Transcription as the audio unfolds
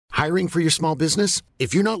Hiring for your small business?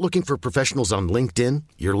 If you're not looking for professionals on LinkedIn,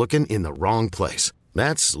 you're looking in the wrong place.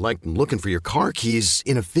 That's like looking for your car keys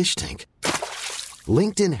in a fish tank.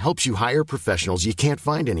 LinkedIn helps you hire professionals you can't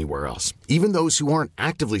find anywhere else, even those who aren't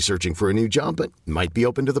actively searching for a new job but might be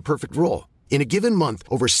open to the perfect role. In a given month,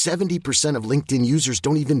 over 70% of LinkedIn users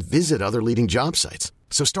don't even visit other leading job sites.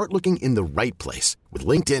 So start looking in the right place. With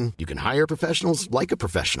LinkedIn, you can hire professionals like a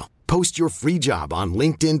professional. Post your free job on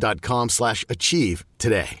linkedin.com/achieve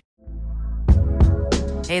today.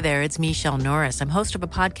 Hey there, it's Michelle Norris. I'm host of a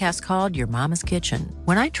podcast called Your Mama's Kitchen.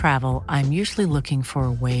 When I travel, I'm usually looking for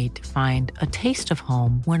a way to find a taste of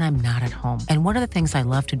home when I'm not at home. And one of the things I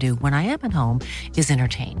love to do when I am at home is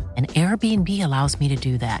entertain. And Airbnb allows me to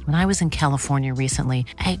do that. When I was in California recently,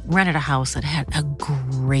 I rented a house that had a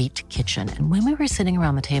great kitchen. And when we were sitting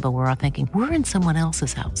around the table, we were all thinking, we're in someone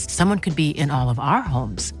else's house. Someone could be in all of our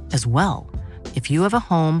homes as well. If you have a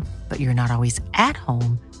home, but you're not always at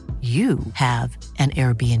home, you have an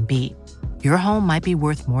Airbnb. Your home might be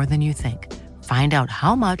worth more than you think. Find out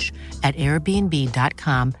how much at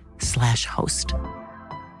airbnb.com/host.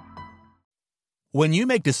 When you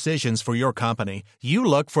make decisions for your company, you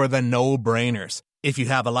look for the no-brainers. If you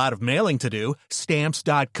have a lot of mailing to do,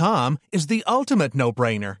 Stamps.com is the ultimate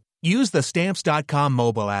no-brainer. Use the Stamps.com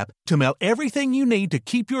mobile app to mail everything you need to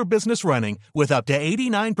keep your business running with up to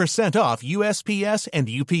 89% off USPS and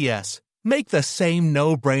UPS. Make the same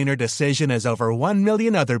no-brainer decision as over 1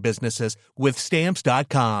 million other businesses with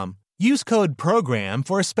Stamps.com. Use code PROGRAM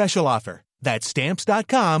for a special offer. That's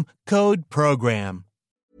Stamps.com, code PROGRAM.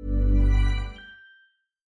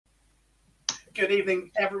 Good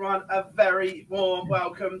evening, everyone. A very warm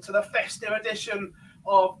welcome to the festive edition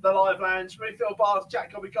of the Live Lounge. Refill Bars,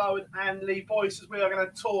 Jack Gobby Garwood and Lee Boyce, as we are going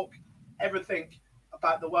to talk everything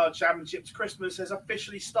about the World Championships. Christmas has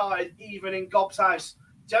officially started, even in Gob's house.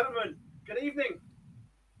 Gentlemen, good evening.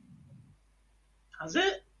 Has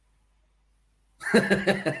it?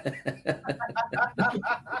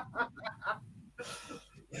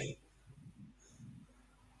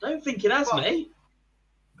 Don't think it has, But mate.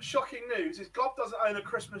 shocking news is Gob doesn't own a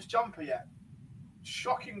Christmas jumper yet.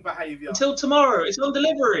 Shocking behaviour. Until tomorrow. It's on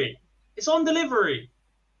delivery. It's on delivery.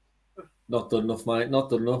 Not done enough, mate.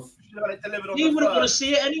 Not done enough. Should have had it delivered on You the wouldn't want to first.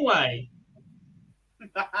 see it anyway.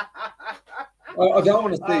 I don't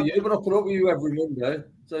want to see you, but I put up with you every Monday,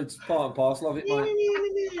 so it's part and parcel of it, mate.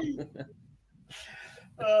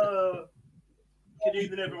 Good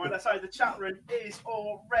evening, everyone. So the chat room is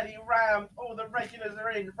already rammed. All the regulars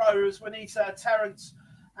are in. Rose, Juanita, Terence,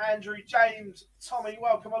 Andrew, James, Tommy,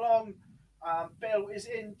 welcome along. Bill is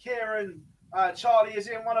in. Kieran, Charlie is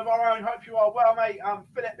in. One of our own. Hope you are well, mate.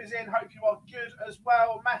 Philip is in. Hope you are good as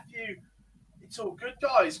well. Matthew, it's all good,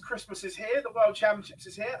 guys. Christmas is here. The World Championships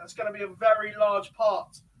is here. That's going to be a very large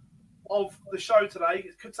part of the show today.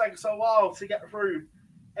 It could take us a while to get through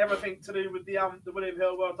everything to do with the William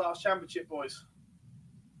Hill World Darts Championship, boys.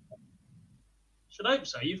 Should hope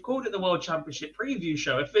so. You've called it the World Championship preview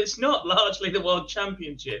show. If it's not largely the World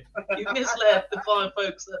Championship, you've misled the fine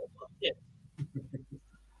folks that watch it.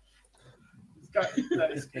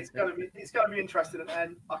 It's going to be interesting,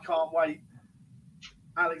 and I can't wait.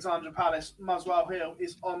 Alexandra Palace, Muswell Hill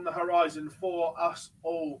is on the horizon for us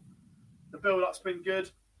all. The build-up's been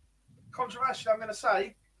good. Controversially, I'm going to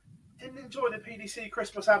say, didn't enjoy the PDC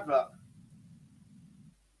Christmas advert.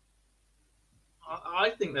 I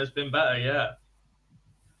think there's been better, yeah.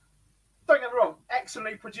 Don't get me wrong,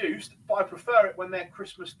 excellently produced, but I prefer it when they're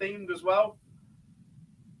Christmas themed as well.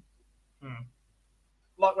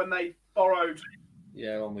 Like when they borrowed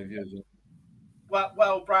I'm with you as well.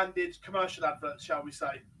 well-branded commercial adverts, shall we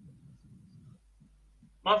say.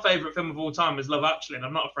 My favourite film of all time is Love Actually, and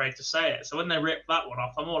I'm not afraid to say it. So when they rip that one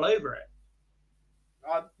off, I'm all over it.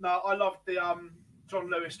 I loved the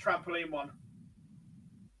John Lewis trampoline one,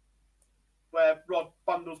 where Rod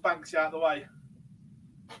bundles Banksy out of the way.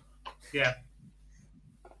 Yeah.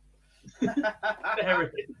 There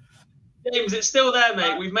it is. James, it's still there,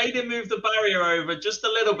 mate. We've made him move the barrier over just a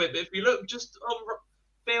little bit, but if you look just on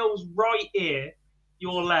Phil's right ear,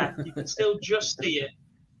 your left, you can still just see it.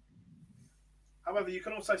 However, you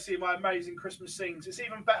can also see my amazing Christmas scenes. It's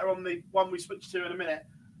even better on the one we switch to in a minute.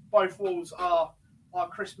 Both walls are our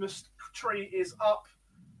Christmas tree is up,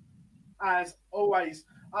 as always.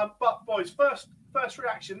 But boys, first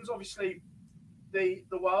reactions. Obviously, the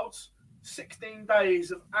Worlds. 16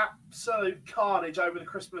 days of absolute carnage over the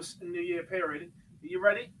Christmas and New Year period. Are you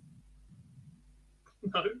ready?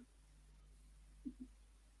 No.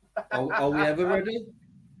 Are we ever ready?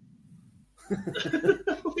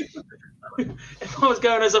 If I was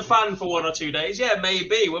going as a fan for 1 or 2 days, yeah,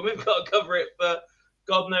 maybe. When we've got to cover it for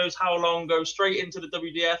God knows how long, go straight into the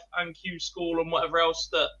WDF and Q school and whatever else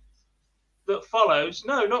that follows?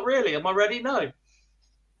 No, not really. Am I ready? No.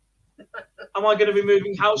 Am I going to be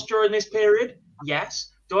moving house during this period?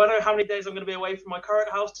 Yes. Do I know how many days I'm going to be away from my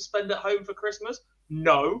current house to spend at home for Christmas?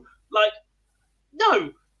 No.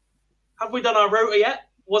 No. Have we done our rota yet?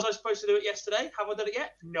 Was I supposed to do it yesterday? Have I done it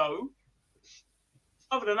yet? No.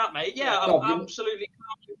 Other than that, mate, I'm absolutely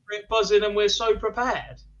buzzing, and we're so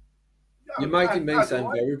prepared. You're making me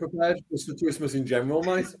sound very prepared just for Christmas in general,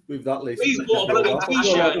 mate, with that list. He's bought a bloody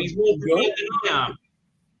t-shirt and he's more prepared than I am.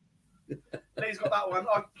 He's got that one.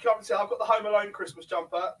 I can't say I've got the Home Alone Christmas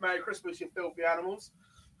jumper. Merry Christmas, you filthy animals.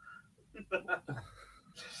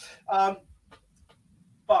 But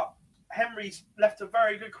Henry's left a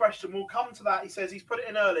very good question. We'll come to that. He says he's put it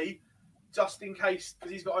in early just in case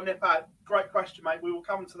because he's got a nip out. Great question, mate. We will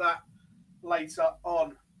come to that later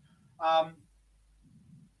on.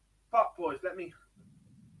 But, boys, let me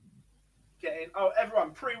get in. Oh,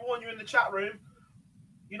 everyone, pre-warn you in the chat room.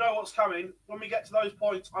 You know what's coming. When we get to those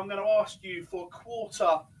points, I'm going to ask you for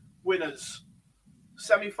quarter winners,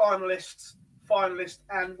 semi-finalists, finalist,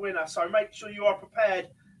 and winner. So make sure you are prepared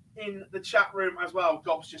in the chat room as well.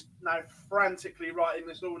 Gob's just now frantically writing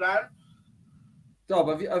this all down.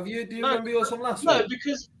 Gob, do you remember yours from last week? No,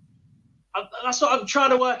 because that's what I'm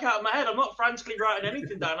trying to work out in my head. I'm not frantically writing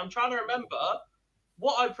anything down. I'm trying to remember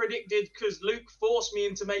what I predicted because Luke forced me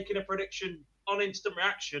into making a prediction on instant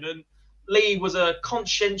reaction, and Lee was a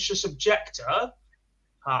conscientious objector,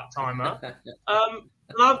 part-timer. And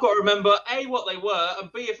I've got to remember, A, what they were,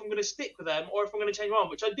 and B, if I'm going to stick with them or if I'm going to change my mind,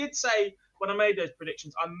 which I did say when I made those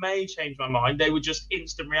predictions, I may change my mind. They were just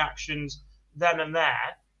instant reactions then and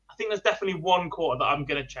there. I think there's definitely one quarter that I'm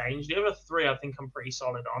going to change. The other three I think I'm pretty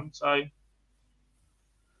solid on. So,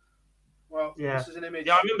 well, yeah. This is an image.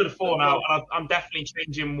 Yeah, I remember the four now, and I'm definitely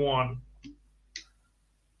changing one.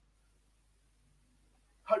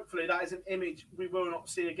 Hopefully that is an image we will not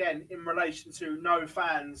see again in relation to no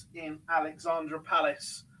fans in Alexandra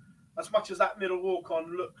Palace. As much as that middle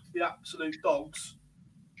walk-on looked the absolute dogs,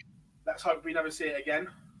 let's hope we never see it again.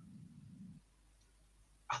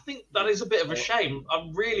 I think that is a bit of a shame. I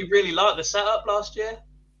really, really liked the setup last year.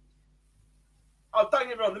 Oh, don't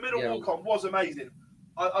get me wrong, the middle walk-on was amazing.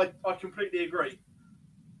 I completely agree.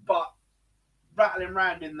 But rattling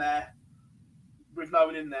around in there with no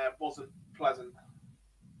one in there wasn't pleasant.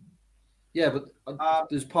 Yeah, but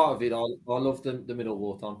there's part of it. I love the middle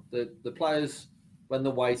walk-on. The players, when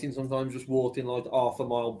they're waiting, sometimes just walking like half a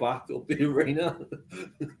mile back up the arena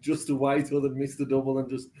just to wait till they missed the double, and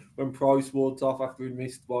just when Price walked off after he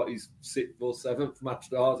missed his 6th or 7th match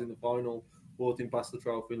stars in the final, walking past the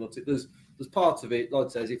trophy. And there's parts of it, like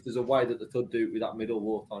it says, if there's a way that they could do it with that middle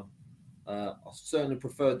walk-on. I certainly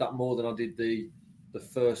preferred that more than I did the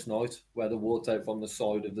first night where they walked out from the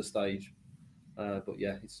side of the stage. But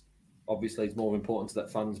yeah, it's more important to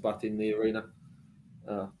that fans back in the arena.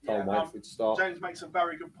 Can't wait for it to start. James makes a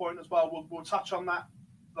very good point as well. We'll touch on that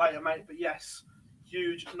later, mate. But yes,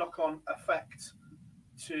 huge knock-on effect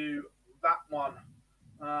to that one.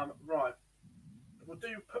 Right. We'll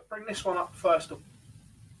bring this one up first of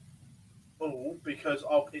all because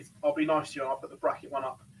I'll be nice to you and I'll put the bracket one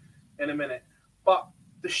up in a minute. But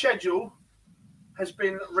the schedule has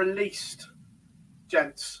been released,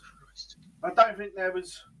 gents. I don't think there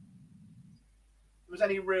was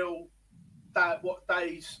any real doubt what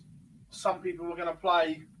days some people were going to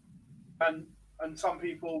play and some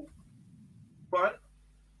people weren't.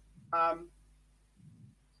 The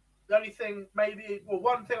only thing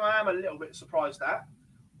one thing I am a little bit surprised at,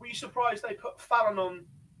 were you surprised they put Fallon on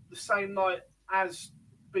the same night as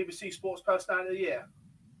BBC Sports Personality of the Year?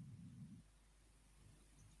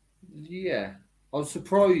 Yeah. I was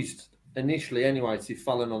surprised initially anyway to see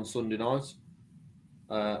Fallon on Sunday night.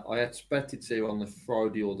 I expected to see her on the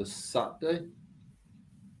Friday or the Saturday.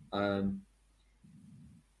 And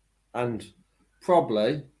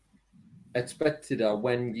probably expected her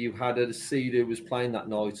when you had a seed who was playing that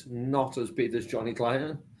night, not as big as Johnny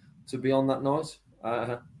Clayton, to be on that night.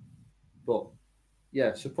 But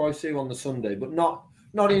yeah, surprised to see her on the Sunday, but not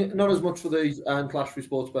as much for the Clash with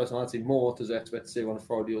Sports Personality, more as I expect to see her on a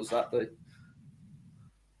Friday or Saturday.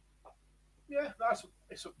 Yeah,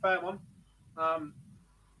 it's a fair one.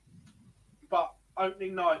 But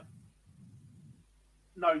opening night,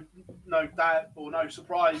 no doubt or no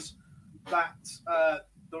surprise that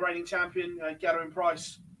the reigning champion, Gathering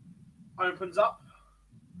Price, opens up.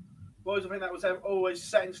 Boys, I think that was always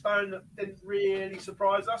set in stone. That didn't really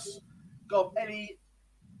surprise us. Got any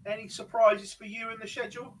surprises for you in the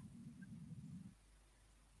schedule?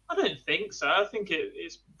 I don't think so. I think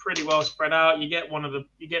it's pretty well spread out. You get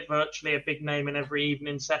virtually a big name in every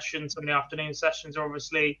evening session. Some of the afternoon sessions are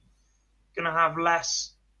obviously going to have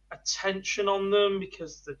less attention on them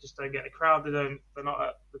because they just don't get the crowd. They're not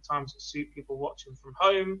at the times that suit people watching from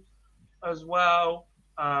home as well.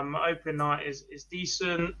 Opening night is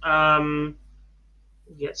decent.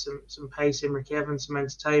 You get some pace in Ricky Evans, some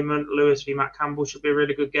entertainment. Lewis v Matt Campbell should be a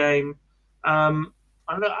really good game.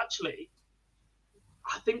 Actually,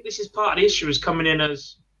 I think this is part of the issue is coming in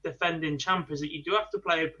as defending champ is that you do have to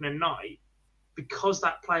play opening night because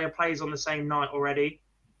that player plays on the same night already.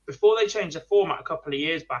 Before they changed the format a couple of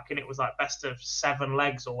years back and it was like best of 7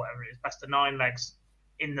 legs or whatever it is, best of 9 legs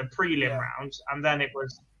in the prelim rounds, and then it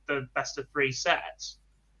was the best of 3 sets.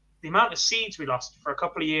 The amount of seeds we lost for a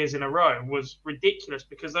couple of years in a row was ridiculous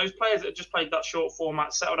because those players that had just played that short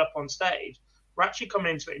format, settled up on stage, were actually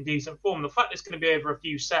coming into it in decent form. The fact it's going to be over a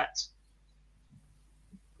few sets,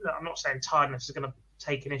 I'm not saying tiredness is going to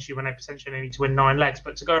take an issue when they potentially need to win 9 legs,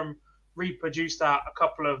 but to go and reproduce that a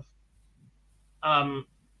couple of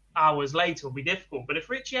hours later will be difficult. But if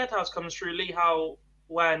Richie Edhouse comes through Lee Howe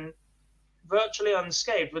when virtually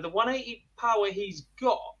unscathed, with the 180 power he's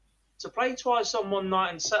got, to play twice on one night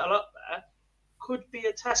and settle up there could be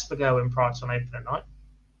a test for Gerwyn Price on opening night.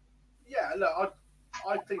 Yeah, look,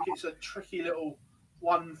 I think it's a tricky little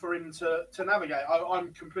one for him to navigate.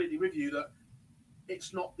 I'm completely with you that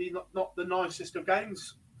it's not the nicest of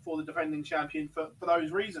games for the defending champion for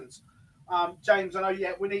those reasons. James, I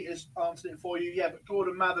know, Winita's answered it for you, but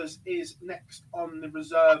Gordon Mathers is next on the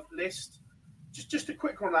reserve list. Just a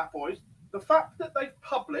quick one on that, boys. The fact that they've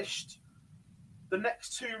published the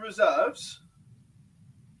next 2 reserves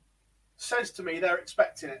says to me they're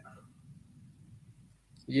expecting it.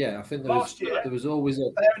 Yeah, I think last year there was always they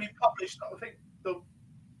only published, I think,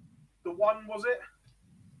 the one, was it?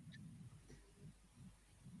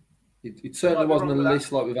 It certainly wasn't a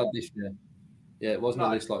list like we've had this year. Yeah, it wasn't a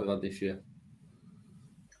list like we've had this year.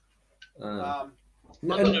 I've got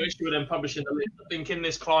no issue with them publishing the list. I think in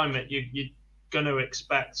this climate, you're going to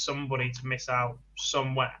expect somebody to miss out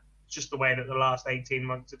somewhere. It's just the way that the last 18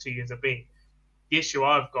 months to 2 years have been. The issue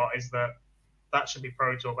I've got is that should be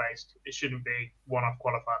Pro Tour based. It shouldn't be one-off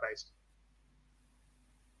qualifier based.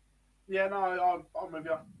 Yeah, no, I'm with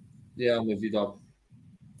you. Yeah, I'm with you, Dob.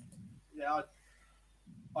 Yeah,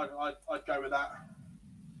 I'd go with that.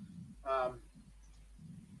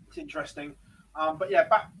 It's interesting. But yeah,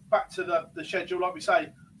 back to the schedule. Like we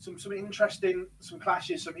say, some interesting, some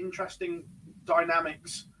clashes, some interesting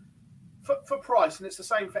dynamics for Price, and it's the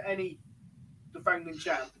same for any defending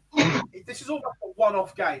champ. This is all like a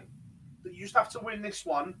one-off game that you just have to win this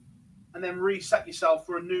one and then reset yourself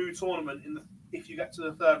for a new tournament if you get to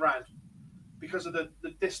the 3rd round because of the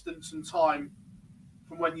distance and time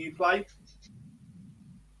from when you play.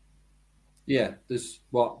 Yeah, there's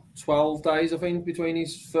 12 days I think between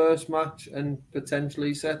his first match and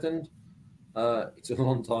potentially second. It's a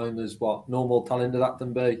long time. There's normal calendar that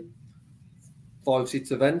can be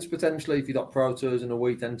 5-6 events potentially. If you've got Pro Tours and a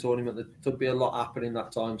weekend tournament, there could be a lot happening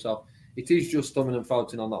that time. So it is just coming and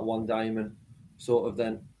focusing on that one game and sort of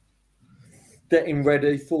then getting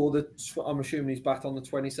ready for I'm assuming he's back on the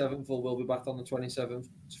 27th or will be back on the 27th,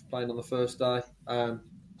 playing on the first day.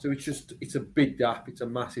 So it's a big gap. It's a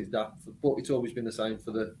massive gap, but it's always been the same for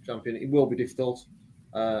the champion. It will be difficult.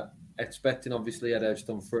 Expecting obviously Edhouse to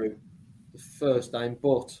come through the first game,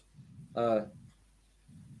 but how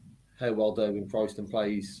well Gerwyn Price can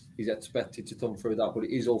play, he's expected to come through that. But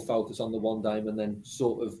it is all focused on the one game, and then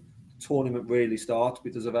sort of the tournament really starts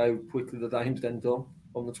because of how quickly the game's then done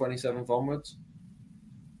on the 27th onwards.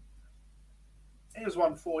 Here's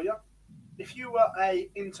one for you. If you were a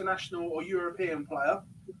international or European player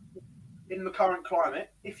in the current climate,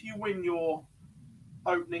 if you win your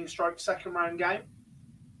opening / second round game,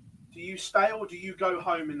 do you stay or do you go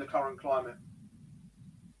home in the current climate?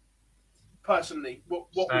 Personally, what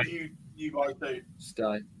would you guys do?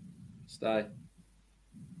 Stay.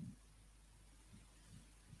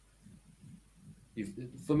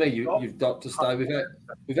 You've got to stay.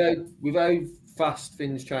 With how fast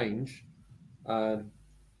things change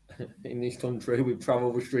in this country with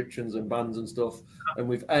travel restrictions and bans and stuff, and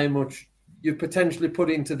with how much you've potentially put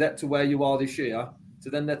into that to where you are this year, to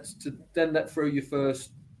then let through your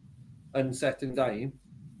first and second game,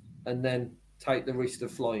 and then take the risk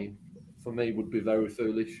of flying, for me would be very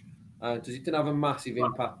foolish. Because it can have a massive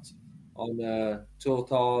impact on tour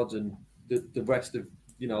cards and the rest of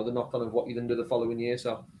the knock-on of what you then do the following year.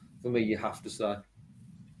 So for me, you have to stay.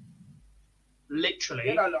 Literally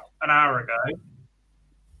an hour ago,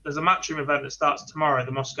 there's a matchroom event that starts tomorrow,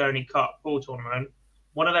 the Mosconi Cup pool tournament.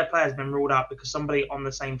 one of their players has been ruled out because somebody on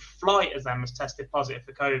the same flight as them has tested positive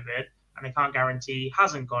for COVID, and they can't guarantee he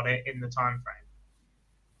hasn't got it in the time frame.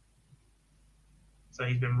 So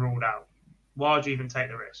he's been ruled out. Why would you even take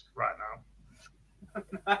the risk right now?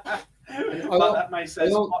 But that may say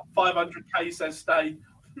 500k says stay.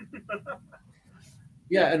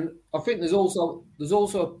 Yeah, and I think there's also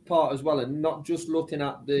a part as well, and not just looking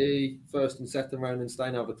at the first and second round and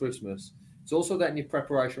staying over Christmas. It's also getting your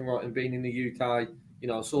preparation right and being in the UK,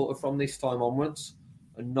 sort of from this time onwards,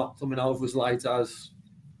 and not coming over as late as,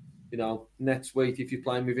 next week if you're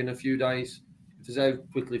playing within a few days. Because how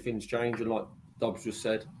quickly things change, and like Dobbs just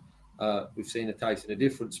said, we've seen a case in a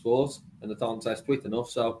different sport, and they don't test quick enough.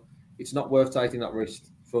 So it's not worth taking that risk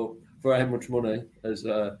for how much money, as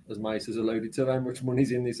Mace has alluded to, how much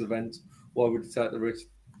money's in this event. Why would you take the risk?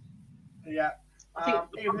 Yeah. I think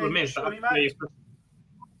the problem is that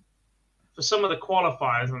for some of the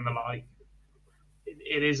qualifiers and the like,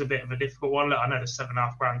 it is a bit of a difficult one. Look, I know there's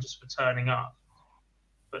 £7,500 just for turning up,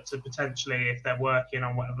 but to potentially, if they're working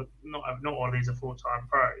on whatever, not all these are full-time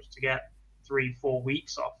pros, to get 3-4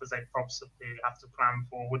 weeks off, as they possibly have to plan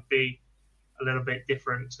for, would be a little bit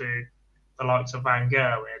different to the likes of Van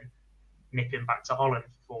Gerwen nipping back to Holland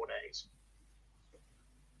for 4 days.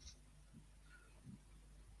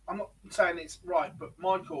 I'm not saying it's right, but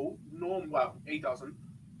Michael, he doesn't,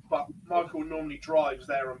 but Michael normally drives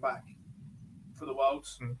there and back for the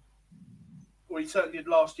Worlds. Well, he certainly did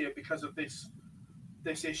last year because of this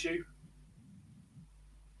issue.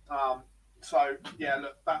 So, yeah,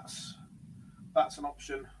 look, that's an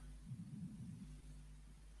option.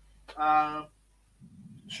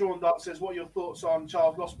 Sean Dart says, what are your thoughts on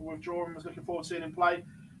Charles Losper withdrawing? Was looking forward to seeing him play.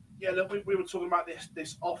 Yeah, look, we were talking about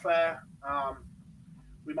this off air.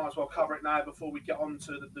 We might as well cover it now before we get on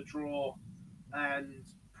to the draw and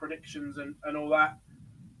predictions and all that.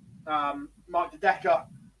 Mike De Decker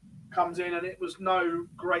comes in, and it was no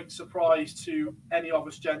great surprise to any of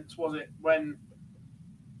us gents, was it, when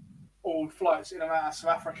all flights in and out of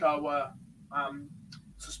South Africa were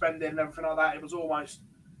suspended and everything like that. It was almost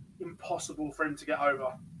impossible for him to get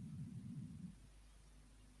over.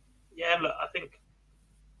 Yeah, look, I think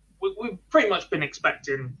we've pretty much been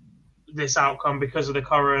expecting this outcome because of the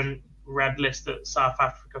current red list that South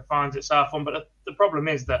Africa finds itself on. But the problem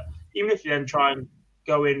is that even if you then try and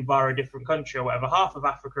go in via a different country or whatever, half of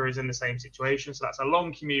Africa is in the same situation. So that's a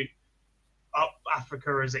long commute up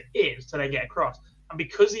Africa as it is to then get across. And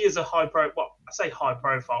because he is a high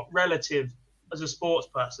profile, relative as a sports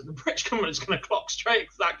person, the British government is going to clock straight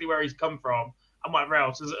exactly where he's come from and whatever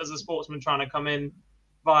else as a sportsman trying to come in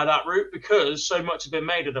via that route, because so much has been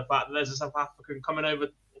made of the fact that there's a South African coming over,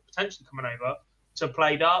 or potentially coming over, to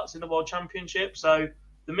play darts in the World Championship. So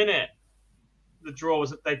the minute the draw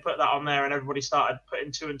was that they put that on there and everybody started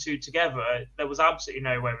putting 2 and 2 together, there was absolutely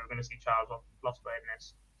no way we were going to see Charles Losper in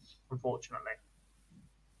this, unfortunately.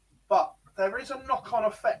 But there is a knock-on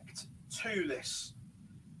effect to this.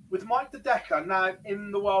 With Mike De Decker now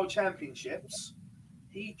in the World Championships,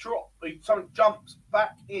 he jumped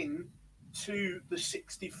back in to the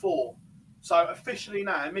 64. So officially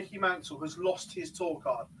now, Mickey Mansell has lost his tour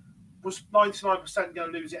card. Was 99%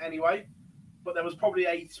 going to lose it anyway, but there was probably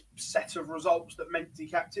a set of results that meant he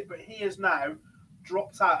kept it. But he has now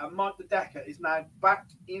dropped out, and Mike De Decker is now back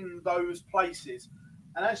in those places.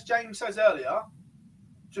 And as James says earlier,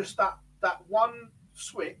 just that one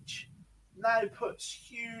switch now puts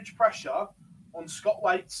huge pressure on Scott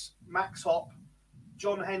Waits, Max Hopp,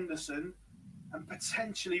 John Henderson, and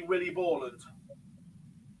potentially Willie Borland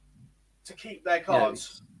to keep their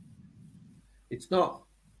cards. Yeah,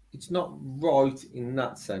 it's not right in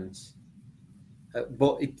that sense.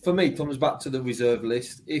 But for me, it comes back to the reserve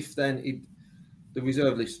list. If then the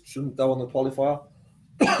reserve list shouldn't go on the qualifier,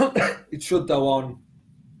 it should go on,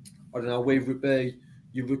 I don't know, whether it be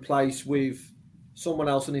you replace with someone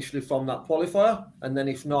else initially from that qualifier, and then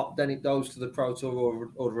if not, then it goes to the Pro Tour or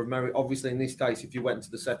Order of Merit. Obviously, in this case, if you went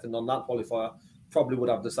to the second on that qualifier, probably would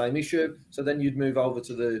have the same issue. So then you'd move over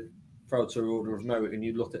to the Pro Tour Order of Merit and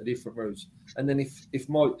you'd look at different routes. And then if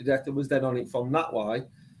Mike De Decker was then on it from that way,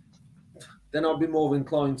 then I'd be more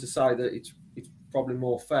inclined to say that it's probably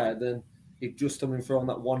more fair than it just coming through on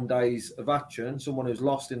that 1 days of action. Someone who's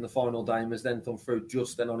lost in the final game has then come through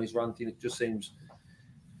just then on his ranking. It just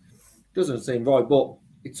doesn't seem right, but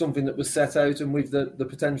it's something that was set out, and with the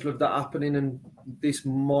potential of that happening, and this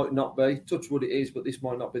might not be, touch wood it is, but this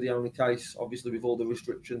might not be the only case, obviously with all the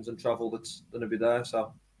restrictions and travel that's going to be there,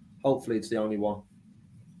 so hopefully it's the only one.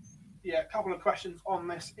 Yeah, a couple of questions on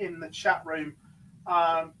this in the chat room.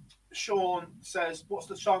 Sean says, what's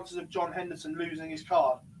the chances of John Henderson losing his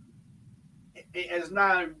card? It has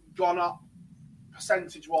now gone up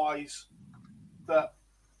percentage-wise, that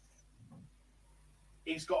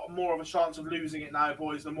he's got more of a chance of losing it now,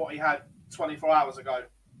 boys, than what he had 24 hours ago?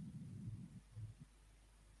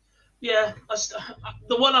 Yeah,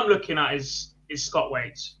 the one I'm looking at is Scott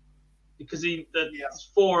Waits, because there's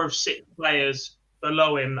 4 of 6 players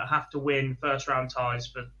below him that have to win first-round ties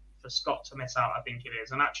for Scott to miss out, I think it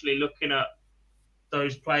is. And actually looking at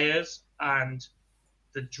those players and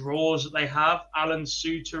the draws that they have, Alan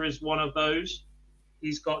Suter is one of those.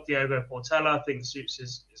 He's got Diogo Portela. I think Suits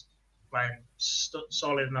is playing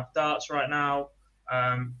solid enough darts right now.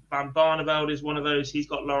 Van Barneveld is one of those. He's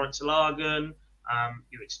got Lawrence Alagan.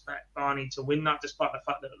 You expect Barney to win that, despite the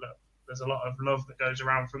fact that, look, there's a lot of love that goes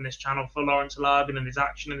around from this channel for Lawrence Alagan and his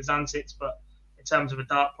action and his antics. But in terms of a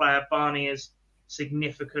dart player, Barney is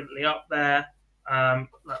significantly up there.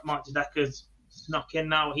 Mike Dedeker's snuck in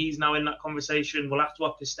now. He's now in that conversation. We'll have to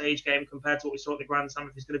up his stage game compared to what we saw at the Grand Slam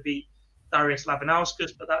if he's going to beat Darius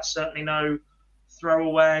Labanauskas, but that's certainly no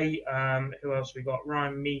throwaway. Who else we got?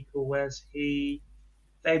 Ryan Meikle, where's he?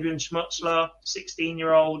 Fabian Schmutzler,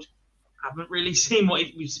 16-year-old. Haven't really seen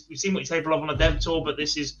we've seen what he's capable of on a dev tour, but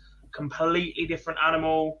this is a completely different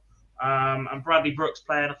animal. And Bradley Brooks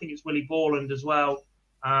playing, I think it's Willie Borland as well,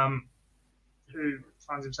 who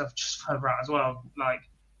finds himself just further out as well. Like,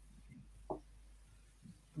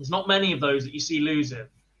 there's not many of those that you see losing.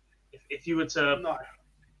 If you were to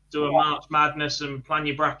do a March Madness and plan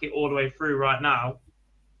your bracket all the way through right now.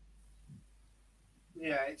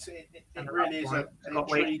 Yeah, it really is an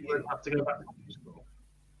intriguing. Have to go back to school.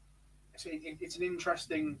 It's an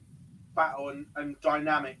interesting battle and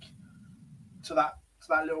dynamic to that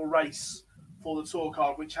little race for the tour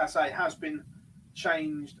card, which has been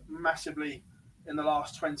changed massively in the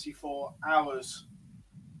last 24 hours.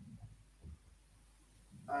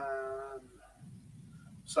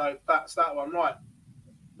 So that's that one. Right,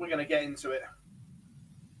 we're going to get into it.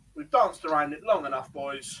 We've danced around it long enough,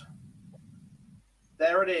 boys.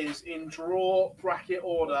 There it is in draw bracket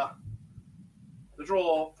order. The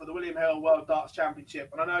draw for the William Hill World Darts Championship.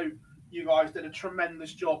 And I know you guys did a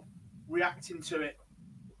tremendous job reacting to it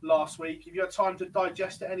last week. Have you had time to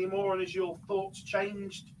digest it anymore? And has your thoughts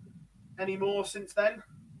changed anymore since then?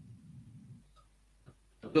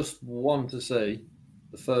 I just want to see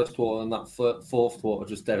the first quarter and that fourth quarter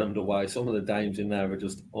just dead underway. Some of the games in there are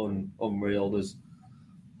just unreal. There's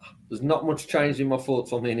not much change in my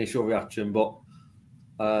thoughts on the initial reaction, but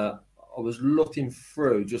I was looking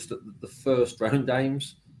through just at the first round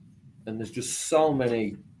games, and there's just so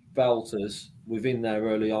many belters within there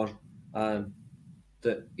early on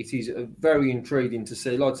that it is very intriguing to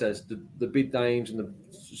see. Like I said, the big games and the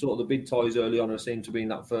sort of the big ties early on seem to be in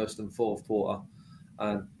that first and fourth quarter.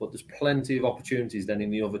 But there's plenty of opportunities then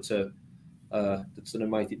in the other two that's going to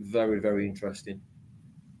make it very, very interesting.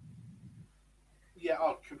 Yeah,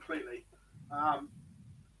 completely.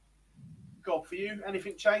 God, for you,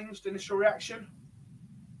 anything changed? Initial reaction?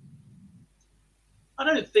 I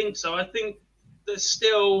don't think so. I think there's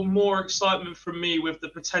still more excitement from me with the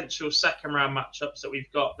potential second round matchups that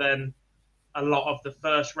we've got than a lot of the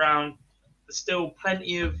first round. There's still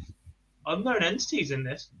plenty of unknown entities in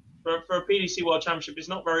this. For a PDC World Championship, it's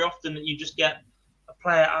not very often that you just get a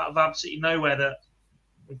player out of absolutely nowhere that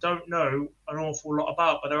we don't know an awful lot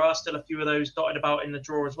about, but there are still a few of those dotted about in the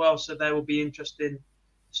draw as well, so there will be interesting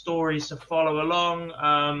stories to follow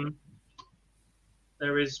along.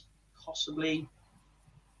 There is possibly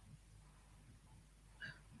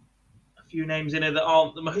a few names in here that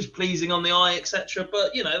aren't the most pleasing on the eye, etc.,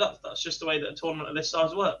 but, you know, that's just the way that a tournament of this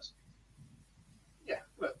size works. Yeah,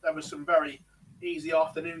 look, there was some very easy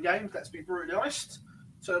afternoon games, let's be brutally honest,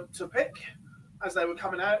 to pick as they were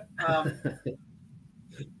coming out.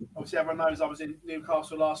 Obviously, everyone knows I was in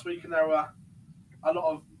Newcastle last week, and there were a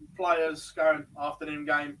lot of players going afternoon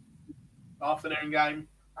game,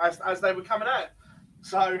 as they were coming out.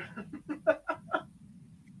 So,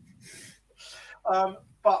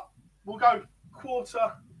 but we'll go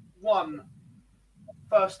quarter one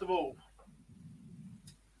first of all.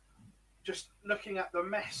 Just looking at the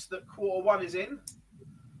mess that quarter one is in.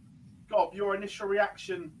 Gob, your initial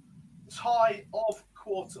reaction, tie of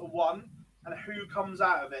quarter one, and who comes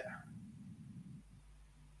out of it?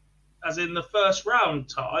 As in the first round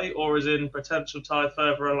tie, or as in potential tie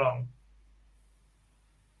further along?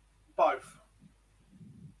 Both.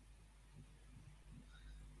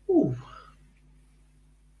 Ooh.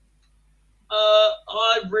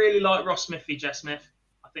 I really like Ross Smith v. Jeff Smith.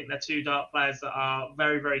 I think they're two dart players that are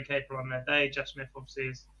very, very capable on their day. Jeff Smith obviously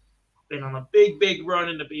has been on a big, big run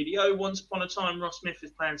in the BDO once upon a time. Ross Smith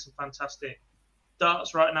is playing some fantastic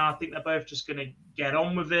darts right now. I think they're both just going to get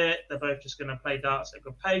on with it. They're both just going to play darts at a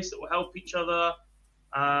good pace that will help each other.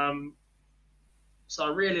 So I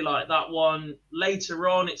really like that one. Later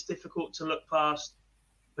on, it's difficult to look past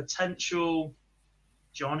potential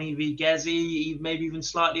Johnny v. Gezi, maybe even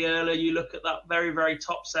slightly earlier. You look at that very, very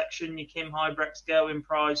top section, your Kim Huybrechts, Gerwyn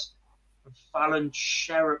Price, and Fallon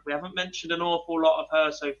Sherrock. We haven't mentioned an awful lot of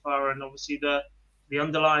her so far, and obviously the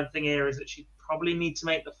underlying thing here is that she probably needs to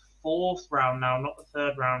make the 4th round now, not the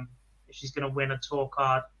 3rd round, if she's going to win a tour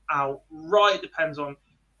card outright. Depends on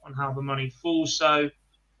how the money falls. So,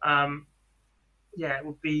 it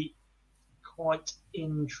would be quite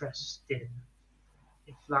interesting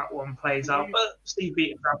if that one plays out. But Steve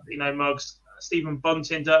beat absolutely no mugs. Stephen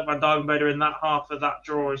Bunting, Dirk van Dijvenbode are in that half of that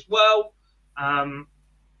draw as well.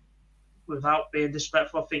 Without being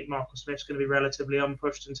disrespectful, I think Michael Smith's going to be relatively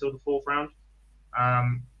unpushed until the 4th round.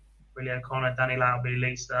 Willie O'Connor, Danny Lauby,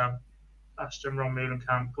 Lisa, Ashton, Ron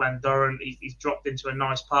Meulenkamp, Glenn Durrant. He's dropped into a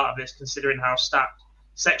nice part of this considering how stacked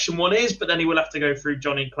Section 1 is, but then he will have to go through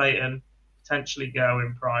Johnny Clayton, potentially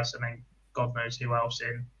Gerwyn Price, and then God knows who else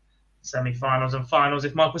in semi-finals and finals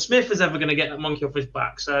if Michael Smith is ever going to get that monkey off his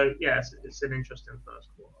back. So, yeah, it's an interesting first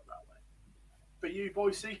quarter that way. But you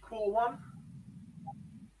boys see quarter 1?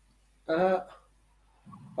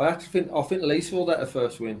 I think Lisa will get her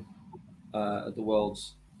first win at the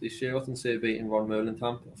Worlds this year. I can see her beating Ron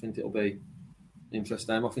Meulenkamp. I think it'll be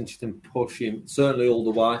interesting. I think she can push him certainly all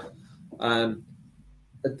the way.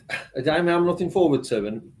 A game I'm looking forward to,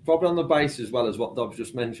 and probably on the base as well as what Dobbs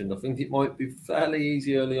just mentioned. I think it might be fairly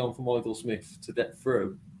easy early on for Michael Smith to get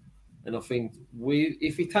through, and I think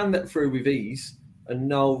if he can get through with ease and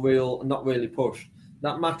not really push,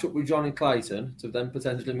 that matchup with Johnny Clayton to then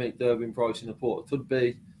potentially meet Gerwyn Price in a port could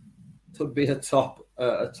be a top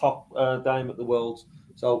game at the Worlds.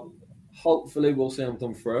 So hopefully we'll see him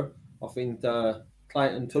come through. I think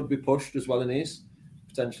Clayton could be pushed as well in his.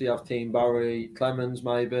 Potentially have Team Barry, Clemens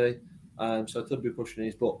maybe. So it could be pushing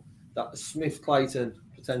his. But that Smith-Clayton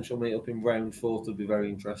potential meet-up in round 4 could be very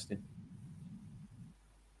interesting.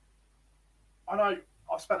 I know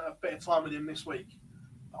I've spent a bit of time with him this week.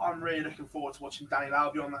 I'm really looking forward to watching Danny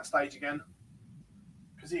Lauby on that stage again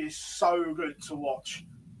because he is so good to watch.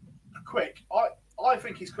 Quick. I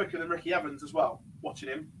think he's quicker than Ricky Evans as well, watching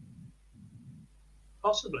him.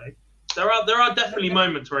 Possibly. There are definitely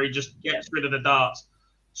moments where he just gets rid of the darts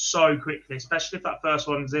so quickly, especially if that first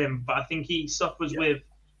one's in. But I think he suffers with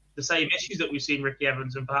the same issues that we've seen Ricky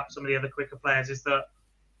Evans and perhaps some of the other quicker players, is that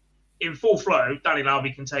in full flow, Danny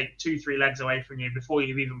Lauby can take 2-3 legs away from you before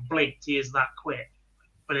you've even blinked. He is that quick.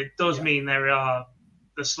 But it does mean there are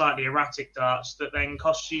the slightly erratic darts that then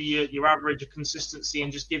cost you your average of consistency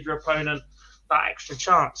and just give your opponent that extra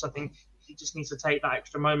chance. I think he just needs to take that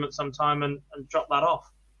extra moment sometime and drop that off.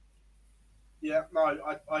 Yeah, no,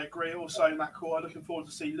 I agree. Also in that quarter, looking forward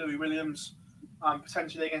to see Louis Williams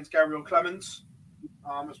potentially against Gabriel Clemens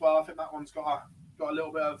as well. I think that one's got a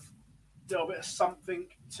little bit of something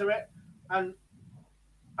to it. And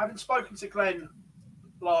having spoken to Glenn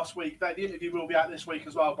last week, the interview will be out this week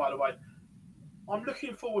as well, by the way. I'm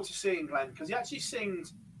looking forward to seeing Glenn because he actually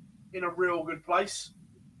seemed in a real good place.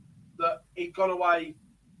 That he'd gone away,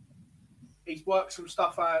 he's worked some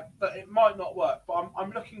stuff out, but it might not work. But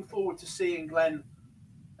I'm looking forward to seeing Glenn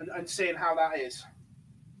and seeing how that is.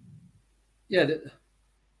 Yeah,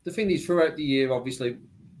 the thing is, throughout the year, obviously,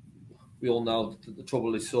 we all know the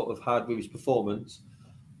trouble he's sort of had with his performance.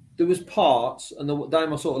 There was parts, and the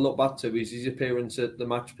game I sort of look back to is his appearance at the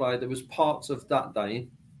match play. There was parts of that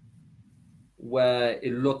game where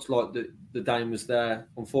it looked like the game was there.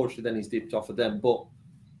 Unfortunately, then he's dipped off of them. But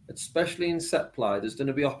especially in set play, there's going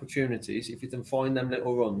to be opportunities if you can find them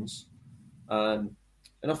little runs. And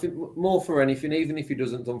I think more for anything, even if he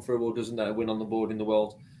doesn't come through or doesn't get a win on the board in the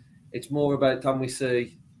World, it's more about can we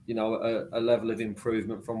see, a level of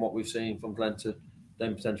improvement from what we've seen from Glenn to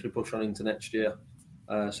then potentially push on into next year.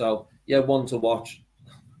 One to watch.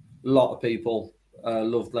 A lot of people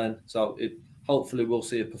love Glenn, so hopefully we'll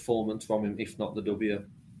see a performance from him, if not the W.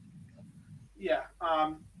 Yeah.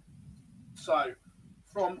 So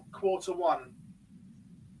from quarter 1,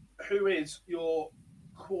 who is your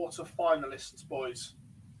quarter finalists, boys?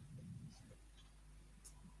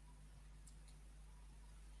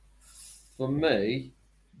 For me,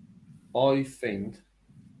 I think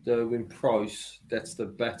Gerwyn Price gets the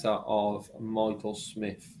better of Michael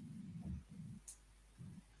Smith.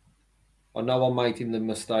 I know I'm making the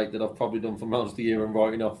mistake that I've probably done for most of the year and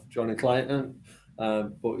writing off Johnny Clayton,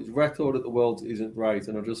 but his record at the Worlds isn't great,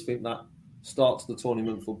 and I just think that starts the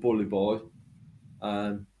tournament for Bully Boy.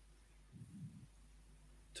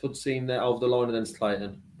 Could seem there over the line against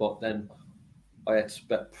Clayton, but then I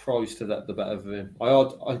expect Price to get the better of him.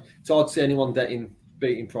 It's hard to see anyone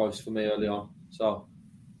beating Price for me early on. So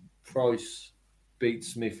Price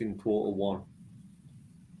beats Smith in quarter one.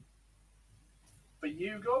 For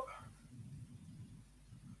you, Gob?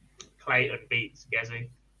 Clayton beats Gezzy.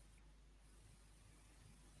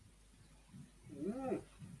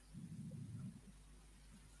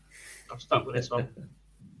 I'm stuck with this one.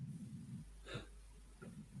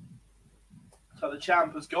 So the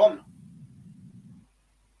champ has gone.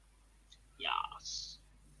 Yes.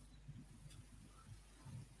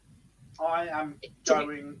 I am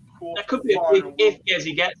going That could be a big if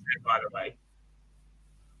Gezzy gets it, by the way.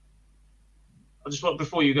 I just want,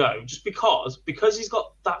 before you go, just because he's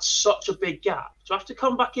got that such a big gap, to have to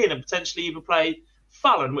come back in and potentially either play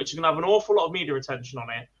Fallon, which is going to have an awful lot of media attention on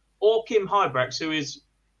it, or Kim Hybrex, who is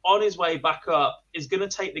on his way back up, is going to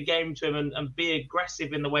take the game to him and be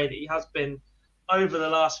aggressive in the way that he has been over the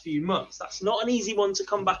last few months. That's not an easy one to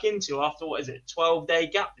come back into after, 12-day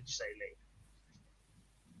gap, did you say,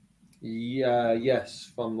 Lee? Yeah,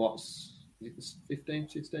 yes, from what's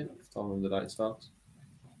 15th, 16th? I can't remember the date it starts.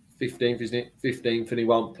 15th, isn't it? 15th, and he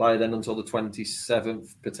won't play then until the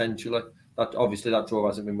 27th, potentially. Obviously, that draw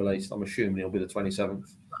hasn't been released. I'm assuming it'll be the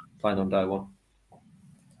 27th, playing on day one.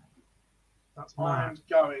 That's mad. I'm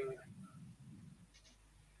going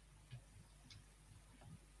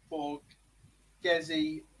for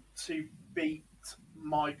Gezzy to beat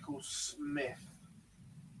Michael Smith.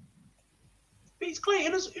 Beats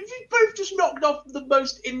Clayton. If you both just knocked off the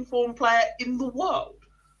most informed player in the world.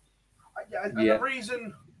 Yeah.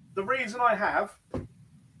 The reason I have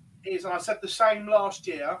is, and I said the same last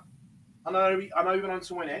year. I know he went on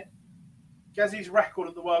to win it. Gezzy's record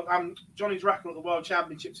at the world, Johnny's record at the World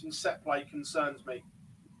Championships in set play concerns me.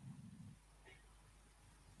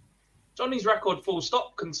 Johnny's record, full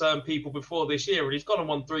stop, concerned people before this year, and he's gone and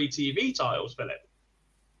won 3 TV titles, Philip.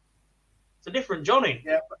 It's a different Johnny.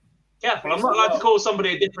 Yeah. Careful, I'm not allowed to call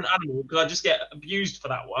somebody a different animal because I just get abused for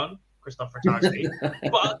that one, Christoph Ratajski.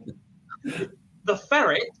 But the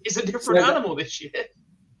ferret is a different animal this year.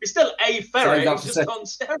 It's still a ferret, it's just on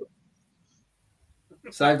steroids.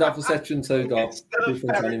 Save that for section 2, Gob. It's still a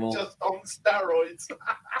ferret just on steroids.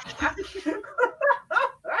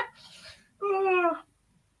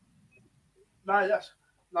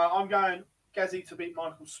 No, I'm going Gezzy to beat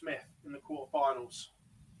Michael Smith in the quarterfinals.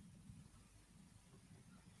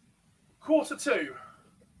 Quarter 2.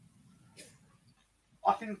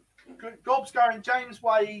 I think Gob's going James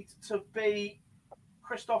Wade to beat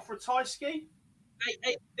Christoph Ratajski.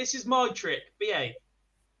 Hey, this is my trick. BA.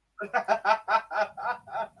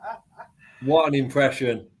 What an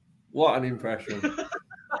impression.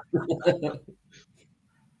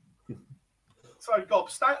 So, Gob,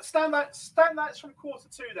 standouts from quarter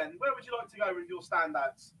 2 then. Where would you like to go with your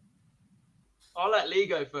standouts? I'll let Lee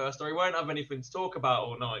go first, or he won't have anything to talk about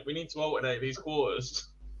all night. We need to alternate these quarters.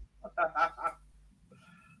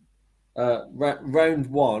 Round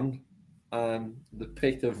 1, the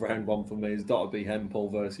pick of round 1 for me has got to be Hempel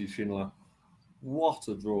versus Schindler. What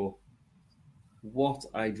a draw.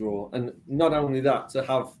 And not only that, to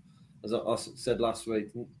have, as I said last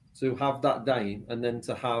week, to have that game and then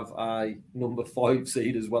to have a number 5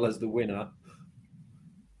 seed as well as the winner,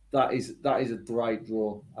 that is a great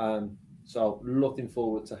draw. So looking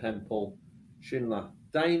forward to Hempel, Schindler.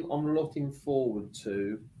 Dame, I'm looking forward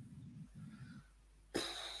to.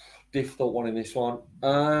 Difficult one in this one.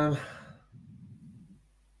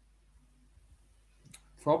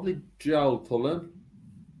 Probably Joe Cullen.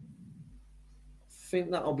 I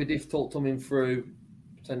think that'll be difficult coming through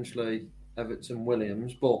potentially Everton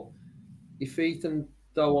Williams, but if he can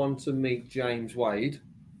go on to meet James Wade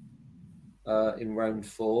in round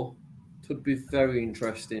 4, could be very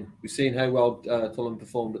interesting. We've seen how well Cullen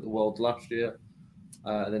performed at the World last year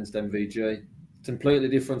against MVG. Completely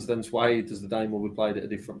different than Wade, as the game will be played at a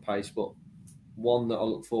different pace, but one that I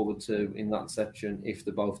look forward to in that section if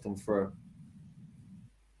they both come through.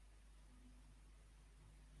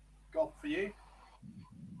 Gob, for you?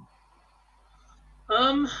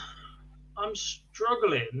 I'm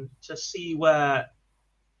struggling to see where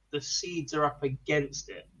the seeds are up against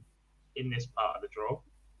it in this part of the draw.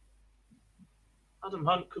 Adam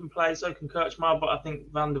Hunt can play, so can Kirchmar, but I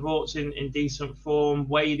think Van der Voort's in decent form.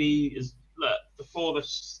 Wadey is, before the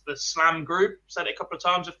Slam group, said it a couple of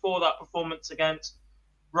times before that performance against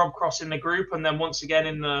Rob Cross in the group, and then once again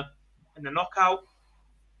in the knockout,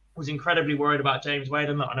 was incredibly worried about James Wade.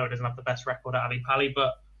 And I know he doesn't have the best record at Ali Pali,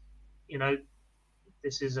 but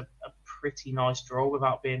this is a pretty nice draw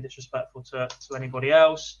without being disrespectful to anybody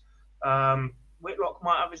else. Whitlock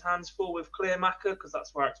might have his hands full with Clearmacher because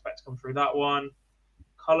that's where I expect to come through that one.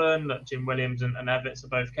 Cullen. That Jim Williams and Evans are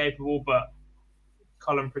both capable, but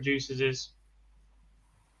Cullen produces his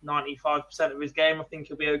 95% of his game. I think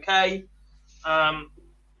he'll be okay.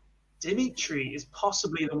 Dimitri is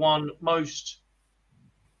possibly the one most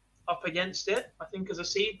up against it, I think, as a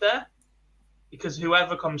seed there. Because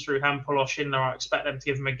whoever comes through, Hempel or Schindler, I expect them to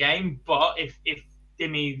give him a game. But if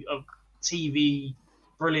Dimmy of TV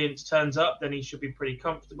brilliance turns up, then he should be pretty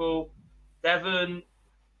comfortable. Devon,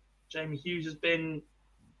 Jamie Hughes has been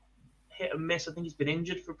hit and miss. I think he's been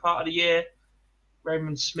injured for part of the year.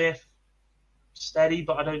 Raymond Smith, steady,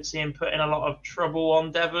 but I don't see him putting a lot of trouble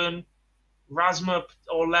on Devon. Rasma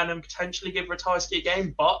or Lennon potentially give Ratajski a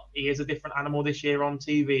game, but he is a different animal this year on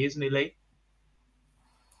TV, isn't he, Lee?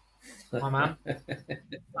 My man.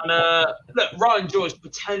 And look, Ryan Joyce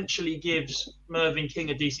potentially gives Mervyn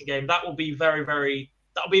King a decent game. That will be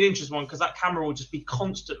that'll be an interesting one because that camera will just be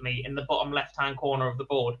constantly in the bottom left-hand corner of the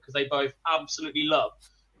board because they both absolutely love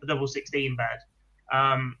the double 16 bed.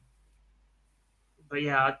 But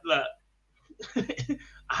yeah, look,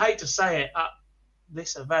 I hate to say it at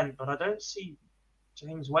this event, but I don't see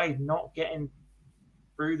James Wade not getting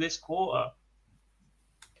through this quarter.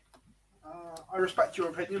 I respect your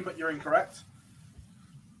opinion, but you're incorrect.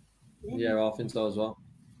 Yeah, I think so as well.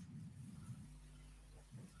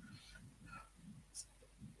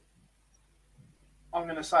 I'm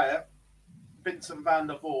going to say it. Vincent van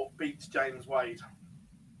der Voort beats James Wade.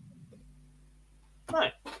 No.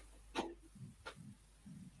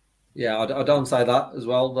 Yeah, I don't say that as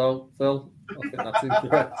well, though, Phil. I think that's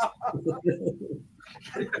incorrect.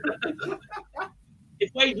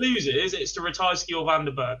 If Wade loses, it's to Ratajski or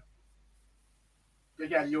Vanderberg.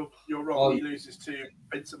 Again, you're wrong. He loses to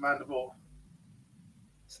Vincent van der Voort.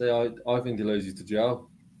 See, I think he loses to Joe.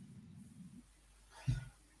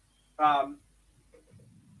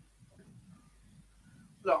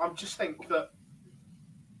 Look, I just think that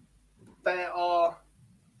there are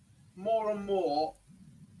more and more.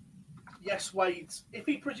 Yes, Wade's. If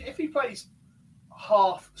he plays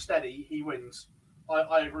half steady, he wins.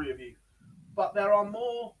 I agree with you. But there are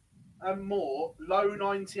more and more low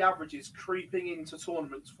 90 averages creeping into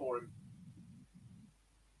tournaments for him.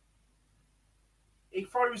 He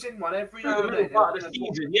throws in one every now and then. Part of the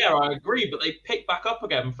season, yeah, I agree. But they picked back up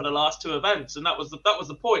again for the last two events, and that was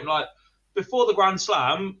the point. Like before the Grand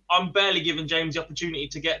Slam, I'm barely giving James the opportunity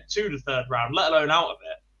to get to the third round, let alone out of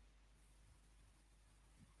it.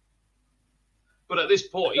 But at this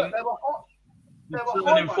point, they were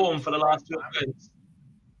high in form for the last two events.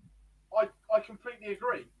 I completely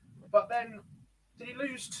agree. But then, did he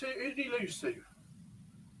lose to? Who did he lose to?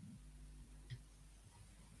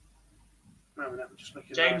 No, I'm just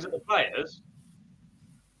looking. James at the Players?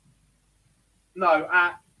 No,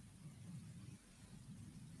 at.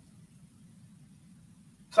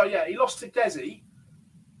 So yeah, he lost to Desi,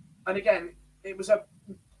 and again, it was a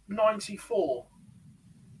 94.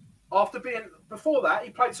 Before that,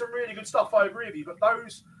 he played some really good stuff. I agree with you, but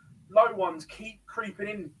those low ones keep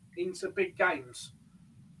creeping into big games.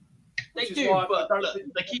 They do, but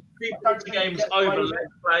they keep creeping into games over leg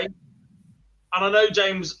play. And I know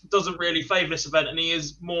James doesn't really favour this event, and he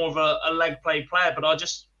is more of a leg play player. But I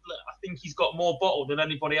think he's got more bottle than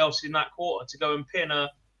anybody else in that quarter to go and pin a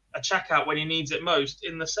checkout when he needs it most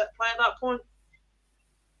in the set play at that point.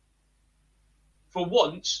 For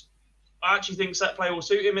once, I actually think set play will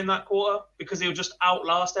suit him in that quarter because he'll just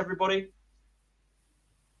outlast everybody.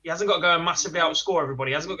 He hasn't got to go and massively outscore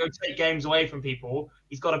everybody. He hasn't got to go take games away from people.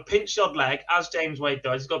 He's got to pinch shot leg, as James Wade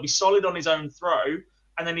does. He's got to be solid on his own throw,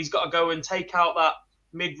 and then he's got to go and take out that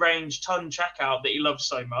mid-range ton checkout that he loves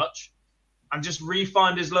so much and just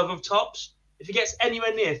re-find his love of tops. If he gets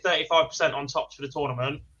anywhere near 35% on tops for the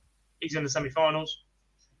tournament, he's in the semi-finals.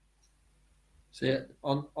 See,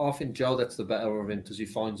 I think Joe, that's the better of him because he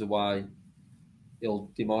finds a way. He'll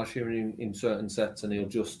demolish him in certain sets, and he'll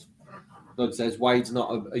just, like says, Wade's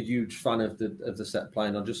not a huge fan of the set play,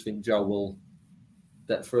 and I just think Joe will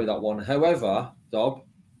get through that one. However, Dob,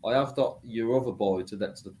 I have got your other boy to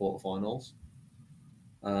get to the quarterfinals,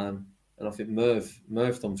 and I think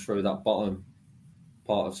Merv comes through that bottom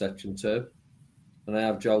part of section 2, and I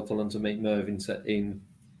have Joe Cullen to meet Merv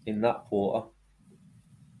in that quarter.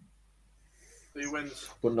 Who wins?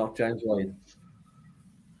 But not James Wade.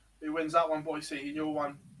 Who wins that one, Boise? In your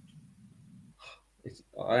one?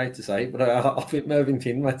 I hate to say it, but I think Mervyn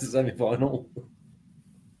King makes the semi-final.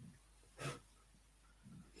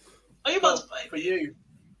 Are you about to play? For you?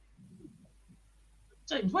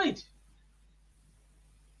 James Wade.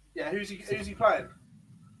 Yeah, who's he playing?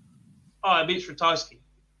 Oh, I beat Ratajski.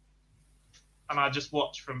 And I just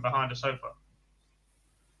watched from behind a sofa.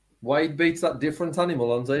 Wade beats that different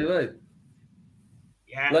animal on TV.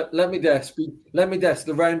 Yeah. Let me guess.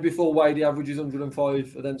 The round before Wadey averages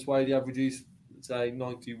 105, and then Wadey averages, say,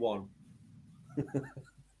 91.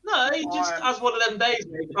 No, he just has one of them days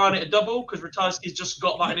where he's trying it a double because Ratajski's just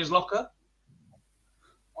got that in his locker.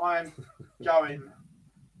 I'm going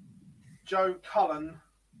Joe Cullen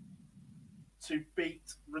to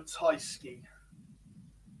beat Ratajski.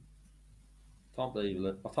 I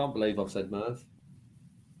can't believe I've said Merv.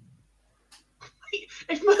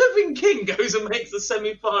 If Mervyn King goes and makes the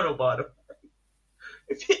semi-final, by the way,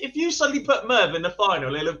 if you suddenly put Merv in the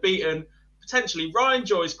final, he'll have beaten potentially Ryan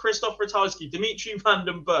Joyce, Christoph Ratajski, Dimitri van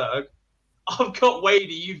den Berg. I've got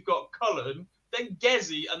Wadey, you've got Cullen, then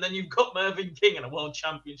Gezi, and then you've got Mervyn King in a World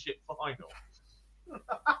Championship final.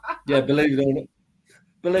 Yeah, believe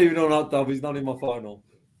it or not, Dov, he's not in my final.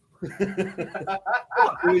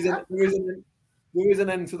 There is an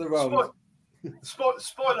end to the road.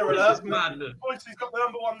 Spoiler alert! Madness. Boyce's got the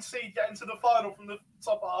number 1 seed getting to the final from the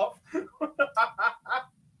top half.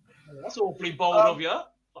 That's awfully bold of you.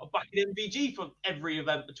 Got back in MVG for every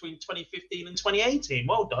event between 2015 and 2018.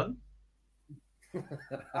 Well done.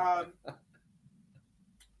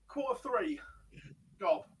 Quarter 3,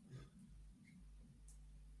 Gob.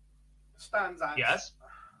 Standouts. Yes.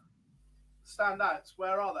 Standouts.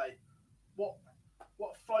 Where are they? What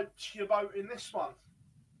floats your boat in this one?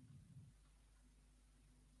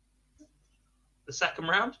 The second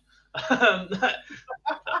round.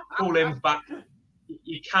 Paul Lim's back.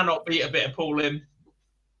 You cannot beat a bit of Paul Lim,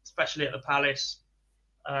 especially at the Palace.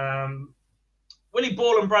 Willie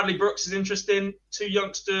Ball and Bradley Brooks is interesting. Two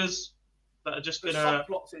youngsters that are just going to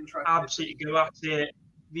absolutely go at it.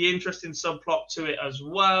 The interesting subplot to it as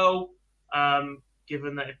well,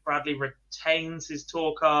 given that if Bradley retains his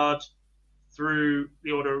tour card through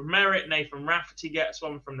the Order of Merit, Nathan Rafferty gets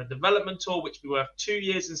one from the development tour, which will be worth 2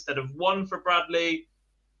 years instead of 1 for Bradley.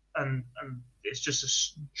 And it's just a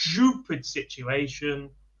stupid situation.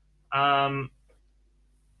 Yeah,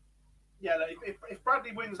 if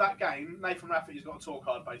Bradley wins that game, Nathan Rafferty's got a tour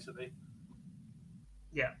card, basically.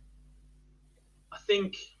 Yeah. I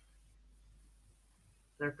think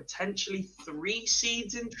there are potentially 3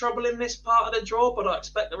 seeds in trouble in this part of the draw, but I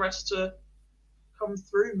expect the rest to come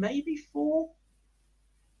through. Maybe 4.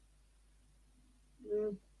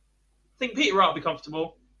 I think Peter Wright will be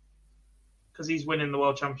comfortable because he's winning the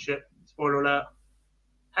World Championship. Spoiler alert.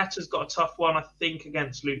 Hetter's got a tough one, I think,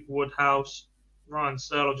 against Luke Woodhouse. Ryan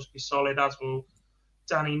Searle will just be solid, as will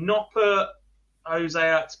Danny Noppert. Jose,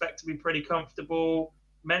 I expect to be pretty comfortable.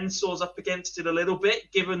 Mensor's up against it a little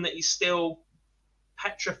bit, given that he's still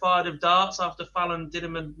petrified of darts after Fallon did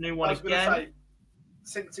him a new one again. Say,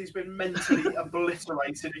 since he's been mentally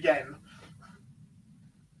obliterated again.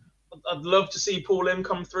 I'd love to see Paul Lim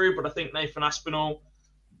come through, but I think Nathan Aspinall...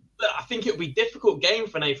 I think it'll be a difficult game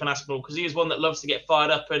for Nathan Aspinall because he is one that loves to get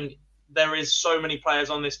fired up, and there is so many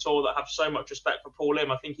players on this tour that have so much respect for Paul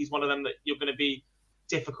Lim. I think he's one of them that you're going to be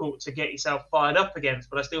difficult to get yourself fired up against,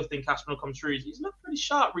 but I still think Aspinall comes through. He's looked pretty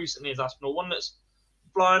sharp recently as Aspinall, one that's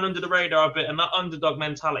flying under the radar a bit, and that underdog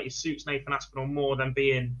mentality suits Nathan Aspinall more than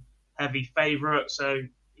being heavy favourite, so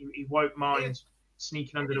he won't mind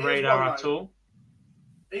sneaking under the radar at all.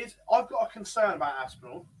 I've got a concern about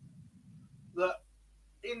Aspinall that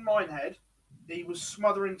in my head he was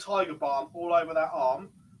smothering Tiger Balm all over that arm.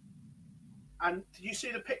 And did you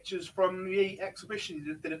see the pictures from the exhibition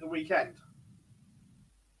he did at the weekend?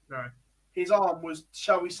 No. His arm was,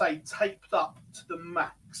 shall we say, taped up to the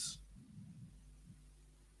max.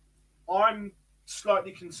 I'm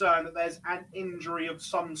slightly concerned that there's an injury of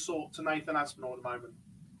some sort to Nathan Aspinall at the moment.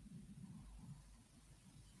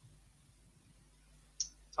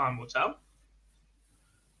 Time will tell.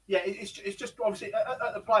 Yeah, it's just obviously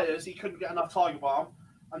at the Players he couldn't get enough Tiger Balm,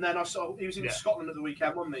 and then I saw he was in Scotland at the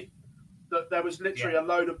weekend, wasn't he? That there was literally a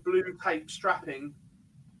load of blue tape strapping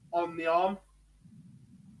on the arm.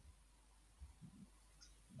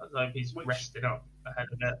 I hope he's rested up ahead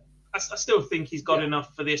of it. I still think he's got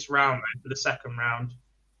enough for this round, though, for the second round.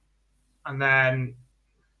 And then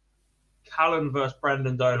Callan versus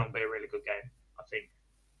Brendan Dolan will be a really good game, I think.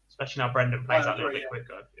 Especially now Brendan plays that little bit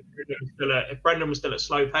quicker. If Brendan was still at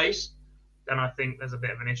slow pace, then I think there's a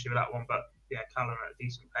bit of an issue with that one. But yeah, Callan at a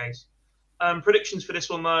decent pace. Predictions for this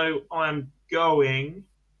one, though, I am going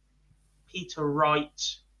Peter Wright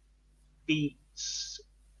beats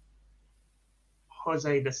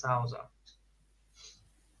Jose de Souza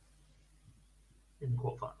in the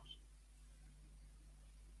quarterfinals.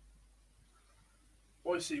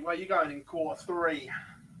 Boise, where are you going in quarter 3?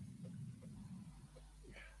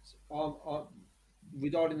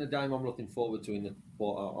 Regarding the game I'm looking forward to in the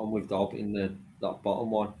quarter, I'm with Dob in that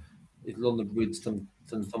bottom one. It's London Bridge to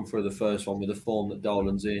to come through the first one with the form that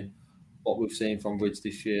Dolan's in. What we've seen from Ridge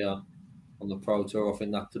this year on the Pro Tour, I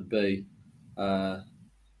think that could be the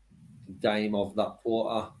game of that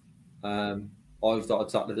quarter. I've got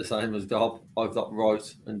exactly the same as Dob. I've got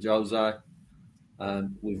Wright and Jose,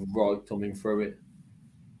 with Wright coming through it.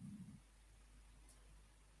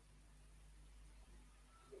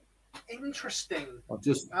 Interesting. I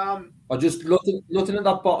just looking at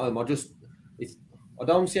that bottom. I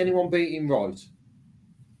don't see anyone beating Wright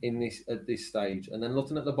at this stage. And then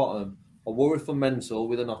looking at the bottom, I worry for Mental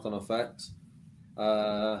with a knock-on effect.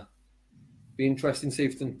 Be interesting to see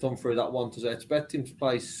if he can come through that one, because I expect him to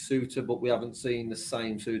play Suter, but we haven't seen the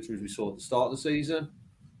same Suter as we saw at the start of the season.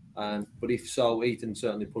 But if so, he can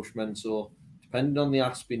certainly push Mentor, depending on the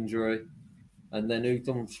Asp injury. And then who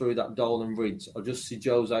comes through that Dolan Ridge? I just see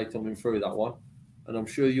Jose coming through that one. And I'm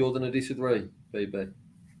sure you're going to disagree, BB.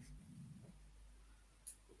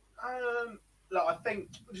 Look, I think,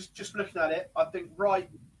 just looking at it, I think Wright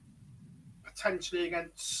potentially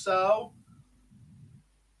against Searle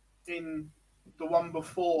in the one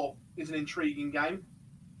before is an intriguing game.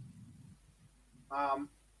 I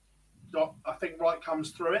think Wright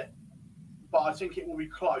comes through it, but I think it will be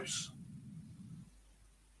close.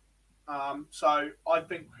 So I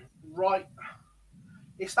think Wright,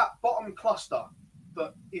 it's that bottom cluster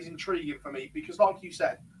that is intriguing for me, because like you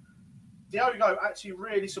said, Diogo actually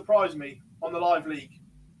really surprised me on the live league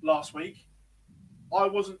last week. I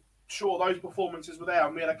wasn't sure those performances were there,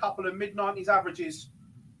 and we had a couple of mid-90s averages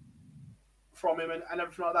from him and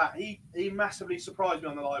everything like that. He massively surprised me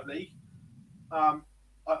on the live league. I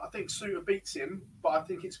think Suter beats him, but I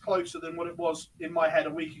think it's closer than what it was in my head a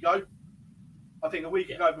week ago. I think a week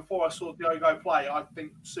ago, before I saw Diogo play, I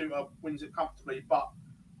think Suter wins it comfortably, but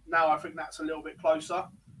now I think that's a little bit closer.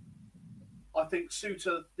 I think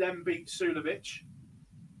Suter then beats Sulovic.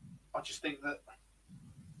 I just think that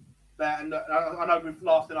and I know we've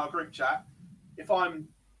laughed in our group chat. If I'm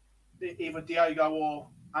either Diogo or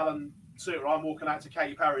Alan Suter, I'm walking out to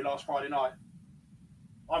Katy Perry last Friday night.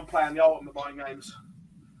 I'm playing the ultimate mind games.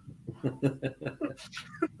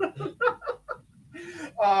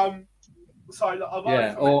 Or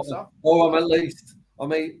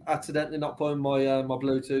I'm accidentally not putting my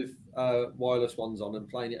Bluetooth wireless ones on and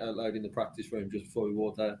playing it out loud in the practice room just before we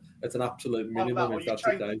walk out. It's an absolute minimum if that's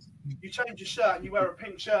the case. You change your shirt and you wear a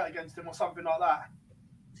pink shirt against him or something like that.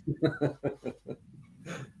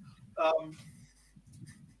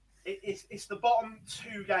 It's the bottom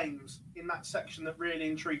two games in that section that really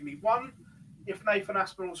intrigue me. One, if Nathan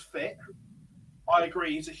Aspinall's fit, I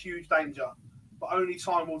agree he's a huge danger, but only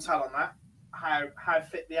time will tell on that, how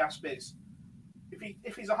fit the Asp is.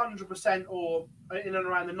 If he's 100% or in and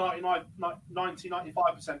around the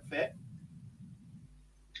 90-95% fit,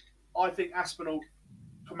 I think Aspinall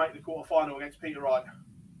can make the quarter-final against Peter Wright.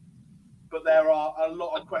 But there are a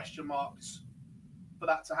lot of question marks for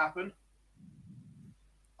that to happen.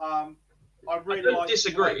 I don't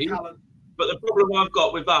disagree, but the problem I've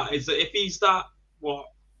got with that is that if he's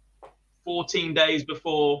 14 days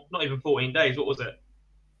before, not even 14 days, what was it?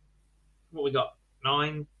 What we got?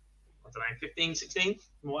 9? I don't know, 15, 16?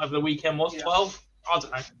 Whatever the weekend was, 12? I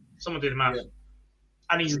don't know. Someone do the math. Yeah.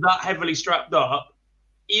 And he's that heavily strapped up.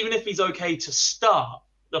 Even if he's okay to start,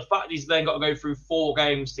 the fact he's then got to go through 4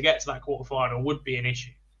 games to get to that quarterfinal would be an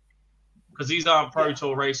issue. Because these aren't Pro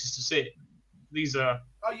Tour races to sit. These are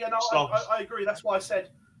I agree. That's why I said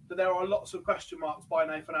that there are lots of question marks by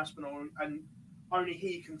Nathan Aspinall, and only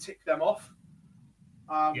he can tick them off.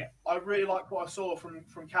 I really like what I saw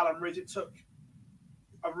from Callum Ridge. It took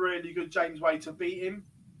a really good James Way to beat him.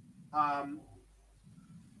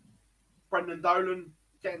 Brendan Dolan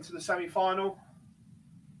getting to the semi-final.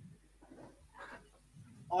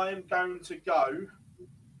 I am going to go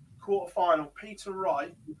quarter-final. Peter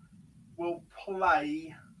Wright will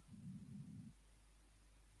play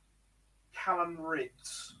Callum Ridge.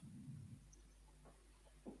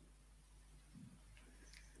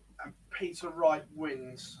 And Peter Wright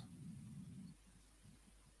wins.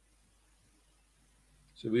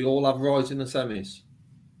 So we all have Wright in the semis.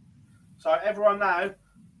 So everyone now,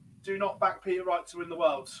 do not back Peter Wright to win the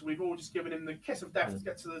world. So we've all just given him the kiss of death to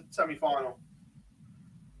get to the semi-final.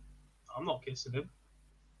 I'm not kissing him.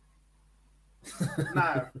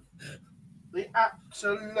 Now, the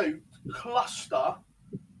absolute cluster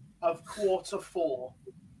of quarter 4.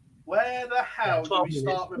 Where the hell do we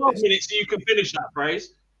start with 12 this? minutes so you can finish that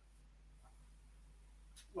phrase.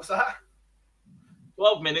 What's that?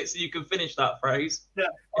 12 minutes so you can finish that phrase. Yeah,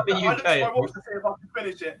 I looked at my watch to see if I can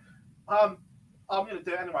finish it. I'm going to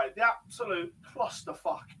do it anyway. The absolute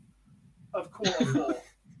clusterfuck of quarter 4.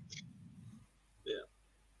 Yeah.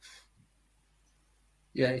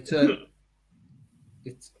 Yeah,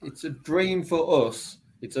 it's a dream for us.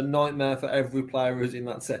 It's a nightmare for every player who's in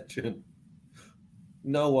that section.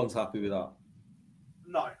 No one's happy with that.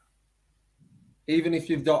 No. Even if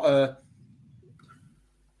you've got a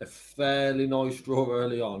fairly nice draw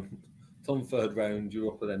early on, some third round,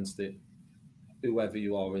 you're up against it. Whoever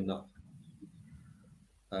you are in that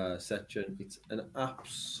section, it's an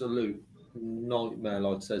absolute nightmare,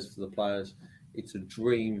 like it says, for the players. It's a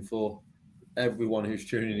dream for everyone who's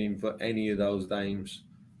tuning in for any of those games.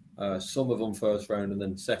 Some of them first round, and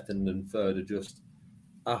then second and third are just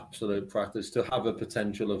absolute practice. To have a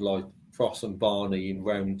potential of like Cross and Barney in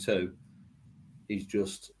round 2 is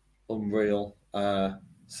just unreal.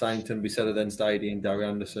 Same can be said of then Stady and Gary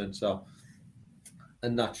Anderson. So,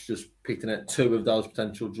 and that's just picking at 2 of those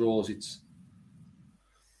potential draws. It's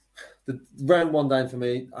the round 1 game for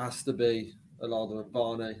me has to be Alada and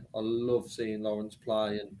Barney. I love seeing Lawrence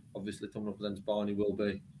play, and obviously coming up against Barney will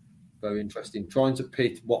be very interesting. Trying to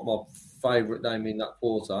pick what my favourite game in that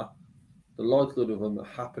quarter, the likelihood of them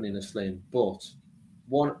happening is slim, but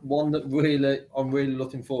one that really I'm really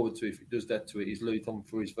looking forward to, if it does get to it, is Luke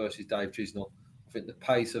Humphries versus Dave Chisnell. I think the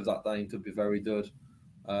pace of that game could be very good.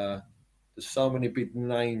 There's so many big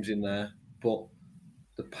names in there, but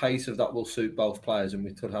the pace of that will suit both players, and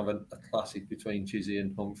we could have a classic between Chizzy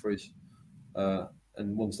and Humphries.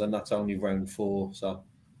 And once then, that's only round 4. So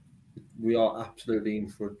we are absolutely in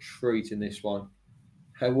for a treat in this one.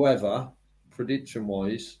 However,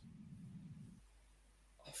 prediction-wise,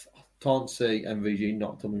 I can't see MVG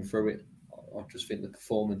not coming through it. I just think the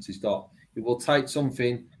performance he's got, it will take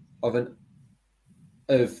something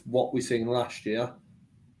of what we seen last year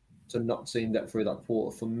to not seeing that through that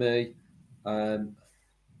quarter for me. And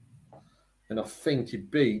I think he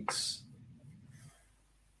beats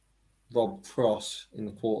Rob Cross in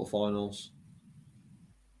the quarterfinals.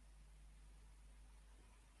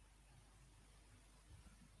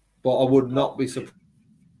 But I would not be surprised.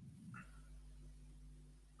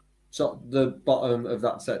 So the bottom of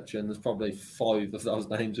that section, there's probably 5 of those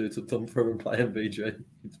names who have come through and play MVG.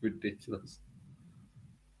 It's ridiculous.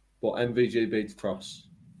 But MVG beats Cross.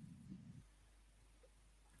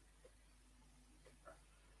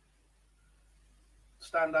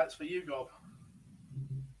 Standouts for you, Gob?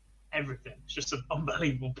 Everything. It's just an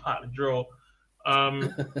unbelievable pattern draw.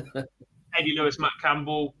 Eddie Lewis, Matt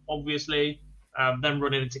Campbell, obviously. Then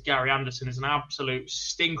running into Gary Anderson is an absolute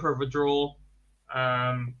stinker of a draw.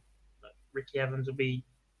 Ricky Evans will be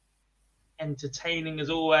entertaining as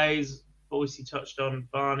always. Obviously touched on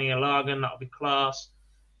Barney Alagan, that'll be class.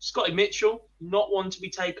 Scotty Mitchell, not one to be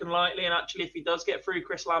taken lightly, and actually if he does get through,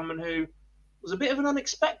 Chris Landman, who was a bit of an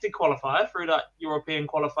unexpected qualifier through that European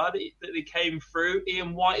qualifier that he came through.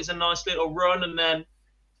 Ian White is a nice little run, and then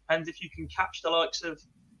depends if you can catch the likes of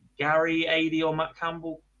Gary, Adi or Matt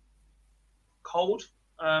Campbell cold.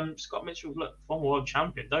 Scott Mitchell, look, former world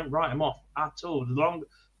champion. Don't write him off at all.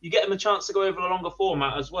 You get him a chance to go over a longer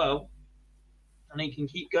format as well, and he can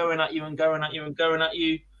keep going at you and going at you and going at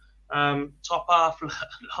you. Top half,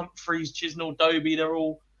 Humphries, Chisnell, Dobie, they're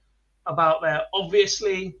all about there.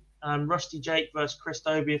 Obviously, Rusty Jake versus Chris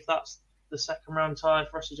Dobie, if that's the second round tie,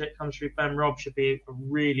 if Rusty Jake comes through, Ben Robb should be a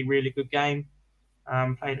really, really good game.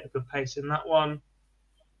 Playing at a good pace in that one.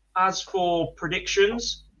 As for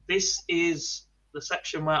predictions, this is the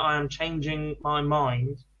section where I am changing my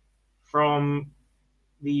mind from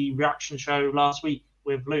the reaction show last week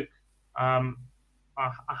with Luke. I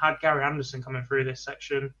had Gary Anderson coming through this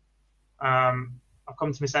section. I've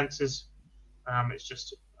come to my senses. It's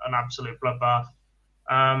just an absolute bloodbath.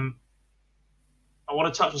 I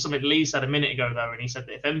want to touch on something Lee said a minute ago, though, and he said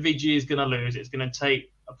that if MVG is going to lose, it's going to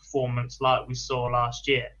take a performance like we saw last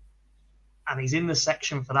year. And he's in the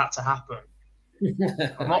section for that to happen.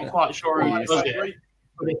 I'm not quite sure who does it.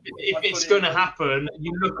 But if it's going to happen,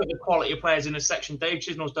 you look at the quality of players in the section. Dave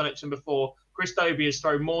Chisnell's done it to him before. Chris Dobie has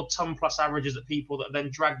thrown more ton plus averages at people that have then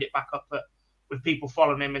dragged it back up with people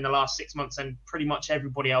following him in the last 6 months and pretty much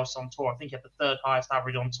everybody else on tour. I think he had the 3rd highest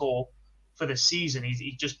average on tour for the season.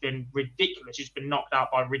 He's just been ridiculous. He's been knocked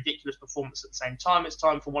out by ridiculous performance at the same time. It's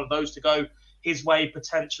time for one of those to go his way,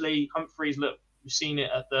 potentially. Humphries, look, we've seen it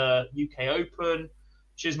at the UK Open.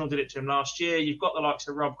 Chisnell did it to him last year. You've got the likes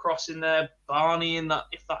of Rob Cross in there, Barney in that,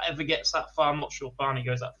 if that ever gets that far. I'm not sure if Barney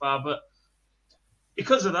goes that far, but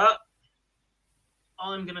because of that,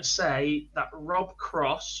 I'm going to say that Rob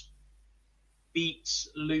Cross beats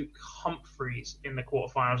Luke Humphries in the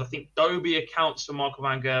quarterfinals. I think Dobie accounts for Michael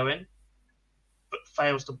Van Gerwen, but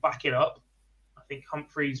fails to back it up. I think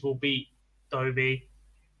Humphries will beat Dobie,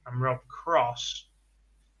 and Rob Cross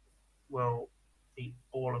will beat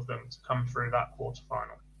all of them to come through that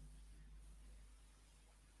quarterfinal.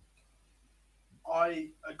 I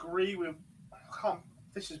agree with.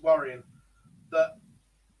 This is worrying. That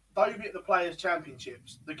Dobie at the Players'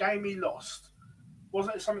 Championships, the game he lost,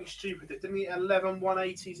 wasn't it something stupid? Didn't he 11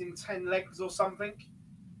 180s in 10 legs or something?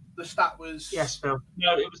 The stat was... Yes, Phil.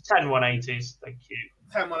 No, it was 10 180s. Thank you.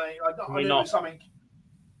 10 180. I knew it was something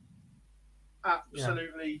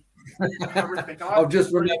absolutely horrific. I've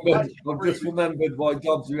just remembered why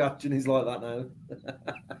Job's reaction is like that now.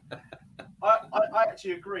 I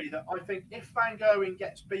actually agree that I think if Van Gerwen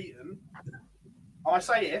gets beaten, I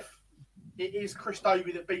say if, it is Chris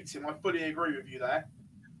Dobie that beats him. I fully agree with you there.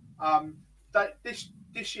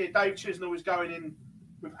 This year, Dave Chisnall is going in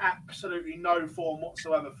with absolutely no form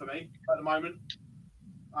whatsoever for me at the moment.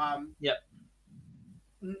 Yep.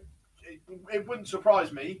 It wouldn't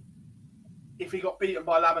surprise me if he got beaten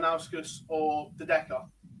by Labanauskas or De Decker.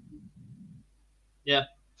 Yeah.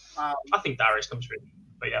 I think Darius comes through,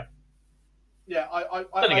 but yeah. Yeah,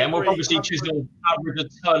 then again, we'll probably see Chisnall average a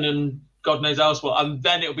ton and God knows else what, and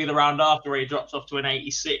then it'll be the round after where he drops off to an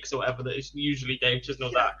 86 or whatever that is usually Dave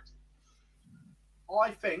Chisnall's act.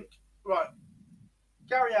 I think, right,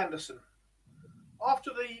 Gary Anderson,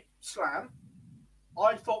 after the slam,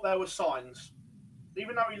 I thought there were signs.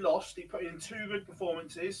 Even though he lost, he put in 2 good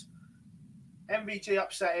performances. MVG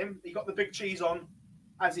upset him. He got the big cheese on,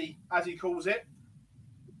 as he calls it.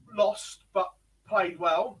 Lost, but played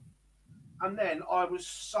well. And then I was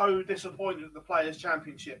so disappointed at the Players'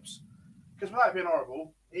 Championships. Because without being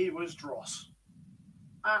horrible, he was dross.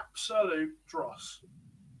 Absolute dross.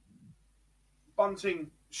 Bunting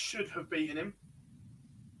should have beaten him.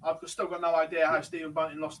 I've still got no idea how Stephen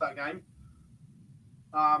Bunting lost that game.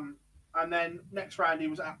 And then next round, he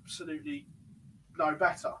was absolutely no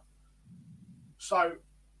better. So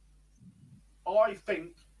I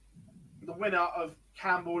think the winner of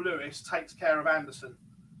Campbell Lewis takes care of Anderson.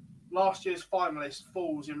 Last year's finalist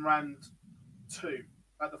falls in round 2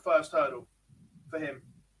 at the first hurdle for him.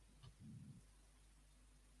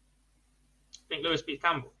 I think Lewis beats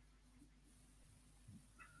Campbell.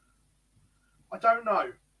 I don't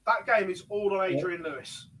know. That game is all on Adrian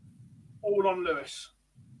Lewis. All on Lewis.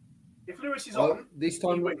 If Lewis is on, this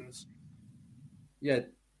time he wins. Yeah,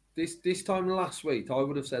 this time last week, I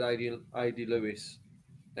would have said AD Lewis,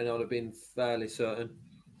 and I'd have been fairly certain.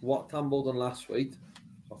 What Campbell done last week,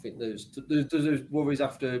 I think there's worries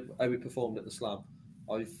after how he performed at the Slam.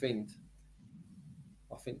 I think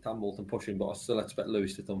Campbell can push him, but I still expect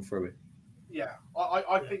Lewis to come through it. Yeah,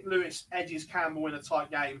 I think Lewis edges Campbell in a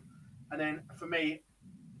tight game, and then for me,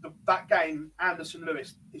 that game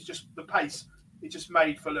Anderson-Lewis is just the pace. It's just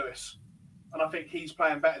made for Lewis, and I think he's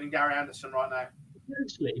playing better than Gary Anderson right now.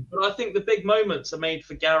 Potentially, but I think the big moments are made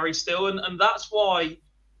for Gary still, and that's why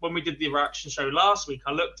when we did the reaction show last week,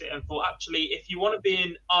 I looked at it and thought, actually, if you want to be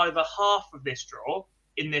in either half of this draw,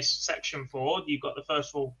 in this section 4, you've got the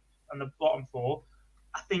first 4 and the bottom 4,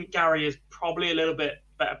 I think Gary is probably a little bit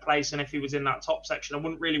better placed than if he was in that top section. I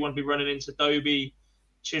wouldn't really want to be running into Dobie,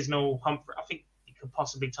 Chisnall, Humphrey. I think you could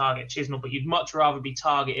possibly target Chisnall, but you'd much rather be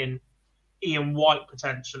targeting Ian White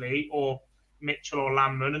potentially, or Mitchell or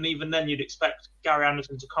Landman, and even then you'd expect Gary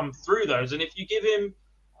Anderson to come through those. And if you give him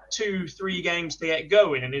 2-3 games to get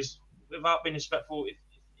going, and is without being respectful,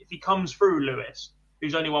 if he comes through Lewis,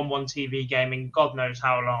 who's only won 1 TV game in God knows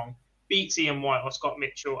how long, beats Ian White or Scott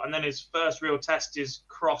Mitchell, and then his first real test is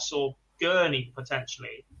Cross or Gurney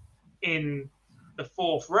potentially in the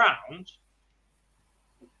 4th round,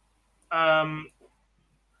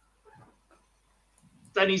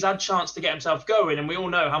 then he's had a chance to get himself going. And we all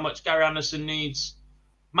know how much Gary Anderson needs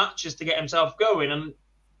matches to get himself going. And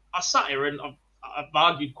I sat here and I've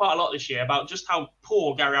argued quite a lot this year about just how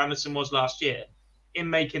poor Gary Anderson was last year in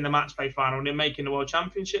making the match play final and in making the World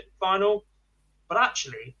Championship final. But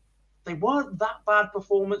actually, they weren't that bad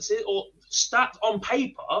performances or stats on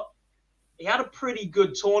paper. He had a pretty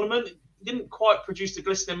good tournament. He didn't quite produce the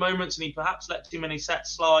glistening moments, and he perhaps let too many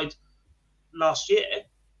sets slide last year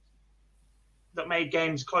that made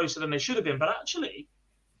games closer than they should have been. But actually,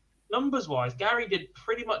 numbers-wise, Gary did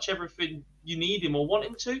pretty much everything you need him or want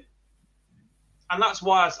him to. And that's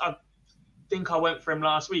why I think I went for him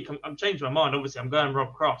last week. I'm changing my mind, obviously. I'm going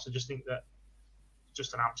Rob Cross. I just think that it's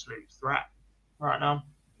just an absolute threat right now.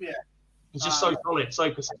 Yeah. He's just so solid, so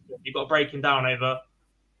consistent. You've got to break him down over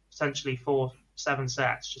potentially 4-7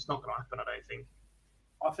 sets. It's just not going to happen, I don't think.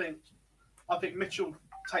 I think Mitchell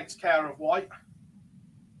takes care of White.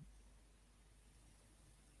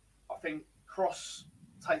 I think Cross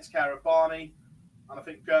takes care of Barney, and I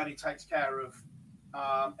think Gurney takes care of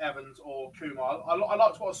Evans or Kumar. I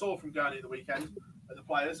liked what I saw from Gurney at the weekend at the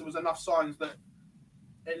Players. There was enough signs that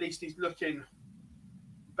at least he's looking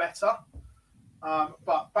better.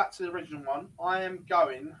 But back to the original one. I am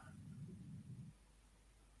going.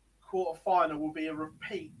 Quarter-final will be a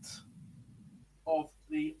repeat of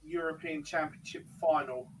the European Championship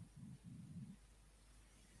final,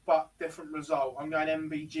 but different result. I'm going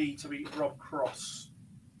MVG to beat Rob Cross.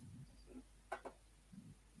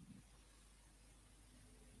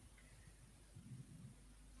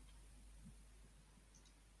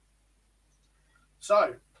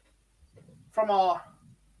 So, from our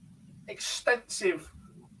extensive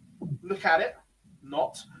look at it,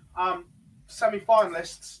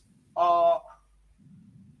 semi-finalists are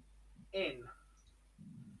in.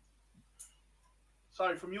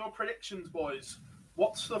 So, from your predictions, boys,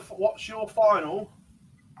 what's your final,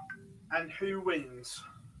 and who wins?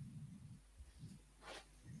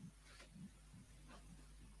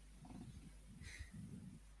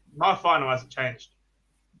 My final hasn't changed.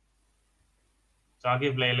 So I'll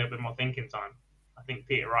give Lee a little bit more thinking time. I think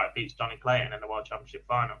Peter Wright beats Johnny Clayton in the World Championship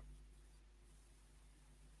final.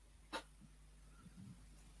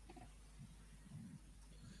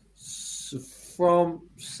 So from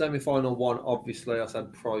semi-final one, obviously, I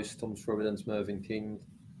said Price comes through against Mervyn King.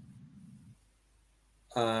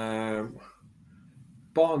 Bottom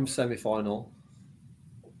semi-final,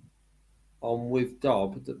 I'm with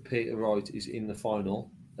Dob that Peter Wright is in the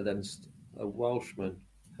final against a Welshman.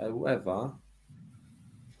 However,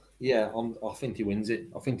 I think he wins it.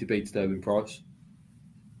 I think he beats Derwin Price.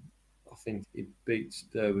 I think he beats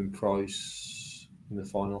Derwin Price in the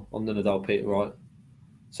final. I'm going to doubt Peter Wright.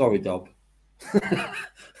 Sorry, Dob.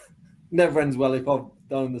 Never ends well if I've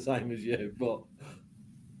done the same as you, but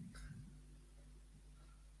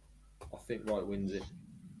I think Wright wins it.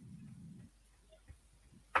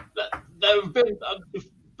 There have been,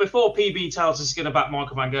 before PB tells us going to back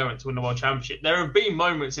Michael Van Gerwen to win the World Championship, there have been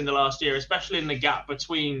moments in the last year, especially in the gap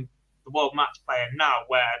between the World Match Play and now,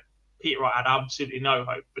 where Peter Wright had absolutely no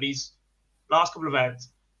hope. But he's, last couple of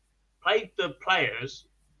events, played the players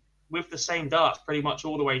with the same darts pretty much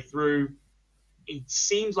all the way through. It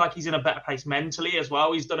seems like he's in a better place mentally as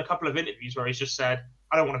well. He's done a couple of interviews where he's just said,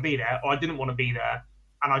 I don't want to be there, or I didn't want to be there,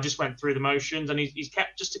 and I just went through the motions. And he's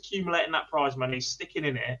kept just accumulating that prize money, sticking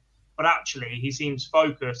in it. But actually, he seems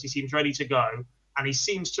focused, he seems ready to go, and he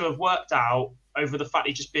seems to have worked out over the fact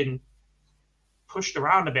he's just been pushed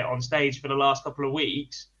around a bit on stage for the last couple of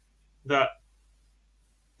weeks, that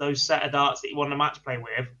those set of darts that he won the match play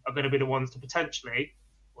with are going to be the ones to potentially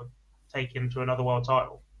take him to another world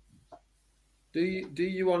title. Do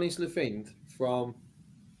you honestly think from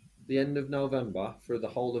the end of November through the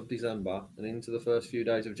whole of December and into the first few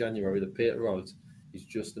days of January that Peter Wright is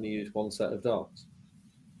just going to use one set of darts?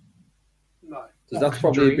 No. Because that's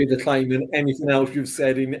probably be the claim in anything else you've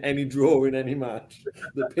said in any draw in any match,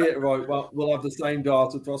 that Peter Wright will have the same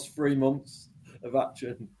darts across 3 months of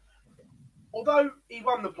action. Although he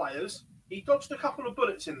won the players, he dodged a couple of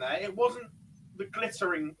bullets in there. It wasn't the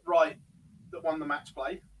glittering Wright that won the match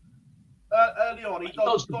play. Early on, he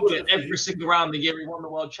dodged the bullet every single round the year he won the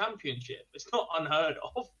World Championship. It's not unheard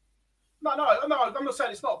of. No, I'm not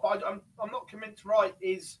saying it's not, but I'm not convinced Wright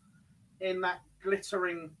is in that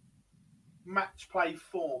glittering match play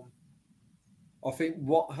form. I think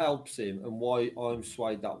what helps him and why I'm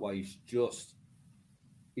swayed that way is just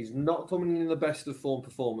he's not coming in the best of form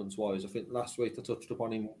performance-wise. I think last week I touched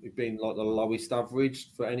upon him being like the lowest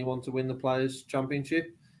average for anyone to win the Players'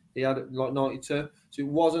 Championship. He had like 92. So it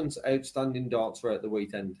wasn't outstanding darts throughout the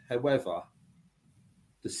weekend. However,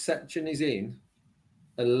 the section he's in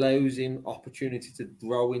allows him opportunity to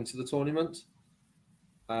grow into the tournament.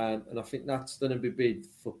 And I think that's going to be big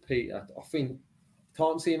for Peter. I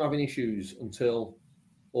can't see him having issues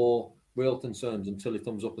or real concerns until he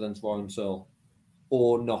comes up against Ryan Searle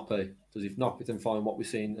or Noppy. Because if Noppy can find what we've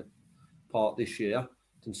seen part this year,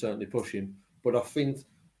 can certainly push him. But I think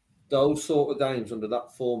those sort of games under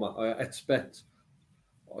that format, I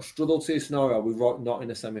struggle to see a scenario with Wright not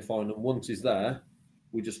in a semi-final. Once he's there,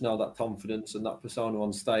 we just know that confidence and that persona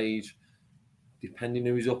on stage, depending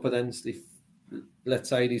who he's up against. If, let's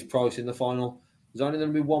say, he's Price in the final, there's only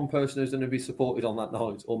going to be one person who's going to be supported on that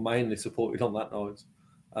night, or mainly supported on that night.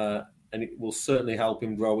 And it will certainly help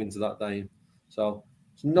him grow into that game. So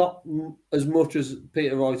it's not as much as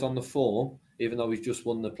Peter Wright on the form, even though he's just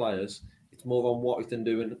won the Players. It's more on what he can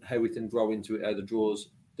do and how he can grow into it, how the draws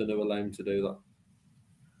don't allow him to do that.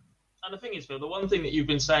 And the thing is, Phil, the one thing that you've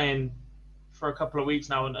been saying for a couple of weeks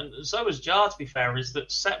now, and so has Jar, to be fair, is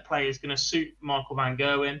that set play is going to suit Michael Van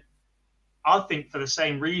Gerwen. I think for the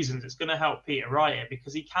same reasons, it's going to help Peter Wright here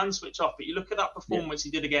because he can switch off. But you look at that performance he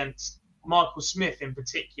did against Michael Smith in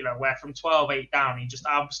particular, where from 12-8 down, he just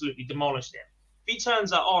absolutely demolished him. If he turns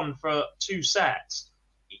that on for 2 sets,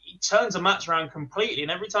 he turns a match around completely.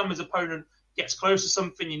 And every time his opponent gets close to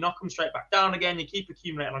something, you knock him straight back down again. You keep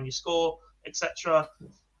accumulating on your score, etc.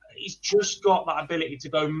 He's just got that ability to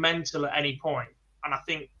go mental at any point. And I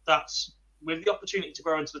think that's, with the opportunity to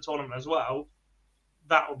grow into the tournament as well,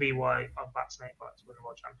 that will be why I've backed Snakebite to win the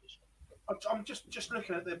World Championship. I'm just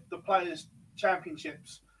looking at the Players'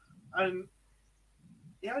 Championships, and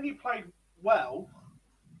he only played well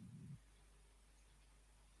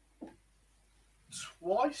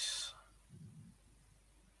twice.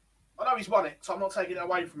 I know he's won it, so I'm not taking it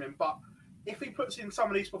away from him, but if he puts in some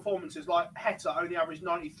of these performances, like Heta only averaged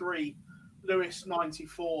 93, Lewis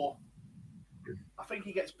 94, I think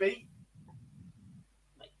he gets beat.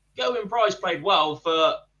 Gerwyn Price played well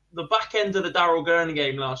for the back end of the Daryl Gurney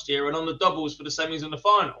game last year and on the doubles for the semis and the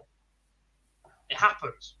final. It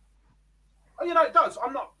happens. Oh, it does.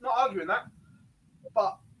 I'm not arguing that.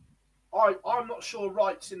 But I'm not sure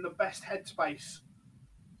Wright's in the best headspace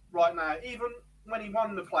right now. Even when he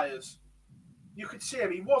won the Players, you could see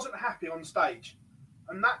him. He wasn't happy on stage.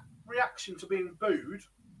 And that reaction to being booed,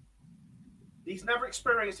 he's never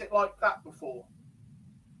experienced it like that before.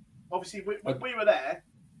 Obviously, we were there.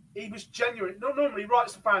 He was genuine. Normally,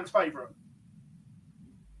 Wright's the fans' favourite.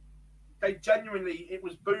 It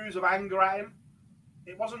was boos of anger at him.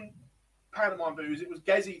 It wasn't pantomime boos. It was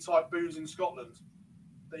Gezi-type boos in Scotland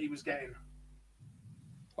that he was getting.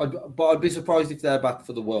 But I'd be surprised if they're back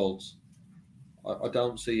for the Worlds. I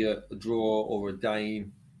don't see a draw or a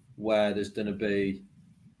game where there's going to be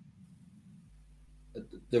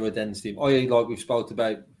the redemption. I.e., like we've spoke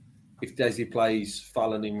about, if Desi plays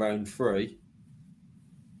Fallon in round 3,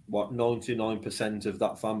 99% of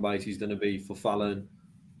that fan base is going to be for Fallon.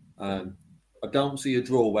 I don't see a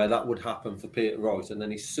draw where that would happen for Peter Wright, and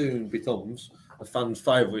then he soon becomes a fan's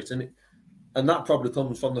favourite. And that probably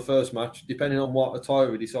comes from the first match, depending on what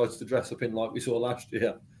attire he decides to dress up in, like we saw last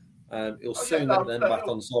year. He'll soon get them back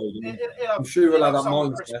on side. I'm sure he'll have that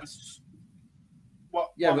mindset.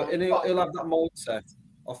 He'll have that mindset.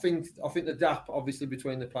 I think the gap, obviously,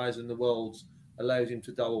 between the Players and the Worlds allows him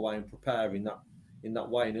to go away and prepare in that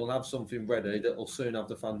way, and he'll have something ready that will soon have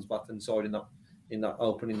the fans back inside in that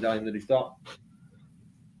opening game that he's got.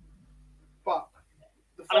 But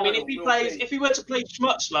if he were to play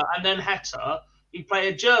Schmutzler and then Heta, he'd play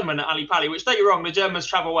a German at Ali Pali, which, don't get me wrong, the Germans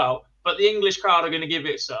travel well, but the English crowd are going to give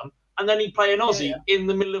it some, and then he'd play an Aussie in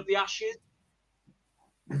the middle of the Ashes.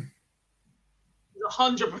 He's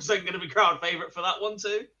 100% going to be crowd favourite for that one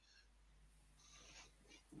too.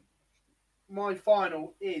 My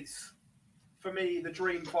final is, for me, the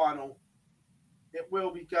dream final. It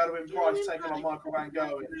will be Gerwyn Price taking on Michael Van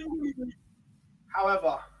Gerwen.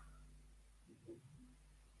 However,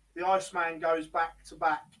 the Iceman goes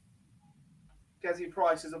back-to-back. Gezi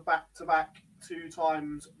Price is a back-to-back 2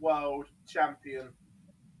 times world champion.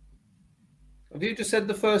 Have you just said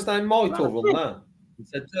the first name Michael on that? You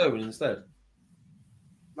said Gerwyn instead?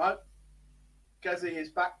 No. Gezi is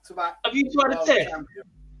back-to-back. Have you tried a tip?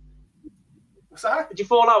 What's that? Did you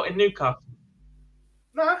fall out in Newcastle?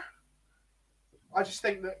 No. I just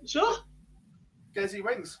think that sure Gezi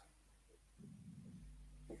wins.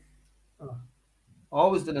 I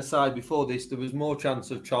was going to say before this, there was more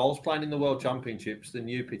chance of Charles playing in the World Championships than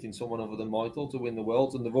you picking someone other than Michael to win the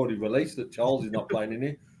Worlds, and they've already released that Charles is not playing in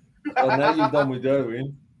it. So now you've done with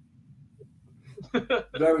Gerwyn.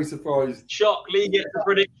 Very surprised. Shock, Lee gets the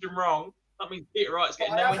prediction wrong. That means Peter Wright's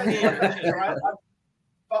getting nowhere near.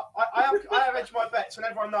 But I have edged my bets, and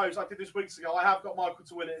everyone knows I did this weeks ago. I have got Michael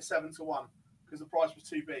to win it at 7-1 because the price was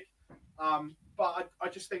too big. But I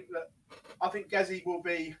just think that I think Gezi will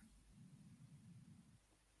be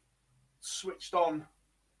switched on.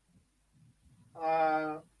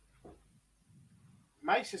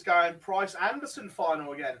 Mace is going Price Anderson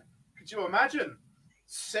final again. Could you imagine?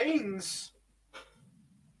 Scenes.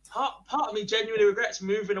 Part of me genuinely regrets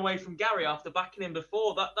moving away from Gary after backing him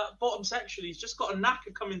before. That bottom section, he's just got a knack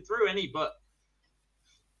of coming through, but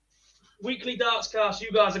weekly darts cast,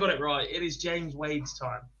 you guys have got it right. It is James Wade's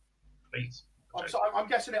time. Please. I'm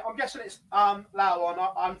guessing it's Lowell, and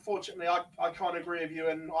unfortunately I can't agree with you,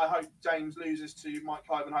 and I hope James loses to Mike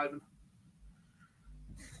Clivenhoven.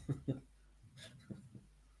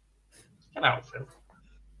 Get out, Phil.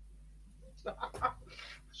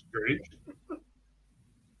 Scrooge.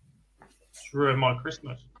 It's ruined my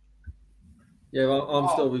Christmas. Yeah, well, I'm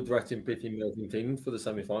still regretting picking Milton Keynes for the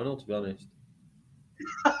semi-final, to be honest.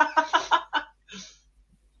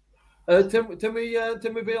 Can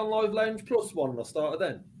we be on Live Lounge Plus one? I started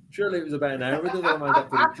then. Surely it was about an hour ago that I made that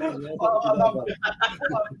prediction. I love it.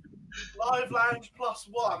 Live Lounge Plus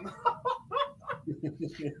one.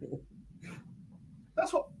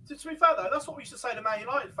 That's what. To be fair though, that's what we used to say to Man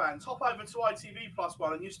United fans. Hop over to ITV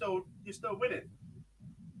 +1, and you're still winning.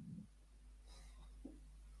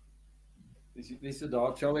 This is a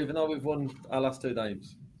dart show, even though we've won our last 2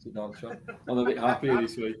 games. It's a dart show. I'm a bit happier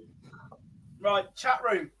this week. Right, chat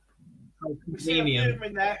room. We see a Convenient. few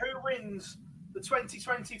in there. Who wins the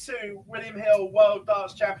 2022 William Hill World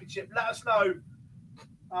Darts Championship? Let us know.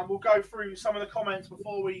 We'll go through some of the comments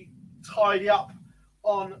before we tidy up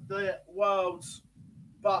on the Worlds.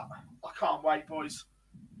 But I can't wait, boys.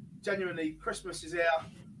 Genuinely, Christmas is here.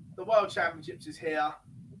 The World Championships is here.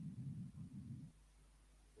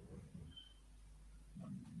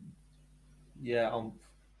 Yeah, I'm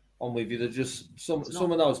with you. There's just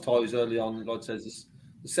some of those ties early on. Like I said,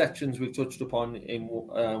 the sections we've touched upon in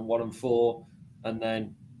 1 and 4, and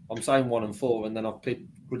then I'm saying 1 and 4, and then I've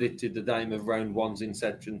predicted the name of round 1s in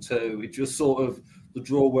section 2. It just sort of, the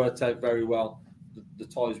draw worked out very well. The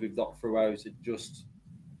ties we've got throughout, it just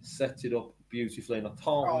sets it up beautifully, and I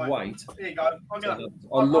can't wait. Here you go.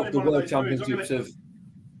 I love the World Championships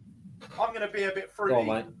I'm going to be a bit fruity. Go on,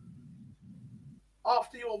 mate.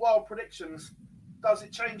 After your wild predictions, does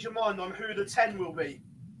it change your mind on who the 10 will be?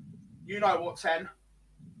 You know what 10.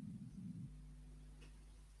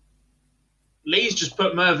 Lee's just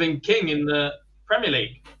put Mervyn King in the Premier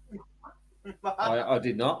League. I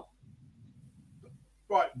did not.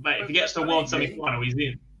 Right. Mate, if he gets to the World semi-final, he's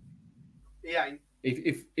in. He ain't.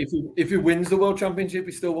 If he wins the World Championship,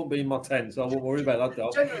 he still won't be in my 10, so I won't worry about that,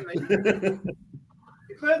 though. Genuinely,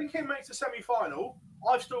 if Mervyn King makes the semi-final,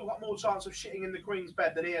 I've still got more chance of shitting in the Queen's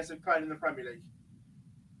bed than he has of playing in the Premier League.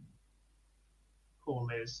 Poor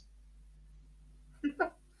Liz.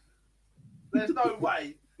 There's no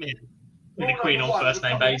way. Yeah. With the Queen on first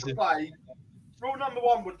name basis. Rule number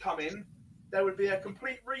 1 would come in. There would be a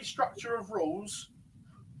complete restructure of rules.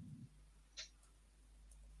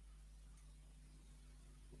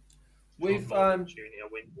 With PB,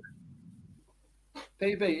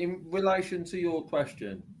 in relation to your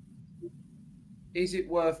question, is it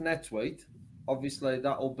worth next week? Obviously,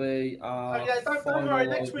 that'll be don't worry.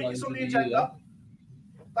 Next week it's on the agenda.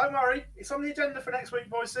 Don't worry, it's on the agenda for next week,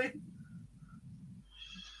 boys. See.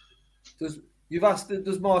 You've asked,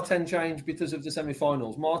 does my 10 change because of the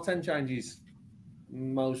semi-finals? My 10 changes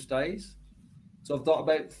most days. So I've got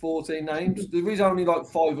about 14 names. There is only like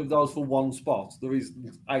 5 of those for one spot. There is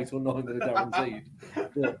 8 or 9 that are guaranteed.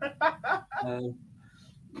 But,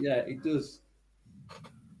 yeah, it does.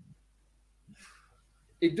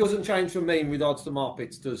 It doesn't change for me in regards to my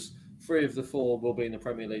picks. Does 3 of the 4 will be in the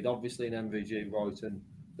Premier League? Obviously, in MVG, Brighton,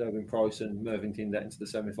 Derwin Price, and Mervyn King into the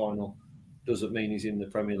semi-final. Doesn't mean he's in the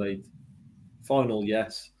Premier League. Final,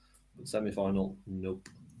 yes, but semi-final, nope.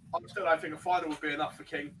 I still don't think a final would be enough for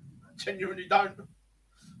King. Genuinely don't.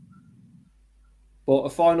 But a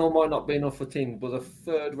final might not be enough for King, but a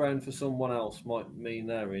third round for someone else might mean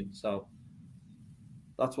they're in. So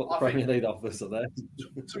that's what the Premier League offers are there.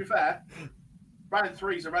 To be fair, round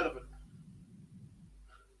 3 is irrelevant.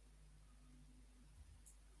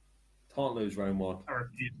 Can't lose round 1.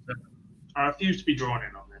 I refuse to be drawn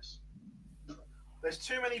in on this. There's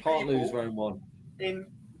too many Can't people lose round 1 in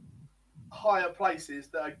higher places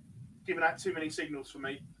that are giving out too many signals for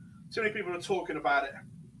me. Too many people are talking about it.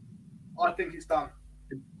 I think it's done.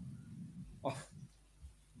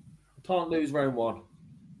 Can't lose round 1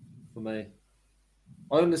 for me.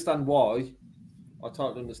 I understand why. I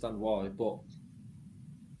totally understand why, but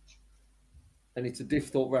and it's a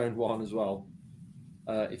difficult round 1 as well.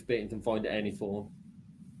 If Beaton can find any form,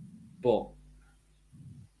 but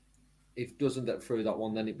if doesn't get through that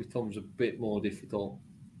one, then it becomes a bit more difficult.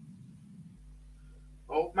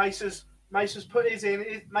 Oh, Mace's put his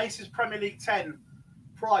in. Mace's Premier League 10.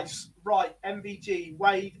 Price, Wright, MVG,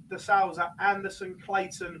 Wade, De Souza, Anderson,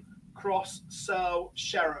 Clayton, Cross, Searle,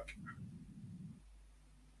 Sherrock.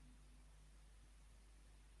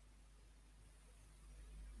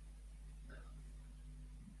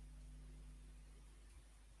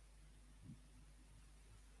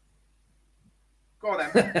 Go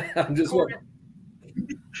on, then. I'm just go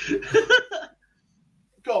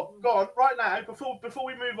on. Right now, before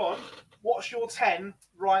we move on, what's your 10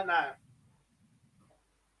 right now?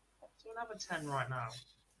 So we'll have a 10 right now.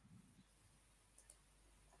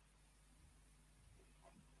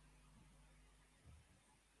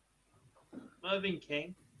 Mervyn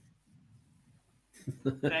King.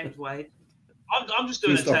 James Wade. I'm just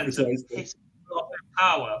doing a 10 to piss off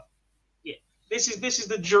power. Yeah. This is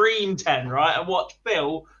the dream 10, right? And watch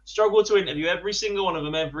Phil struggle to interview every single one of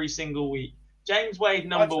them every single week. James Wade,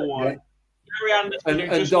 number 1. Yeah. Gary Anderson,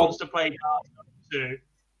 who just wants to play darts, number 2.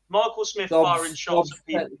 Michael Smith firing shots at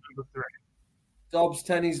people, number 3. Dobbs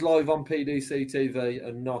 10 is live on PDC TV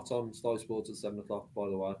and not on Sky Sports at 7 o'clock, by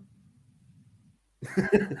the way.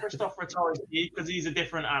 Christoph retires because he's a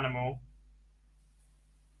different animal.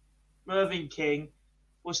 Mervyn King.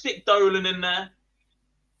 We'll stick Dolan in there.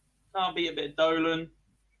 Can't beat a bit of Dolan.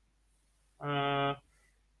 I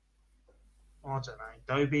don't know.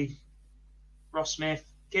 Dobie, Ross Smith,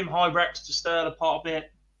 Kim Hybrex to stir the pot a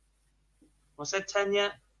bit. I said 10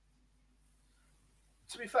 yet?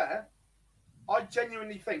 To be fair, I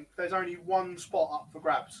genuinely think there's only one spot up for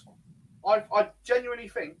grabs. I genuinely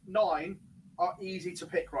think 9 are easy to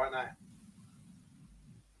pick right now.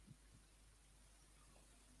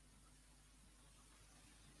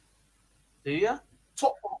 Do you?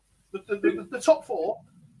 Top 4. The top 4,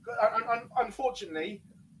 unfortunately,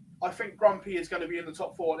 I think Grumpy is going to be in the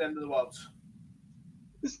top 4 at the end of the world.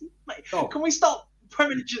 Mate, Can we stop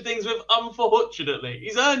privileging things with unfortunately?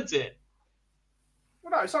 He's earned it.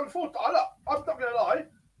 Well, no, it's unfortunate. I'm not going to lie.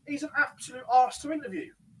 He's an absolute arse to interview.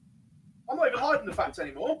 I'm not even hiding the facts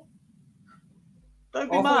anymore. Don't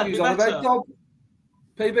be mad. He was on about Dobb.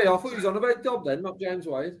 PB, I thought he was on about Dobb then, not James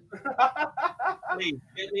Wade. Please,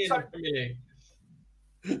 get me in the community.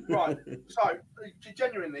 Right. So,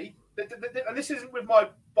 genuinely, and this isn't with my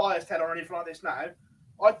biased head or anything like this now,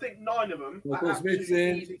 I think 9 of them Michael Smith's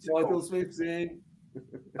in. Michael Smith's in.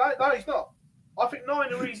 No, he's not. I think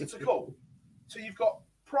 9 are easy to call. So you've got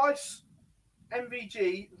Price,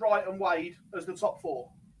 MVG, Wright and Wade as the top 4.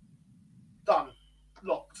 Done.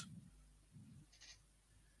 Locked.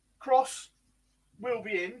 Cross will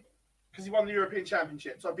be in because he won the European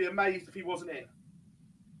Championship. So I'd be amazed if he wasn't in.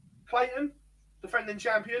 Clayton, defending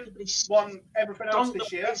champion, won everything else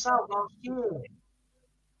this year.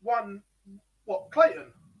 Won what?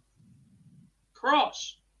 Clayton?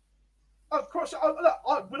 Cross. Of course.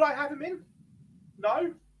 Look, would I have him in?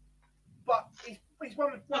 No. But he's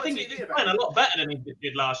won. I think he's playing a lot better than he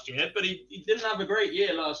did last year, but he didn't have a great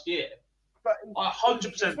year last year. But I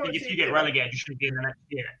 100% think if you get relegated, you should be in the next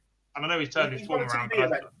year. And I know he's turned his form around.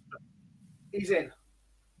 He's in.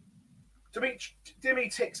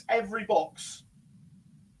 Dimmy ticks every box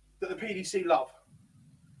that the PDC love.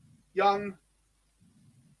 Young,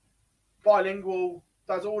 bilingual,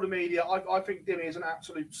 does all the media. I think Dimmy is an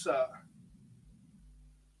absolute cert.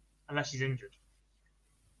 Unless he's injured.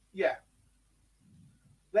 Yeah.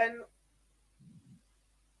 Then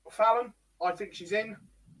Fallon, I think she's in.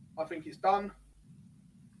 I think it's done.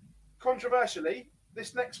 Controversially,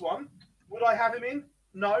 this next one, would I have him in?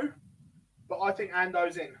 No. But I think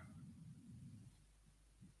Ando's in.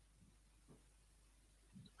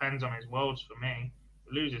 Depends on his worlds for me.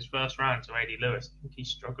 If he loses first round to AD Lewis, I think he's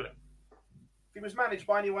struggling. If he was managed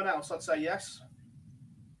by anyone else, I'd say yes.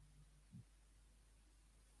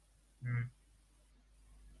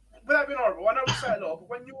 Without being horrible, I know we say it a lot,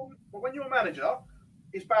 but when your manager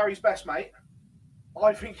is Barry's best mate,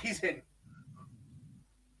 I think he's in.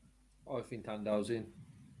 I think Ando's in.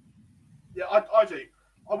 Yeah, I do.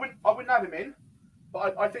 I wouldn't have him in,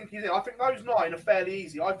 but I think he's in. I think those 9 are fairly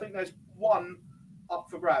easy. I think there's one up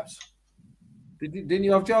for grabs. Didn't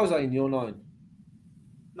you have Jose in your 9?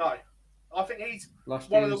 No. I think he's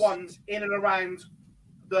one of the ones in and around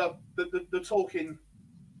the talking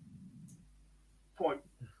point.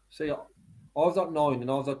 See, I've got 9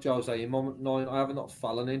 and I've got Jose in. 9, I haven't got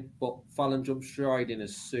Fallon in, but Fallon jumps straight in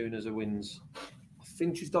as soon as it wins. I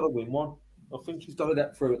think she's got to win one. I think she's got to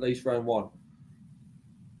get through at least round 1.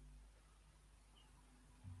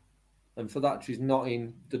 And for that, she's not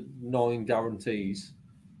in the 9 guarantees.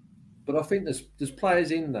 But I think there's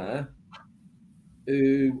players in there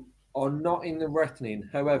who are not in the reckoning.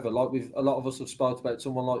 However, like a lot of us have spoke about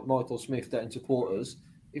someone like Michael Smith getting to quarters,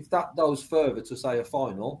 if that goes further to, say, a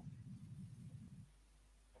final,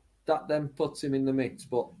 that then puts him in the mix.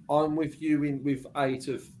 But I'm with you with 8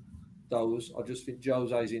 of those. I just think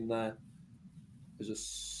Jose's in there as a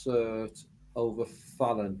cert over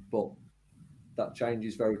Fallon, but that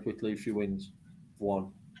changes very quickly if she wins 1.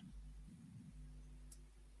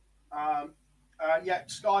 Yeah,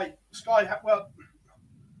 Sky. Well,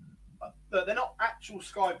 they're not actual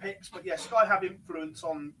Sky picks, but yeah, Sky have influence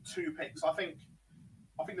on 2 picks. I think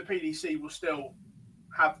the PDC will still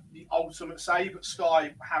have the ultimate say, but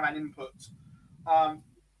Sky have an input.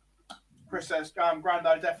 Chris says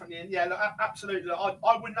Grando definitely in. Yeah, look, absolutely.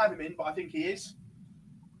 I wouldn't have him in, but I think he is.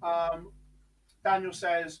 Daniel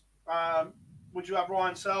says, would you have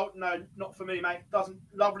Ryan Searle? No, not for me, mate.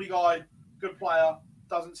 Lovely guy, good player,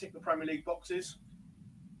 doesn't tick the Premier League boxes.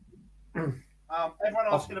 Everyone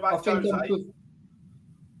asking about Jose.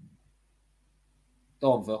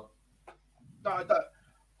 Go on, Phil. No, I don't.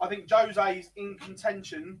 I think Jose's in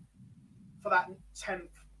contention for that 10th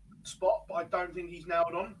spot, but I don't think he's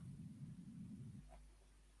nailed on.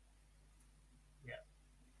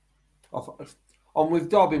 I'm with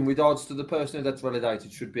Dob in regards to the person who gets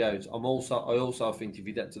relegated should be out. I also think if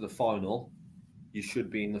you get to the final, you should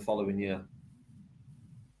be in the following year.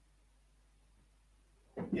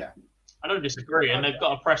 Yeah. I don't disagree, and they've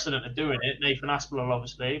got a precedent of doing it, Nathan Aspinall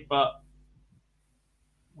obviously, but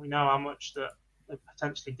we know how much that they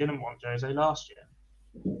potentially didn't want Jose last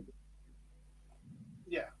year.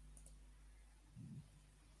 Yeah.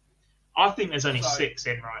 I think there's only 6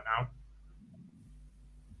 in right now.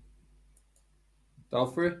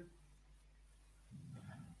 Belfry?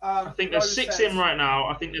 I think there's 6 in right now.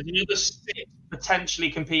 I think there's another 6 potentially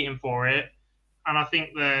competing for it. And I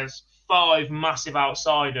think there's 5 massive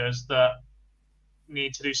outsiders that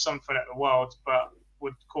need to do something at the Worlds, but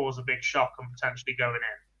would cause a big shock and potentially going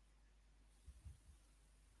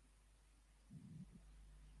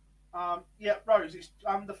in. Yeah, Rose, it's,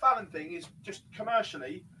 the Fallon thing is just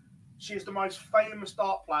commercially, she is the most famous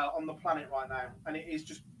dart player on the planet right now. And it is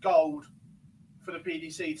just gold for the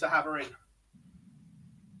PDC to have her in.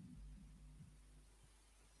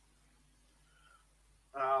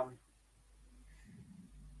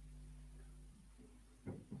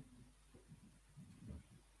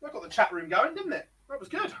 That got the chat room going, didn't it? That was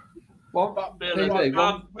good. Well, but Bill has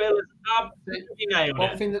absolutely nailed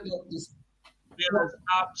it. Bill has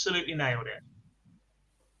absolutely nailed it.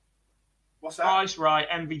 What's that? Price, Wright,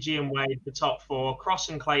 MVG and Wade, the top 4. Cross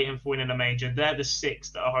and Clayton for winning a major. They're the 6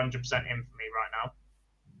 that are 100% in for me right now.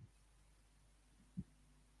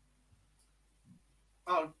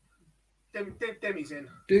 Oh, Demi's in.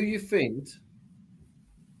 Do you think?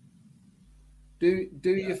 Do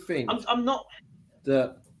you think? I'm not.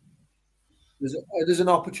 That there's an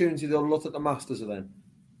opportunity they'll look at the Masters then,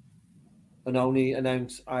 and only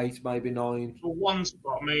announce 8, maybe 9 for one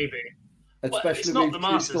spot, maybe. Especially it's not with the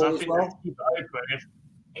Masters. I think well. keep it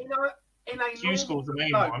open. In a Q-School's the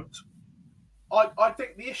main one. I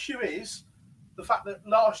think the issue is the fact that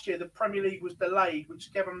last year the Premier League was delayed,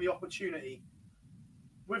 which gave them the opportunity.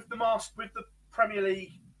 With the Premier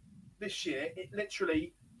League this year, it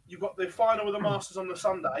literally, you've got the final of the Masters on the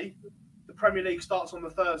Sunday, the Premier League starts on the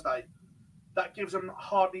Thursday. That gives them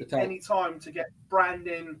hardly any time to get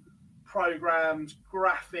branding, programs,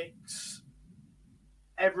 graphics,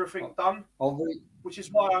 everything done. Which is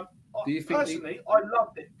why I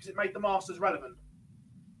loved it, because it made the Masters relevant.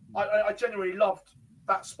 I genuinely loved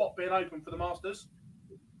that spot being open for the Masters.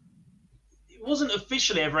 It wasn't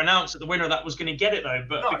officially ever announced that the winner of that was going to get it, though.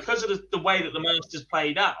 But because of the way that the Masters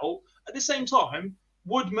played out, at the same time,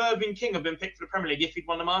 would Mervyn King have been picked for the Premier League if he'd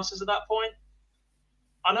won the Masters at that point?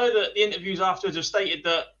 I know that the interviews afterwards have stated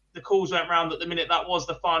that the calls went round that the minute that was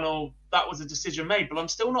the final, that was a decision made. But I'm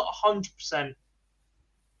still not 100%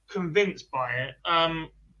 convinced by it.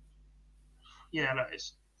 Yeah, that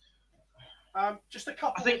is. Just a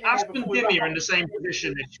couple. I think Aspen and Dimmy are in the same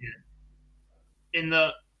position this year, in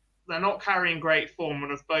that they're not carrying great form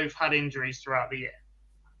and have both had injuries throughout the year.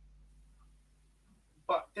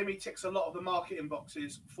 But Dimmy ticks a lot of the marketing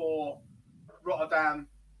boxes for Rotterdam,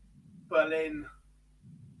 Berlin.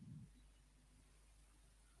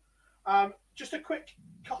 Just a quick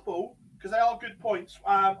couple, because they are good points.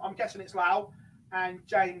 I'm guessing it's Lau and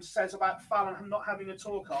James says about Fallon not having a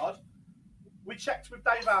tour card. We checked with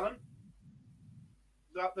Dave Allen,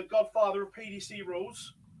 the godfather of PDC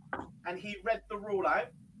rules, and he read the rule out.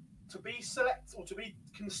 To be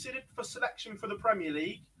considered for selection for the Premier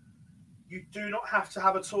League, you do not have to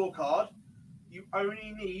have a tour card. You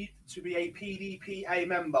only need to be a PDPA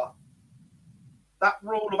member. That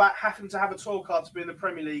rule about having to have a tour card to be in the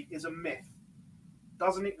Premier League is a myth.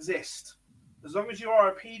 Doesn't exist. As long as you are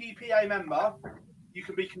a PDPA member, you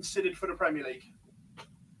can be considered for the Premier League.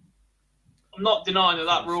 I'm not denying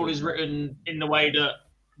that rule is written in the way that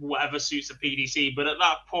whatever suits the PDC, but at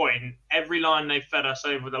that point, every line they've fed us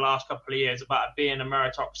over the last couple of years about it being a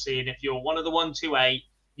meritocracy, and if you're one of the 128,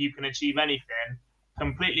 you can achieve anything,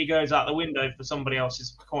 completely goes out the window for somebody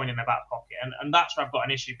else's coin in their back pocket. And that's where I've got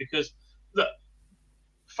an issue, because, look,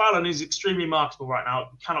 Fallon is extremely marketable right now.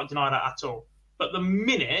 You cannot deny that at all. But the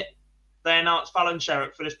minute they announce Fallon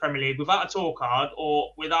Sherrick for this Premier League without a tour card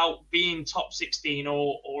or without being top 16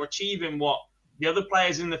 or achieving what the other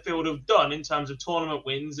players in the field have done in terms of tournament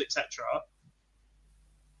wins, etc.,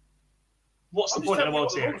 what's the point of the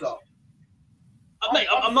World Series? Mate,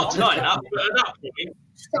 I'm not denying that, but at that point,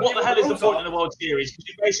 what the hell is the point of the World Series? Because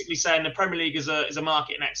you're basically saying the Premier League is a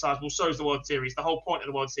marketing exercise. Well, so is the World Series. The whole point of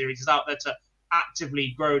the World Series is out there to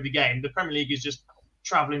actively grow the game. The Premier League is just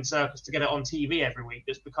travelling circus to get it on TV every week.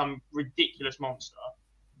 It's become ridiculous monster.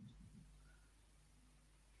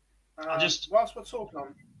 Whilst we're talking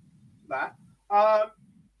on, that.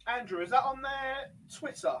 Andrew, is that on their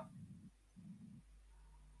Twitter?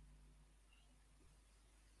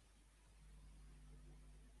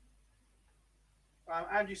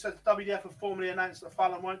 Andrew says the WDF have formally announced that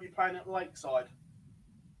Fallon won't be playing at Lakeside.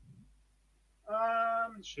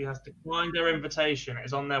 She has declined their invitation. It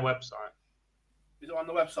is on their website. Is it on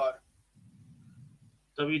the website?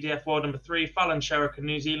 WDF World number 3, Fallon Sherrick,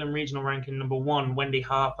 New Zealand regional ranking number 1, Wendy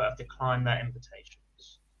Harper have declined their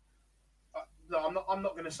invitations. No, I'm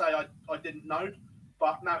not going to say I didn't know,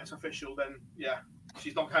 but now it's official. Then yeah,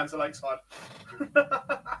 she's not going to Lakeside.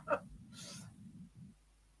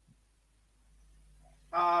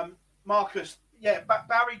 Marcus, yeah,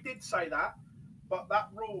 Barry did say that, but that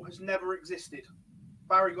rule has never existed.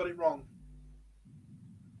 Barry got it wrong.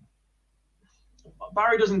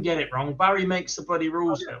 Barry doesn't get it wrong. Barry makes the bloody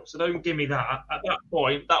rules, Phil. So don't give me that. At that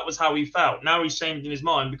point, that was how he felt. Now he's changing his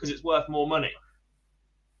mind because it's worth more money.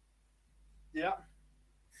 Yeah.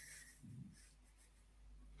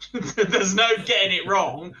 There's no getting it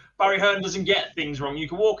wrong. Barry Hearn doesn't get things wrong. You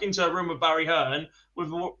can walk into a room with Barry Hearn with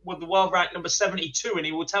the world rank number 72 and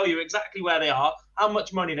he will tell you exactly where they are, how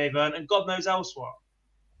much money they've earned, and God knows elsewhere.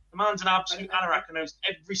 The man's an absolute anorak and knows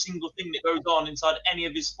every single thing that goes on inside any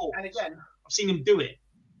of his sports. And again, I've seen him do it.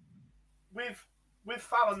 With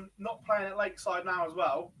Fallon not playing at Lakeside now as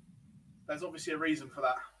well, there's obviously a reason for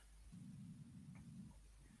that.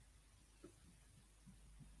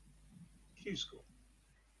 Q school.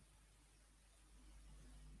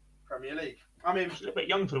 Premier League. I mean, she's a little bit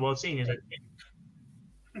young for the World Seniors, isn't she?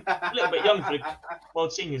 A little bit young for the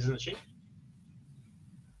World Seniors, isn't she?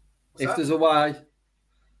 If there's a way.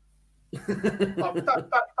 Don't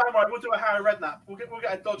worry, we'll do a Harry Redknapp. We'll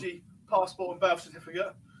get a dodgy passport and birth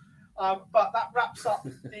certificate. But that wraps up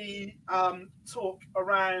the talk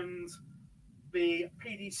around the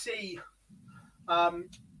PDC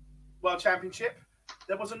World Championship.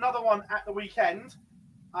 There was another one at the weekend.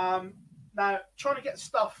 Now, trying to get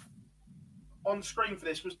stuff on screen for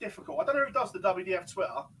this was difficult. I don't know who does the WDF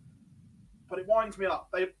Twitter, but it winds me up.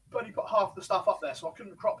 They only put half the stuff up there, so I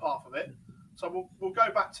couldn't crop half of it. So we'll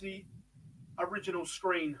go back to the original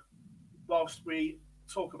screen whilst we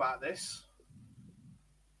talk about this.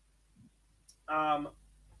 But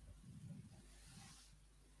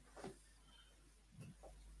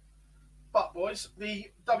boys,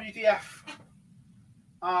 the WDF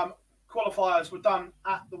qualifiers were done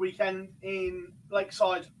at the weekend in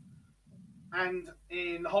Lakeside and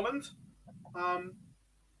in Holland.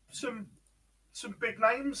 Some big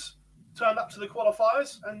names turned up to the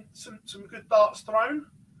qualifiers and some good darts thrown.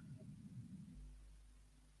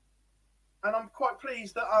 And I'm quite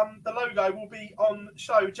pleased that the logo will be on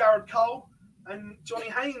show. Jared Cole and Johnny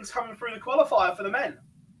Haynes coming through the qualifier for the men.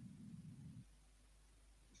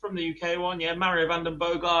 From the UK one, yeah. Mario van den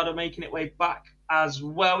Bogaard making it way back as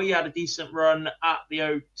well. He had a decent run at the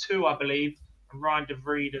O2, I believe. And Ryan de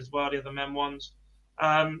Vriend as well, the other men ones.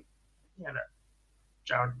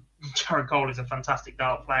 Jared Cole is a fantastic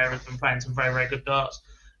dart player, has been playing some very, very good darts.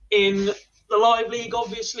 In the Live League,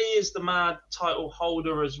 obviously, is the Mad title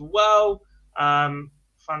holder as well.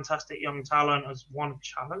 Fantastic young talent, has won a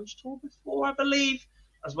Challenge Tour before, I believe,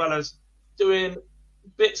 as well as doing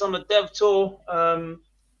bits on the Dev Tour.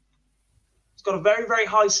 He's got a very, very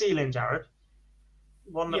high ceiling, Jared.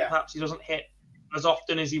 One that perhaps he doesn't hit as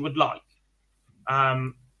often as he would like.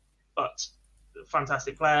 But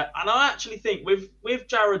fantastic player. And I actually think with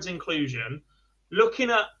Jared's inclusion,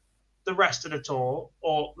 looking at the rest of the tour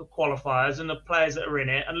or the qualifiers and the players that are in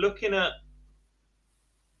it, and looking at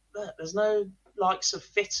there's no likes of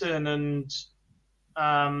Fitton and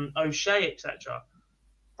O'Shea, etc.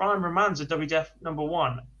 Brian Roman's a WDF number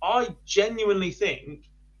 1. I genuinely think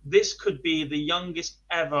this could be the youngest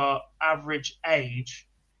ever average age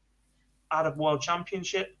out of World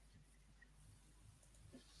Championship.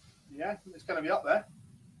 Yeah, it's going to be up there.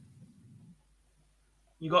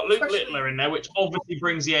 You got Luke Littler in there, which obviously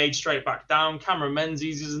brings the age straight back down. Cameron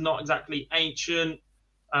Menzies is not exactly ancient.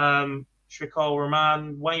 Shrikol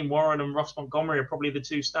Rahman, Wayne Warren and Ross Montgomery are probably the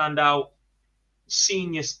two standout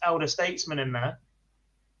senior elder statesmen in there.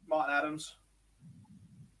 Martin Adams.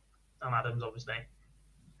 And Adams, obviously.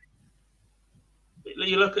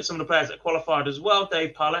 You look at some of the players that qualified as well.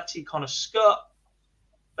 Dave Parletti, Connor Scott,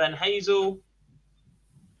 Ben Hazel.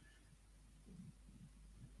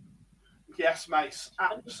 Yes, Mace,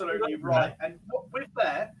 absolutely right. And with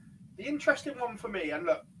there, the interesting one for me, and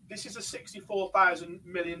look, this is a $64,000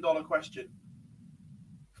 million question.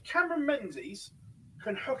 If Cameron Menzies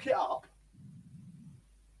can hook it up,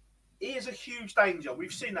 he is a huge danger.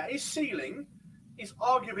 We've seen that. His ceiling is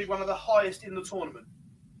arguably one of the highest in the tournament.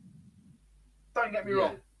 Don't get me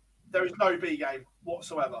wrong. there is no B game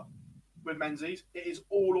whatsoever with Menzies. It is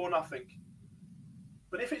all or nothing.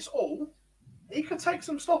 But if it's all, he could take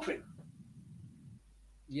some stopping.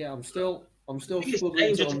 Yeah, I'm still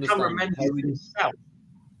struggling to understand. Cameron Menzies himself.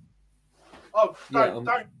 Oh, don't.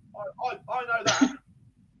 I know that.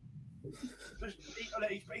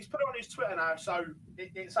 He's put it on his Twitter now, so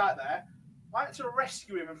it's out there. I had to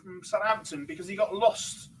rescue him from Southampton because he got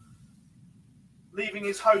lost leaving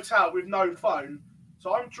his hotel with no phone.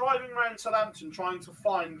 So I'm driving around Southampton trying to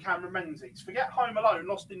find Cameron Menzies. Forget Home Alone,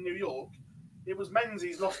 lost in New York. It was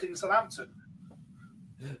Menzies lost in Southampton.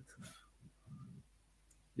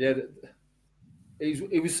 Yeah,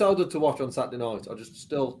 he was so good to watch on Saturday night. I just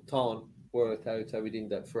still can't work out how he didn't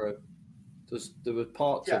get through. There were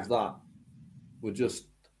parts of that were just,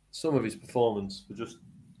 some of his performance were just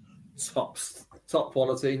top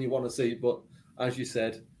quality, and you want to see. But as you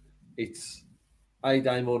said, it's a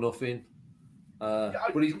game or nothing. But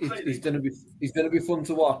he's going to be fun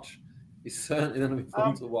to watch. He's certainly going to be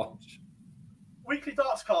fun to watch. Weekly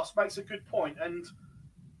Darts Cast makes a good point, and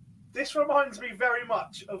this reminds me very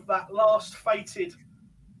much of that last fated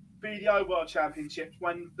BDO World Championships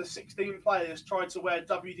when the 16 players tried to wear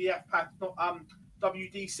WDC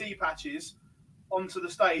patches onto the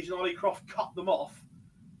stage and Ollie Croft cut them off.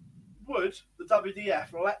 Would the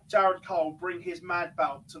WDF let Jared Cole bring his mad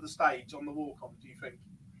belt to the stage on the walk-on, do you think?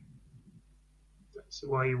 That's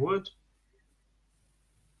why you would.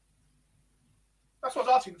 That's what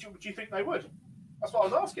I was asking. Do you think they would? That's what I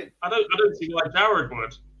was asking. I don't see why Jared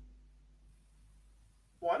would.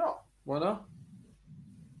 Why not? Why not?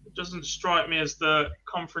 It doesn't strike me as the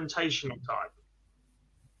confrontational type.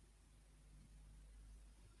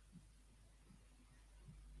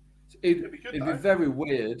 It'd be very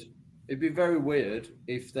weird. It'd be very weird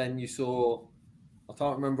if then you saw, I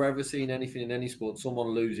can't remember ever seeing anything in any sport, someone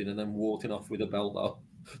losing and then walking off with a belt though.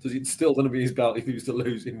 Because it's still going to be his belt if he was to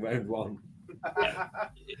lose in round one. Yeah.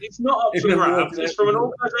 It's not up to grabs. It's from an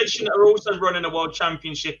organisation that are also running a world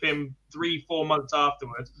championship in 3-4 months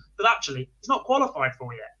afterwards that actually he's not qualified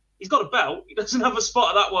for yet. He's got a belt. He doesn't have a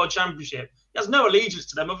spot at that world championship. He has no allegiance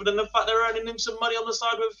to them other than the fact they're earning him some money on the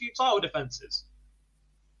side with a few title defences.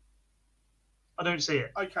 I don't see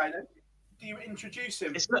it. Okay, then. Do you introduce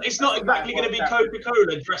him? It's not exactly going to be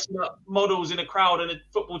Coca-Cola dressing up models in a crowd in a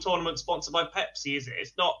football tournament sponsored by Pepsi, is it?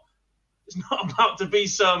 It's not about to be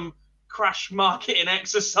some crash marketing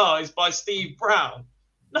exercise by Steve Brown.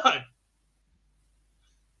 No. I'd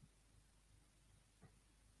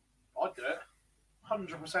do it.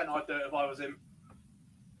 100% I'd do it if I was him.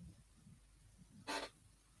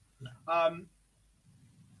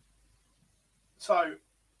 So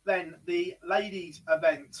then the ladies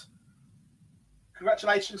event.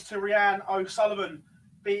 Congratulations to Rhiannon O'Sullivan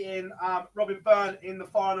beating Robin Byrne in the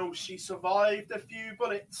final. She survived a few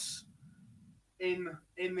bullets in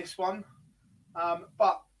this one.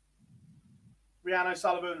 But Rhiannon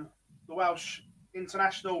O'Sullivan, the Welsh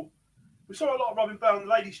international, we saw a lot of Robin Byrne on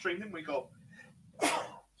the ladies stream, didn't we, Cobb?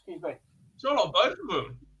 Excuse me. Saw a lot of both of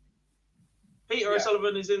them. Peter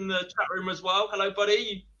O'Sullivan is in the chat room as well. Hello, buddy.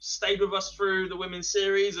 You stayed with us through the women's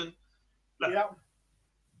series. And look,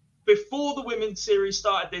 before the women's series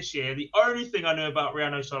started this year, the only thing I knew about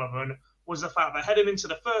Rhiannon O'Sullivan was the fact that heading into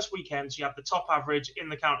the first weekend, she had the top average in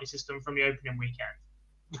the county system from the opening weekend.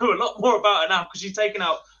 Know a lot more about her now because she's taken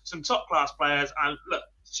out some top-class players. And look,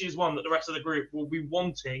 she's one that the rest of the group will be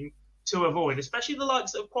wanting to avoid, especially the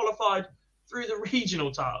likes that have qualified through the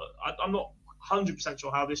regional title. I'm not 100%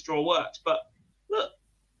 sure how this draw works, but look,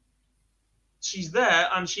 she's there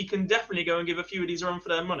and she can definitely go and give a few of these a run for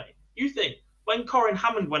their money. You think, when Corinne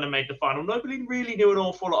Hammond went and made the final, nobody really knew an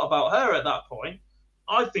awful lot about her at that point.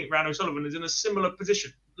 I think Rhiannon O'Sullivan is in a similar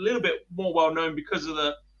position, a little bit more well-known because of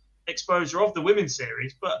the exposure of the women's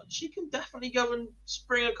series, but she can definitely go and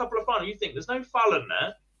spring a couple of finals. You think there's no Fallon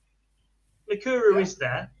there. Mikuru is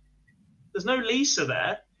there. There's no Lisa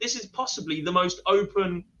there. This is possibly the most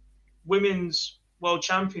open women's world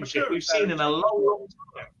championship we've seen in a long, long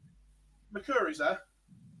time. Mikuri's there.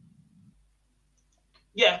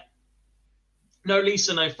 Yeah. No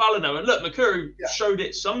Lisa, no Fallon. And look, Mikuru showed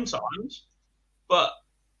it sometimes, but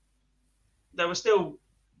there were still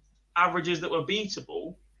averages that were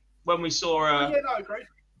beatable when we saw agreed.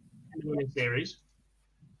 In the women's series.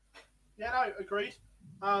 Yeah, no, agreed.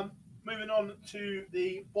 Moving on to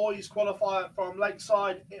the boys qualifier from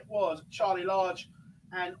Lakeside, it was Charlie Large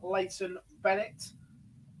and Leighton Bennett.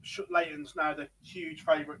 Leighton's now the huge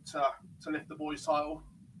favourite to lift the boys' title.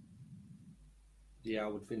 Yeah, I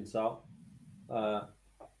would think so.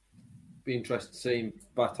 Be interested to see him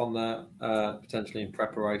back on there, potentially in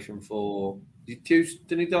preparation for.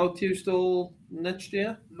 Didn't he go Tewstall next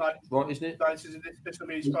year? No. Right, isn't it? No, this will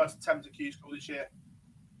be his first attempt at Q School this year.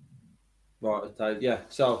 Right, okay, yeah.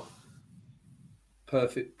 So,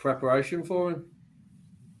 perfect preparation for him.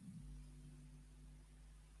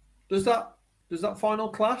 Does that final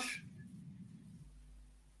clash?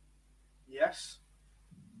 Yes.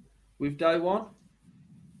 With day one?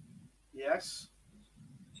 Yes.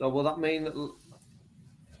 So will that mean that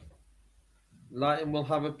Leighton will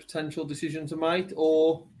have a potential decision to make,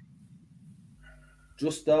 or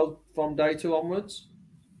just though from day two onwards?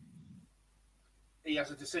 He has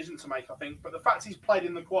a decision to make, I think. But the fact he's played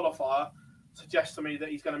in the qualifier suggests to me that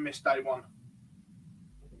he's going to miss day one.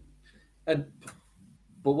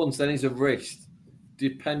 But once then he's a wrist,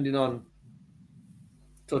 depending on,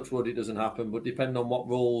 touch wood, it doesn't happen, but depending on what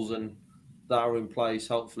rules and that are in place,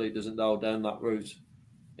 hopefully it doesn't go down that route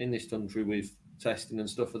in this country with testing and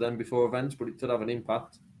stuff for them before events, but it could have an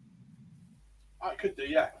impact. It could do,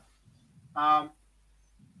 yeah.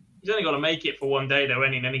 He's only got to make it for one day, though,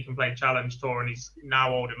 and then he can play Challenge Tour, and he's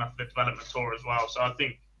now old enough for the Development Tour as well. So I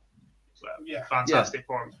think it's fantastic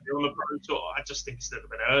for him to be on the Pro Tour. I just think it's a little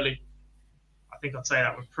bit early. I think I'd say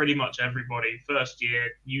that with pretty much everybody. First year,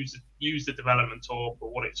 use the Development Tour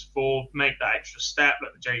for what it's for, make that extra step.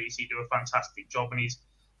 Let the JDC do a fantastic job, and he's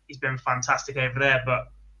been fantastic over there. But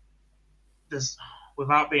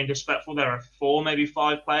without being disrespectful, there are 4, maybe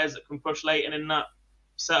 5 players that can push Leighton in that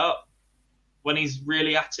setup. When he's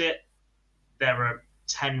really at it, there are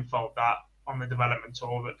 10-fold that on the Development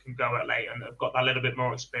Tour that can go at Leighton, that have got that little bit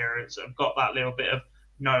more experience, that have got that little bit of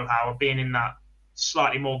know-how of being in that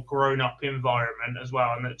slightly more grown-up environment as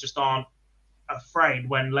well, and that just aren't afraid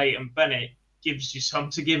when Leighton Bennett gives you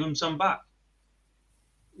some to give him some back.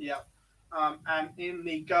 Yeah. And in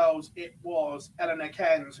the girls, it was Eleanor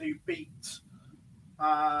Cairns who beat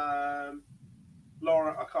Lauren.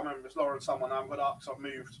 I can't remember if it's Lauren someone. I've got up because I've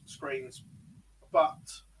moved screens. But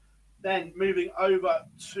then moving over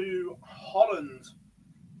to Holland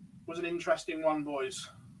was an interesting one, boys.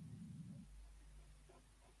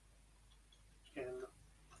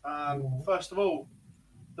 First of all,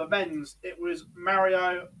 the men's, it was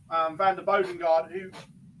Mario van der Bodengard, who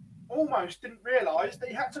almost didn't realise that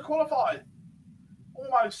he had to qualify.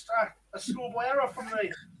 Almost a schoolboy error from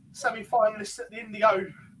the semi-finalists at the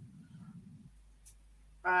Indigo.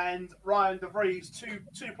 And Ryan De Vries, two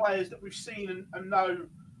players that we've seen and know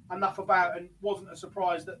enough about, and wasn't a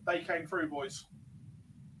surprise that they came through, boys.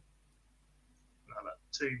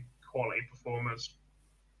 Two quality performers.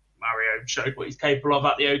 Mario showed what he's capable of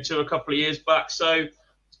at the O2 a couple of years back, so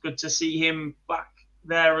it's good to see him back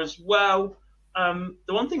there as well. The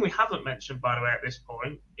one thing we haven't mentioned, by the way, at this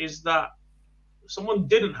point, is that someone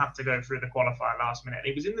didn't have to go through the qualifier last minute.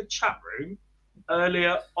 He was in the chat room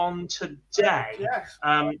earlier on today. Yes.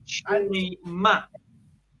 Shawnee Matt.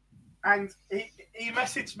 And he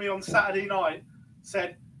messaged me on Saturday night,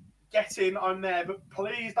 said, "Get in, I'm there, but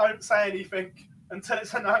please don't say anything until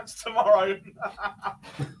it's announced tomorrow."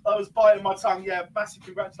 I was biting my tongue. Yeah, massive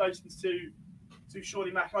congratulations to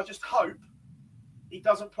Shawnee Mack. And I just hope he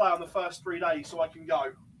doesn't play on the first 3 days so I can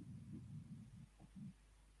go.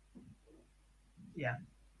 Yeah.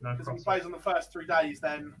 No, because if he plays on the first 3 days,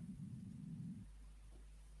 then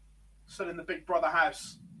still in the Big Brother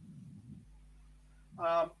house.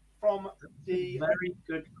 From the very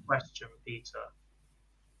good question, Peter.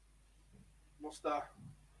 What's the?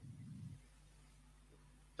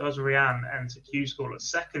 Does Rianne enter Q School at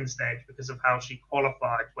second stage because of how she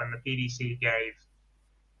qualified when the PDC gave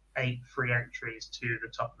 8 free entries to the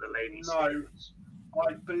top of the ladies? No,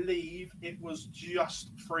 I believe it was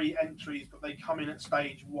just 3 entries, but they come in at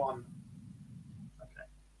stage 1. Okay.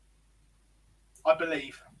 I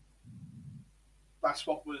believe that's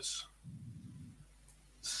what was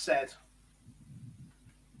said.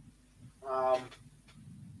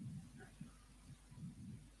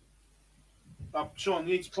 Sean,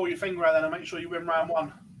 you need to pull your finger out then and make sure you win round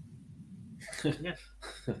 1. Yeah.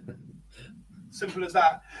 Simple as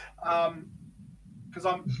that. Because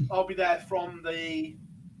I'll be there from the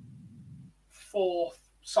 4th,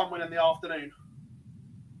 somewhere in the afternoon.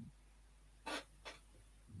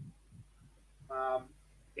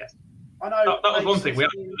 Yes. I know. That was one thing we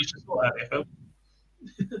actually managed to sort out, Phil.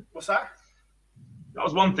 What's that? That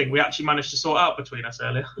was one thing we actually managed to sort out between us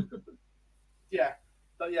earlier. Yeah.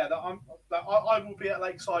 I will be at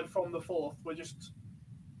Lakeside from the 4th. We're just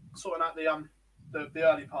sorting out the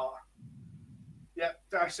early part. Yeah,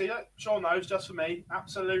 I see it. Sean knows, just for me.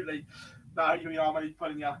 Absolutely. No, you are only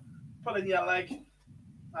pulling your leg.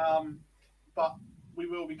 But we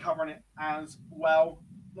will be covering it as well.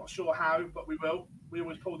 Not sure how, but we will. We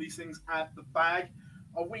always pull these things out the bag.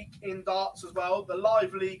 A week in darts as well. The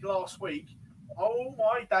live league last week Oh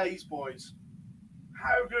my days, boys!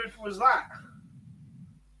 How good was that?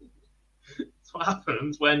 That's what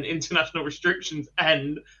happens when international restrictions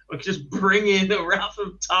end. We just bring in a raft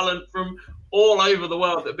of talent from all over the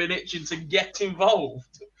world that have been itching to get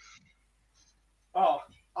involved. Oh,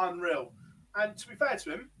 unreal! And to be fair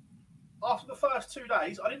to him, after the first 2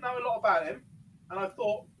 days, I didn't know a lot about him, and I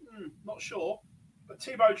thought, not sure. But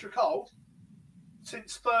Thibaut Tricol,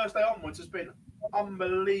 since Thursday onwards, has been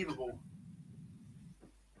unbelievable.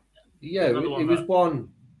 Yeah, it was one.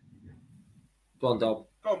 Go on, Dom.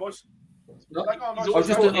 Go on, boys. No, I was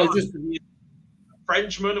just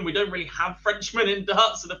Frenchman, and we don't really have Frenchmen in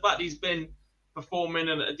darts. So the fact he's been performing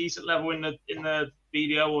at a decent level in the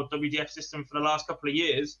BDO or WDF system for the last couple of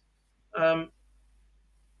years,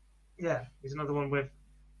 he's another one with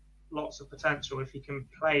lots of potential if he can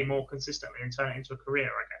play more consistently and turn it into a career,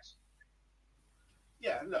 I guess.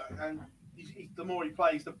 Yeah, look, and the more he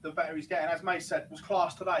plays, the better he's getting. As May said, was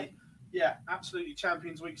class today. Yeah, absolutely.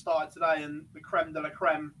 Champions Week started today, and the creme de la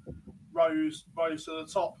creme rose to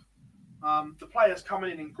the top. The players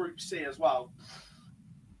coming in Group C as well.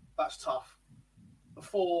 That's tough. The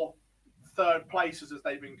 4 third places, as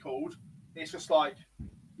they've been called. It's just like,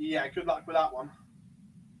 yeah, good luck with that one.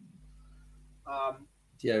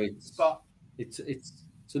 It's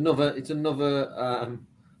another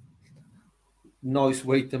nice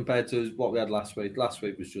week compared to what we had last week. Last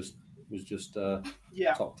week was just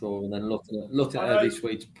top draw, and then looking at how this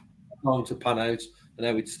week's going to pan out and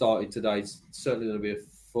how it started today. It's certainly going to be a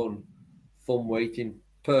fun week in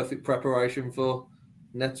perfect preparation for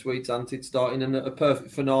next week's antics starting, and a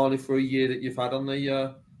perfect finale for a year that you've had on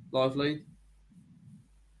the live league.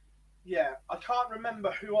 Yeah, I can't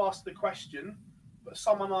remember who asked the question, but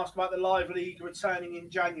someone asked about the live league returning in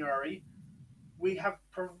January. We have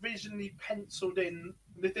provisionally penciled in,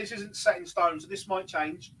 this isn't set in stone, so this might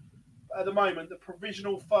change. But at the moment, the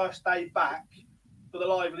provisional first day back for the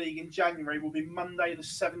live league in January will be Monday the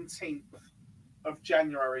 17th of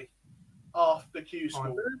January after Q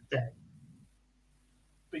School.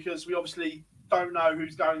 Because we obviously don't know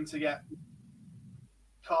who's going to get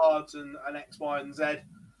cards and X, Y, and Z.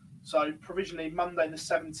 So provisionally, Monday the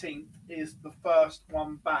 17th is the first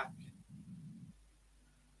one back.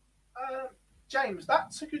 James,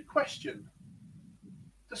 that's a good question.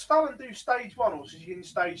 Does Fallon do stage 1 or is he in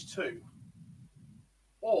stage 2?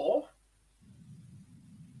 Or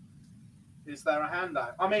is there a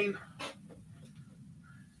handout? I mean...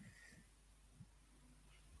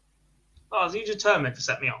 Oh, is he determined to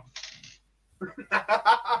set me off?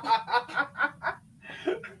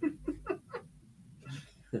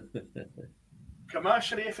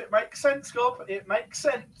 Commercially, if it makes sense, Gob, it makes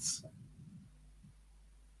sense.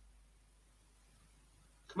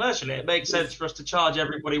 Commercially, it makes sense for us to charge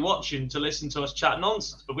everybody watching to listen to us chat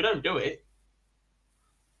nonsense, but we don't do it.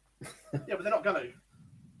 Yeah, but they're not going to.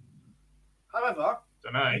 However,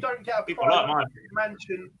 you don't get a private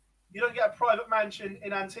mansion. You don't get a private mansion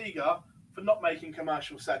in Antigua for not making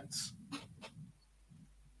commercial sense.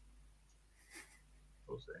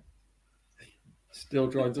 We'll see. Still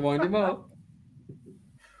trying to wind him up.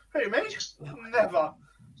 Who, me? Never. I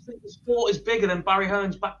think the sport is bigger than Barry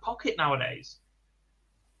Hearn's back pocket nowadays.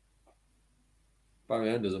 Barry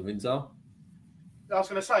Hearn doesn't think so. I was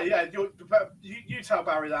going to say, yeah, you tell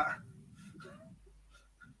Barry that.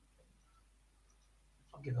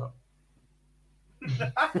 I'll give up.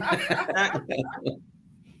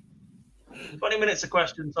 20 minutes of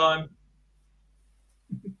question time.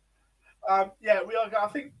 Yeah, we are. I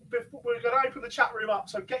think we're going to open the chat room up,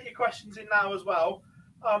 so get your questions in now as well.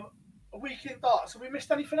 A week in darts. Have we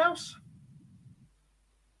missed anything else?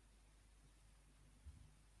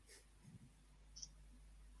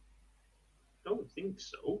 I don't think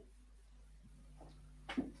so.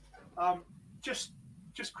 Just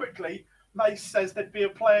quickly, Mace says there'd be a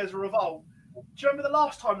players' revolt. Do you remember the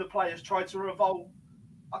last time the players tried to revolt?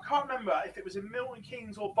 I can't remember if it was in Milton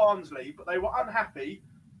Keynes or Barnsley, but they were unhappy.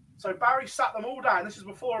 So Barry sat them all down. This is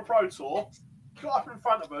before a Pro Tour. Got up in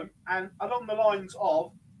front of them, and along the lines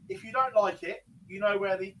of, if you don't like it, you know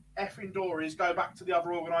where the effing door is, go back to the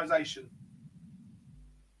other organisation.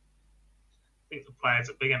 I think the players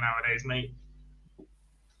are bigger nowadays, mate.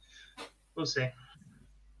 We'll see.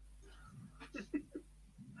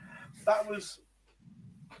 That was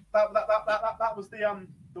the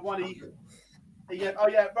one he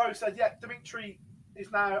Rose said, yeah, Dimitri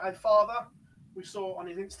is now a father. We saw on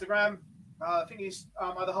his Instagram. I think his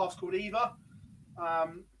other half's called Eva.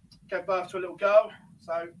 Gave birth to a little girl.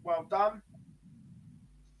 So well done.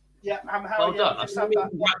 Yeah, well done.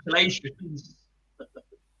 Congratulations.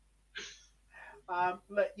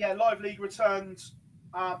 Live League returns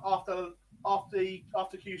after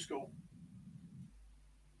after Q School?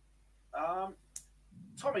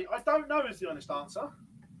 Tommy, I don't know is the honest answer.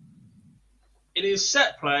 It is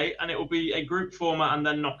set play, and it will be a group format and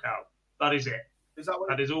then knockout. That is it.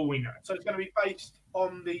 That is all we know. So it's going to be based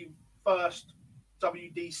on the first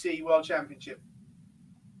WDC World Championship.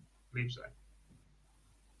 I believe so.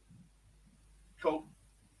 Cool.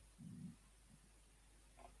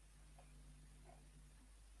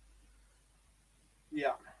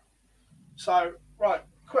 Yeah. So, right,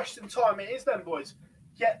 question time it is then, boys.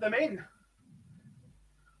 Get them in.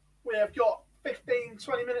 We have got 15,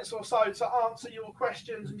 20 minutes or so to answer your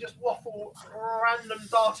questions and just waffle random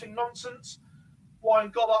darting nonsense.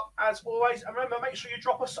 Wind God up as always. And remember, make sure you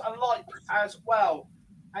drop us a like as well.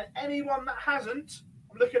 And anyone that hasn't,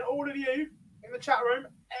 I'm looking at all of you in the chat room,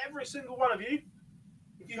 every single one of you.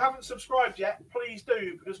 If you haven't subscribed yet, please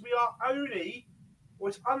do, because we are only, or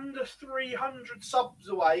it's under 300 subs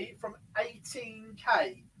away from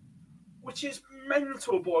 18k, which is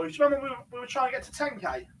mental, boys. Do you remember we were trying to get to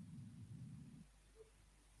 10k?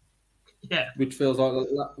 Yeah. Which feels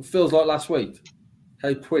like last week.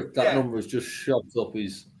 How quick that number has just shoved up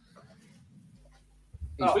his.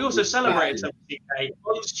 We also celebrated 70k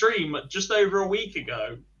on stream just over a week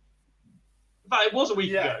ago. In fact, it was a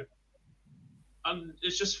week ago. And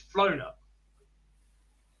it's just flown up.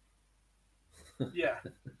 Yeah.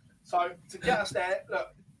 So to get us there,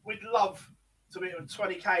 look, we'd love to be at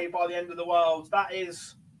 20k by the end of the world. That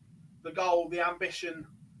is the goal, the ambition,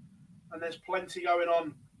 and there's plenty going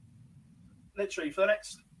on. Literally, for the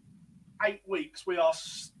next 8 weeks, we are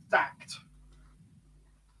stacked.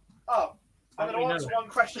 Oh, I'm going to answer one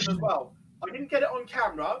question as well. I didn't get it on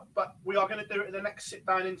camera, but we are going to do it in the next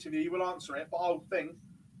sit-down interview. You will answer it, but I'll think.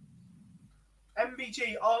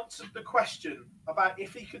 MBG answered the question about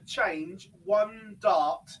if he could change one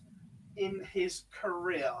dart in his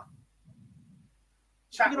career.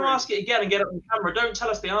 You're going to ask it again and get it on camera. Don't tell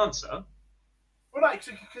us the answer. Well, no,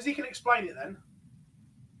 because he can explain it then.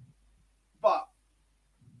 But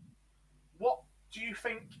what do you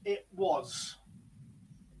think it was?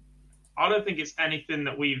 I don't think it's anything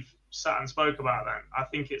that we've sat and spoke about then. I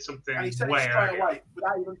think it's something and he said way it straight earlier. away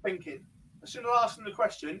without even thinking. As soon as I asked him the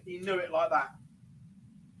question, he knew it like that.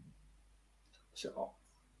 So,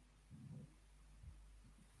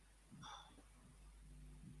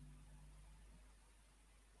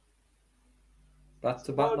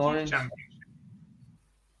 back-to-back nines.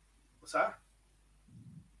 What's that?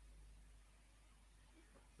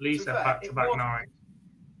 Lisa, back-to-back nine.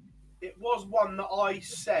 It was one that I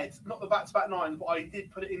said, not the back-to-back nines, but I did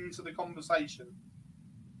put it into the conversation.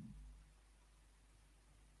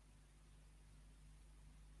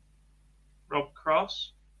 Rob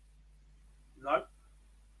Cross? No.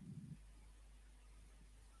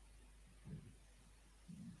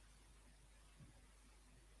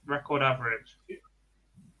 Record average.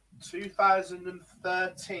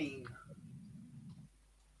 2013.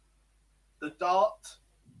 The dart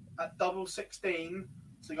at double 16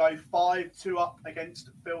 to go 5-2 up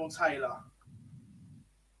against Phil Taylor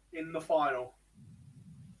in the final.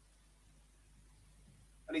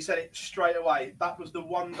 And he said it straight away. That was the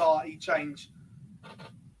one dart he changed.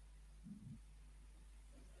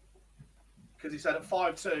 Because he said at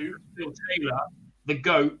 5-2. Phil Taylor, the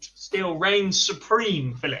GOAT, still reigns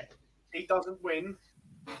supreme, Philip. He doesn't win.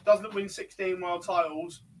 Doesn't win 16 world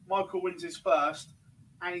titles. Michael wins his first.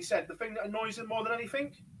 And he said the thing that annoys him more than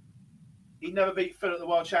anything, he never beat Phil at the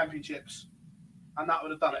World Championships. And that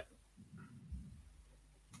would have done it.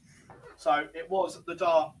 So it was the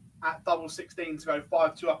dart at double 16 to go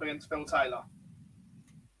 5-2 up against Phil Taylor.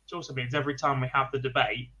 Which also means every time we have the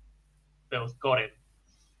debate, Phil's got him.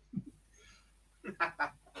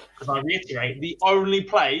 Because I reiterate, the only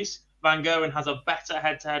place Van Gogh has a better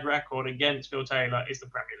head-to-head record against Phil Taylor is the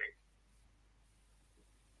Premier League.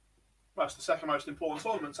 Well, it's the second most important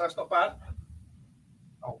tournament, so that's not bad.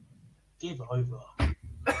 Oh, give over.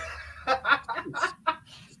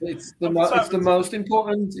 It's the most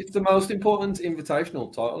important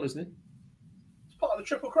invitational title, isn't it? It's part of the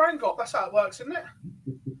Triple Crown Cup. That's how it works, isn't it?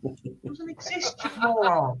 It doesn't exist, you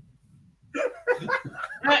moron.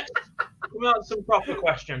 Next, we answer some proper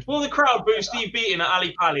questions. Will the crowd boo Steve Beaton at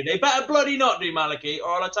Ali Pally? They better bloody not do, Maliki, or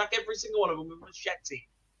I'll attack every single one of them with a machete.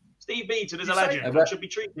 Steve Beaton is a legend and should be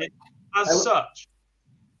treated as such.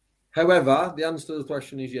 However, the answer to the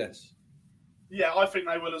question is yes. Yeah, I think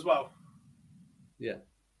they will as well. Yeah.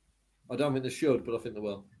 I don't think they should, but I think they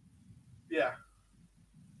will. Yeah.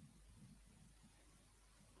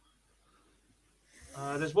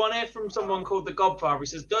 There's one here from someone called The Godfather. He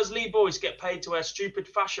says, does Lee Boyce get paid to wear stupid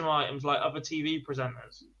fashion items like other TV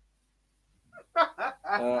presenters?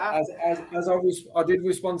 I did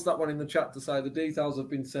respond to that one in the chat to say the details have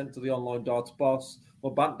been sent to the online darts boss. My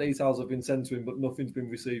bank details have been sent to him, but nothing's been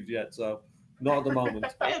received yet. So not at the moment.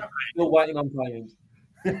 Still waiting on payment.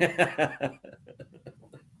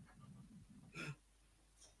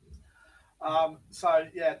 So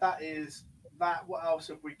yeah, that is that. What else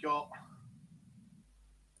have we got?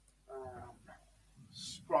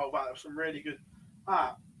 Scroll back. There's some really good.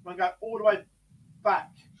 I'm going to go all the way back.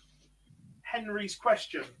 Henry's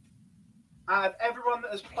question. Out of everyone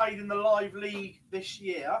that has played in the live league this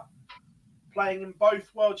year, playing in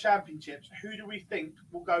both World Championships, who do we think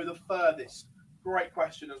will go the furthest? Great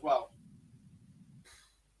question as well.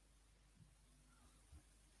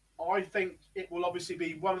 I think it will obviously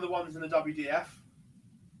be one of the ones in the WDF.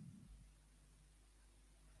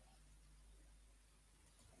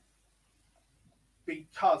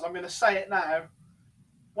 Because I'm going to say it now,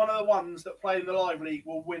 one of the ones that play in the live league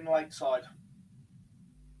will win Lakeside.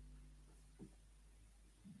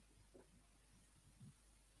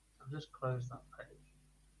 I'll just close that page.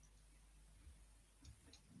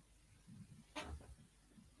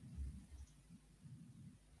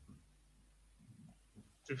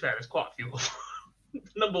 To be fair, there's quite a few. The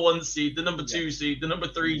number 1 seed, the number 2 seed, the number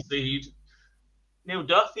 3 seed. Neil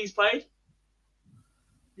Duff, he's played.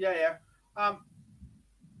 Yeah.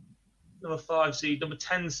 Number 5 seed, number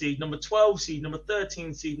 10 seed, number 12 seed, number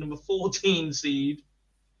 13 seed, number 14 seed.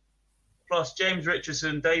 Plus James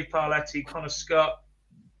Richardson, Dave Parletti, Connor Scott,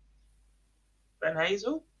 Ben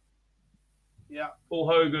Hazel. Yeah. Paul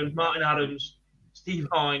Hogan, Martin Adams, Steve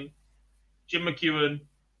Hine, Jim McEwen,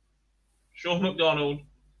 Sean McDonald,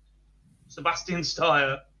 Sebastian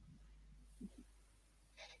Steyer,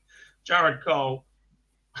 Jared Cole.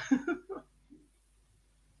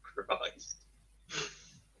 Christ.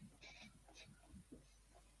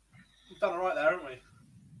 We've done all right there, haven't we?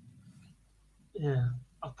 Yeah.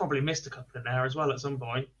 I've probably missed a couple in there as well at some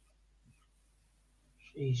point.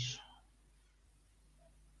 Sheesh.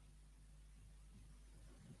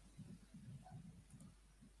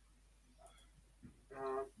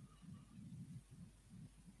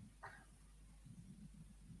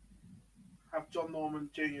 Have John Norman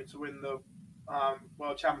Jr. to win the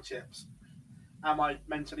World Championships. Am I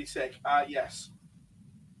mentally sick? Yes.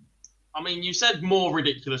 I mean, you said more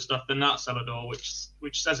ridiculous stuff than that, Celador,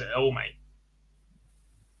 which says it all, mate.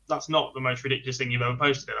 That's not the most ridiculous thing you've ever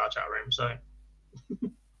posted in our chat room, so.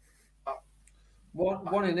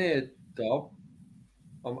 One in here, Dom.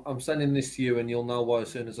 I'm sending this to you, and you'll know why as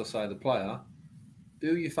soon as I say the player.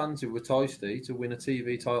 Do you fancy Wataisi to win a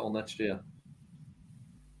TV title next year?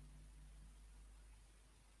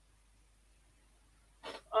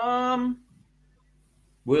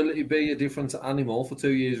 Will it be a different animal for 2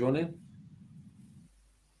 years running?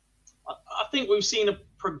 I think we've seen a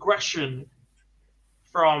progression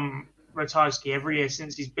from Ratajski every year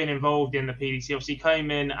since he's been involved in the PDC. Obviously, he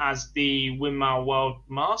came in as the Windmill World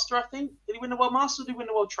Master, I think. Did he win the World Master or did he win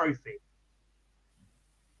the World Trophy?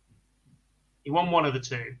 He won one of the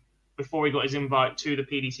two before he got his invite to the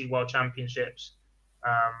PDC World Championships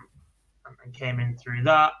and came in through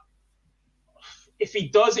that. If he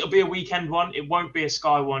does, it'll be a weekend one. It won't be a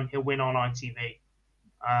Sky one. He'll win on ITV.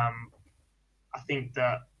 I think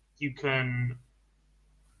that you can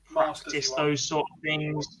practice those sort of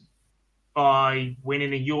things by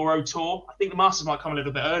winning a Euro Tour. I think the Masters might come a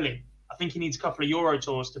little bit early. I think he needs a couple of Euro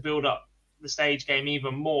Tours to build up the stage game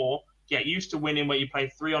even more, get used to winning where you play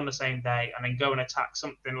 3 on the same day, and then go and attack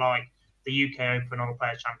something like the UK Open or the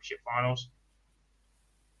Players' Championship finals.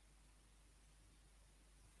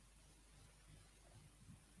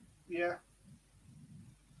 Yeah.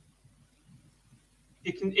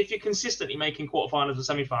 If you're consistently making quarterfinals and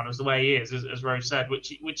semi-finals the way he is, as Rose said,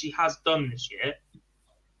 which he has done this year,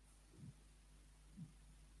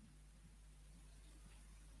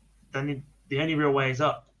 then the only real way is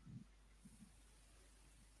up.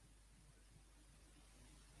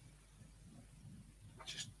 I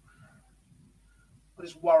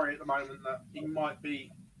just worry at the moment that he might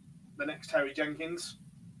be the next Terry Jenkins.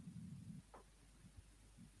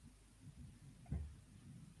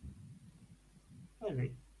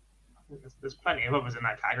 Maybe. I think there's plenty of others in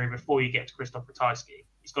that category before you get to Christoph Ratajski.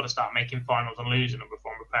 He's got to start making finals and losing them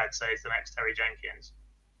before I'm prepared to say he's the next Terry Jenkins.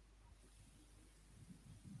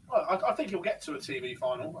 Well, I think he'll get to a TV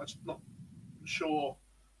final. I'm just not sure.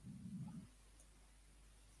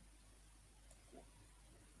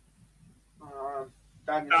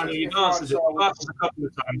 Daniel, you've answered it a couple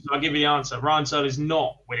of times, so I'll give you the answer. Ryan Searle is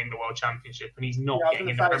not winning the World Championship, and he's not getting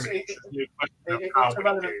in the Premier League. It's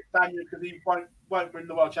irrelevant, Daniel, because he won't win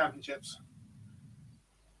the World Championships.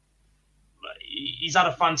 he's had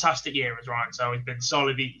a fantastic year as Ryan. So he's been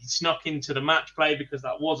solid. He snuck into the match play because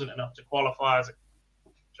that wasn't enough to qualify. As a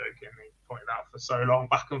joking, he pointed out for so long,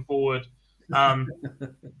 back and forward. But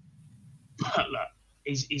look,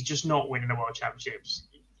 he's just not winning the World Championships.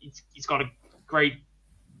 He's got a great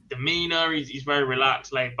demeanour. He's very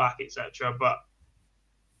relaxed, laid back, etc. But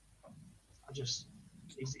he's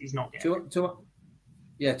not getting to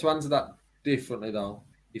answer that differently though,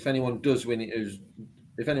 if anyone does win it,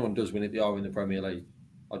 they are in the Premier League.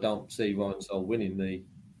 I don't see Ryan Searle winning the.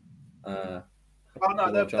 There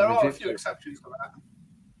are a few exceptions to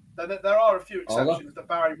that. There are a few exceptions that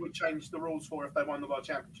Barry would change the rules for if they won the World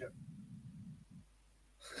Championship.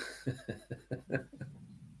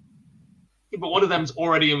 Yeah, but one of them's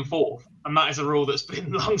already in fourth, and that is a rule that's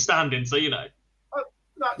been long-standing. So that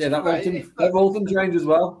Walton change as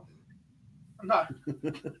well. No,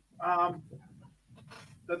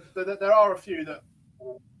 there are a few that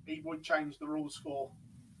he would change the rules for.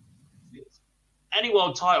 Any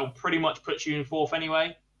world title pretty much puts you in fourth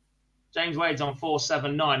anyway. James Wade's on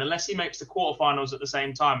 479. Unless he makes the quarterfinals at the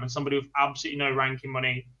same time and somebody with absolutely no ranking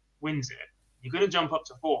money wins it, you're going to jump up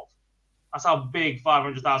to fourth. That's how big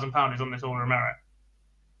 £500,000 is on this Order of Merit.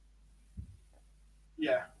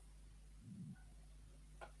 Yeah.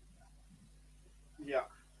 Yeah.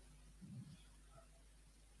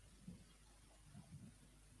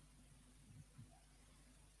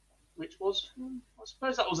 Which was, I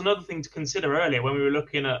suppose that was another thing to consider earlier when we were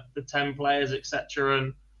looking at the 10 players, etc.,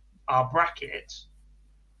 and our bracket.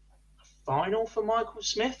 A final for Michael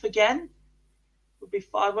Smith again would be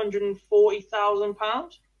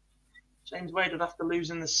 £540,000. James Wade would have to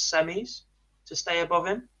lose in the semis to stay above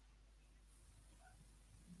him.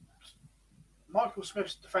 Michael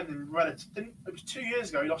Smith's defending relative. It was 2 years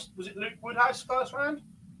ago. He lost. Was it Luke Woodhouse first round?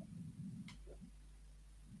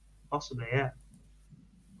 Possibly, yeah.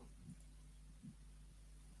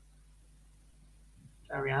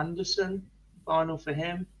 Gary Anderson, final for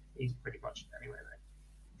him. He's pretty much anyway.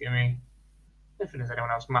 I mean, I don't think there's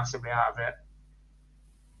anyone else massively out of it.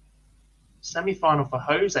 Semi-final for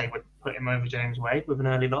Jose would put him over James Wade with an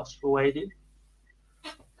early loss for Wadey.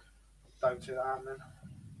 Don't see that happening.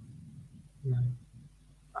 No.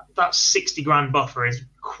 That 60 grand buffer is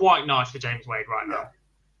quite nice for James Wade right now.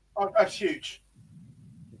 Oh, that's huge.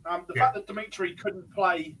 The fact that Dimitri couldn't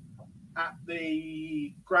play at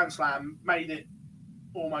the Grand Slam made it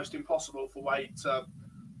almost impossible for Wade to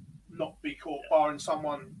not be caught barring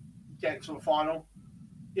someone getting to a final.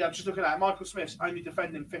 Yeah, I'm just looking at it. Michael Smith's only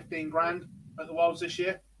defending 15 grand at the Worlds this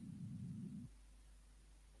year.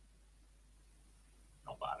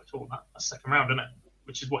 Not bad at all. That's second round, isn't it?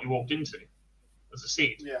 Which is what you walked into as a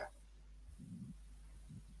seed. Yeah.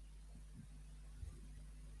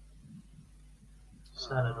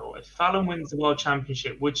 Senator, if Fallon wins the World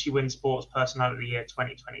Championship, would she win Sports Personality of the Year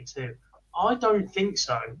 2022? I don't think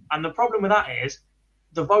so. And the problem with that is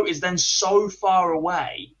the vote is then so far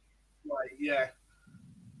away. Right, yeah.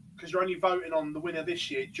 Because you're only voting on the winner this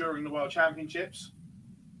year during the World Championships.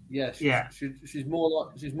 Yeah, she's more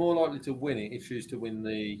likely to win it if she's to win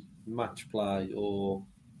the match play or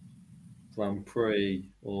Grand Prix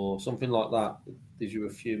or something like that. It gives you a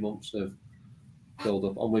few months of build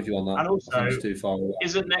up. I'm with you on that. And also, it's too far away.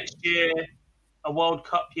 Isn't next year a World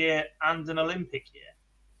Cup year and an Olympic year?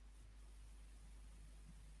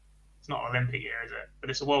 It's not an Olympic year, is it? But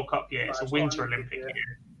it's a World Cup year. It's a Winter Olympic year.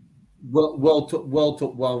 World Cup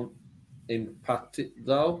won't impact it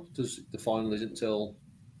though. The final isn't till.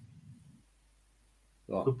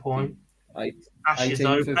 Good point. Ashes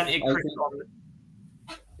though, plenty of cricket on.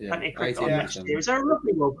 Plenty of cricket on next year. Is there a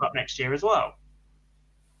Rugby World Cup next year as well?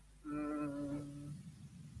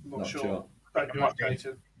 Not sure. I think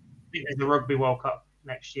there's the Rugby World Cup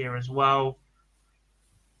next year as well.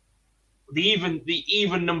 The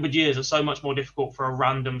even numbered years are so much more difficult for a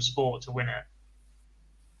random sport to win it.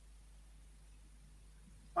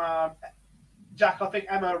 Jack, I think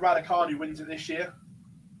Emma Raducanu wins it this year.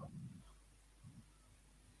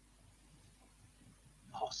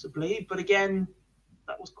 Possibly, but again,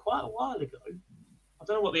 that was quite a while ago. I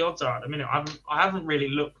don't know what the odds are at the minute. I haven't really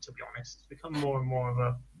looked, to be honest. It's become more and more of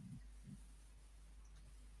a.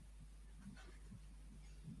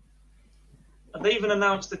 Have they even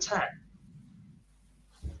announced the 10?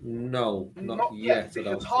 No, not yet.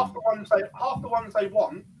 Because half the ones they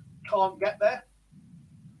want can't get there.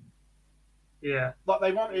 Yeah. Like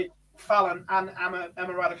they wanted Fallon and Emma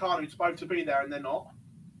Raducanu to both to be there, and they're not.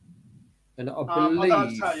 And I believe. I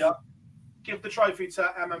don't tell you. Give the trophy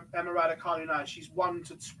to Emma Raducanu now. She's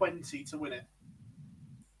 1-20 to win it.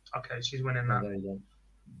 Okay, she's winning that. There you go.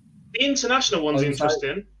 The international one's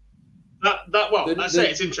interesting. That's it.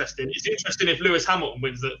 It's interesting. It's interesting if Lewis Hamilton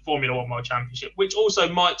wins the Formula One World Championship, which also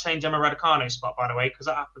might change Emma Raducanu's spot, by the way, because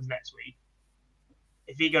that happens next week.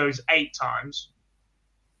 If he goes 8 times.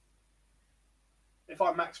 If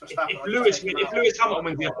I'm Max Verstappen, if Lewis Hamilton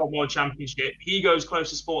wins the F1 World Championship, he goes close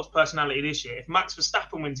to sports personality this year. If Max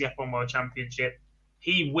Verstappen wins the F1 World Championship,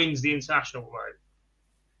 he wins the international vote.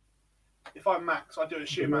 If I'm Max, I do a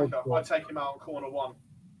Schumacher. I take him out on corner 1.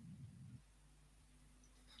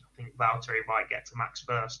 I think Valtteri might get to Max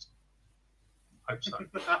first. Hope so.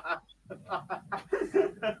 Let's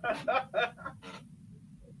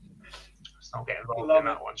not get involved in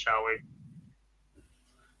that one, shall we?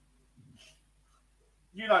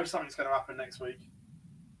 You know something's going to happen next week.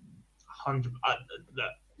 100.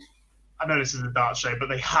 I know this is a darts show, but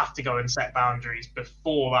they have to go and set boundaries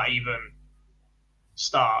before that even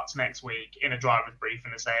starts next week in a driver's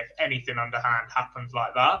briefing to say if anything underhand happens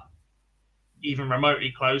like that, even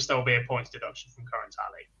remotely close, there will be a points deduction from current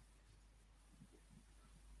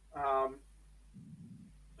tally.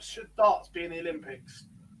 Should darts be in the Olympics?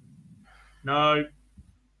 No.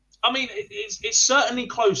 I mean, it's certainly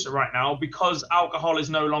closer right now because alcohol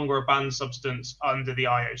is no longer a banned substance under the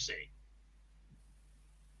IOC.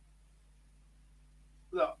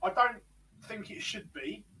 Look, I don't think it should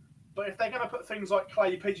be, but if they're going to put things like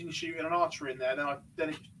clay pigeon shooting and archery in there,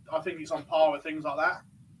 then I think it's on par with things like that.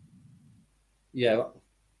 Yeah.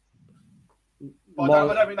 But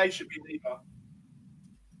I don't think they should be either.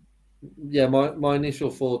 Yeah, my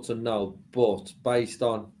initial thoughts are no, but based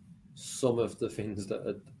on some of the things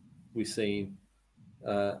that we've seen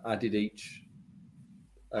added each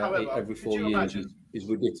However, every 4 years is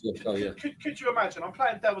ridiculous. Could you imagine? I'm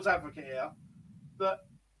playing devil's advocate here. That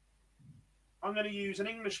I'm going to use an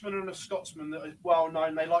Englishman and a Scotsman that is well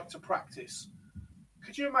known. They like to practice.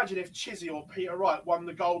 Could you imagine if Chizzy or Peter Wright won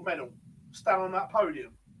the gold medal, stand on that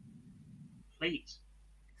podium? Please.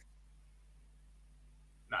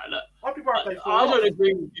 No, look. I'd be worried I don't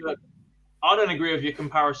agree with you. I don't agree with your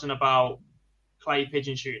comparison about clay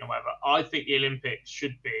pigeon shooting or whatever. I think the Olympics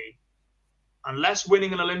should be, unless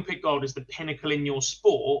winning an Olympic gold is the pinnacle in your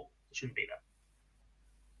sport, it shouldn't be there.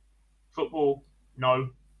 Football, no.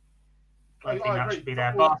 I don't think that should be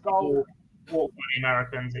there. Basketball, walk by the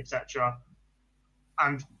Americans, etc.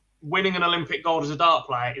 And winning an Olympic gold as a dart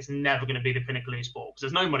player is never going to be the pinnacle of your sport because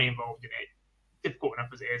there's no money involved in it. Difficult enough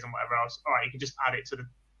as it is and whatever else. All right, you can just add it to the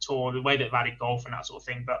tour, the way they've added golf and that sort of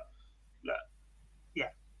thing. But look, yeah,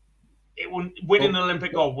 winning an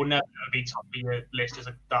Olympic gold will never be top of your list as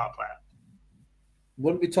a dart player.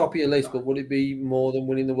 Wouldn't be top of your list, but would it be more than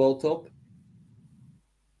winning the World Cup?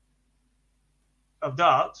 Of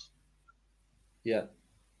darts? Yeah.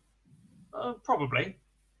 Probably.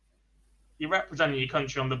 You're representing your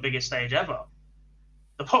country on the biggest stage ever.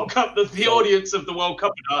 The World Cup, the audience of the World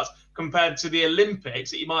Cup of darts compared to the Olympics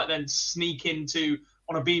that you might then sneak into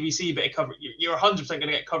on a BBC bit of coverage. You're 100% going to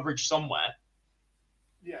get coverage somewhere.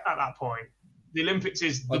 Yeah. At that point. The Olympics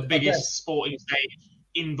is the biggest sporting stage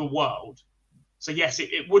in the world. So yes,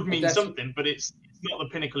 it would mean something, but it's not the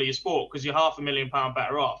pinnacle of your sport because you're £500,000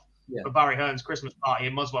 better off for Barry Hearn's Christmas party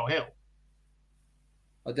in Muswell Hill.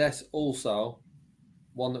 I guess also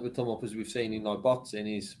one that would come up as we've seen in like boxing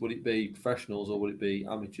is would it be professionals or would it be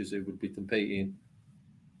amateurs who would be competing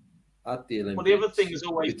at the Olympics? Well, the other thing has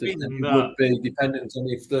always been it would be dependent on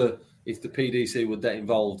if the PDC would get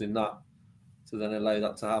involved in that to then allow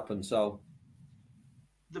that to happen. So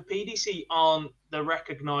the PDC aren't the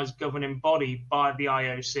recognised governing body by the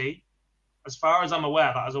IOC. As far as I'm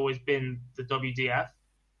aware, that has always been the WDF.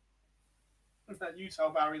 You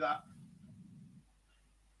tell Barry that.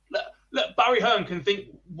 Look, Barry Hearn can think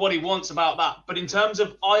what he wants about that, but in terms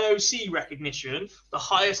of IOC recognition, the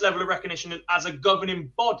highest level of recognition as a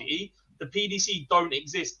governing body, the PDC don't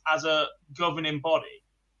exist as a governing body.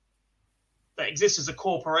 They exist as a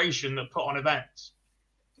corporation that put on events.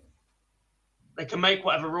 They can make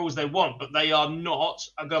whatever rules they want, but they are not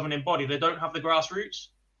a governing body. They don't have the grassroots.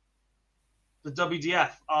 The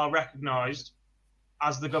WDF are recognised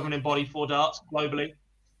as the governing body for darts globally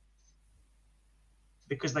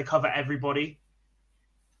because they cover everybody.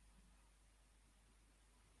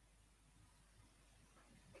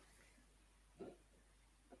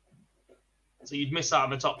 So you'd miss out on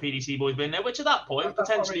the top PDC boys being there, which at that point,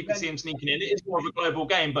 potentially you could see them sneaking in. It is more of a global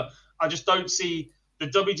game, but I just don't see the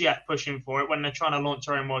WDF pushing for it when they're trying to launch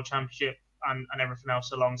their own World Championship and everything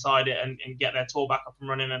else alongside it and get their tour back up and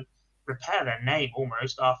running and repair their name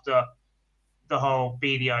almost after the whole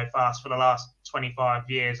BDO fast for the last 25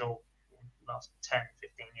 years or last 10,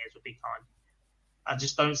 15 years would be kind. I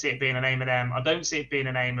just don't see it being a name of them. I don't see it being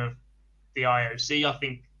a name of the IOC. I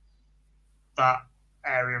think that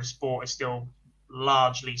area of sport is still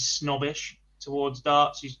largely snobbish towards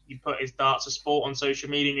darts. You put his darts a sport on social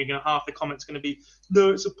media, and you're going to half the comments going to be,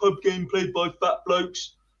 no, it's a pub game played by fat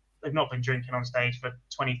blokes. They've not been drinking on stage for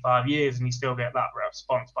 25 years, and you still get that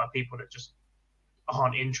response by people that just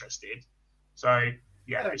aren't interested. So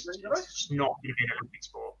yeah, it's not going to be an Olympic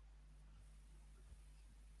sport.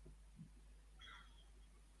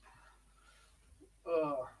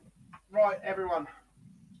 Right, everyone.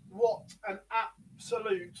 What an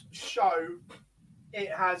absolute show it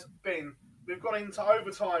has been. We've got into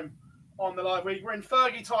overtime on the live week. We're in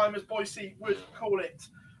Fergie time, as Boise would call it.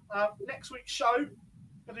 Next week's show, we're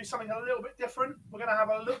going to do something a little bit different. We're going to have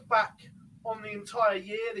a look back on the entire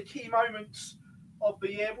year, the key moments of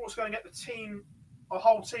the year. We're also going to get a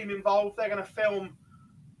whole team involved. They're going to film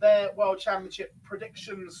their World Championship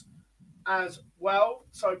predictions as well.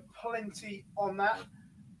 So plenty on that.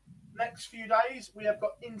 Next few days, we have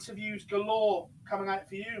got interviews galore coming out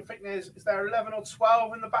for you. I think is there 11 or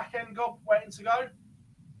 12 in the back end, Gob, waiting to go?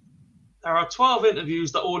 There are 12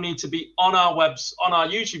 interviews that all need to be on our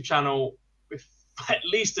YouTube channel at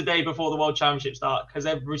least a day before the World Championship start, because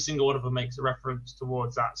every single one of them makes a reference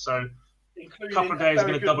towards that. So a couple of days are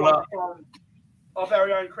going to double up. From our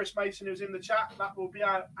very own Chris Mason, who's in the chat, that will be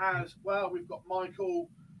out as well. We've got Michael.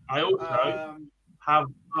 I also have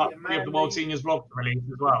the World Seniors vlog to release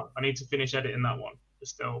as well. I need to finish editing that one. There's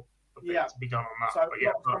still a bit to be done on that. So, but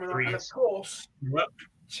yeah, and of course,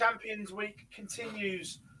 Champions Week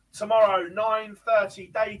continues tomorrow,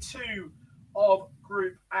 9:30, day 2 of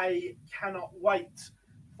Group A. Cannot wait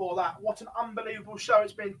for that. What an unbelievable show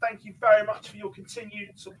it's been. Thank you very much for your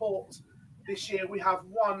continued support this year. We have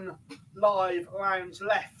one live lounge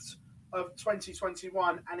left of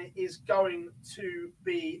 2021, and it is going to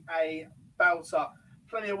be a belter.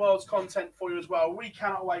 Plenty of Worlds content for you as well. We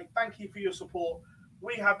cannot wait. Thank you for your support.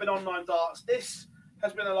 We have been Online Darts. This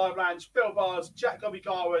has been a live lounge. Phil Bars, Jack Gobby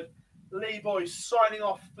Garwood, Lee Boyce signing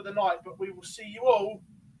off for the night, but we will see you all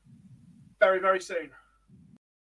very, very soon.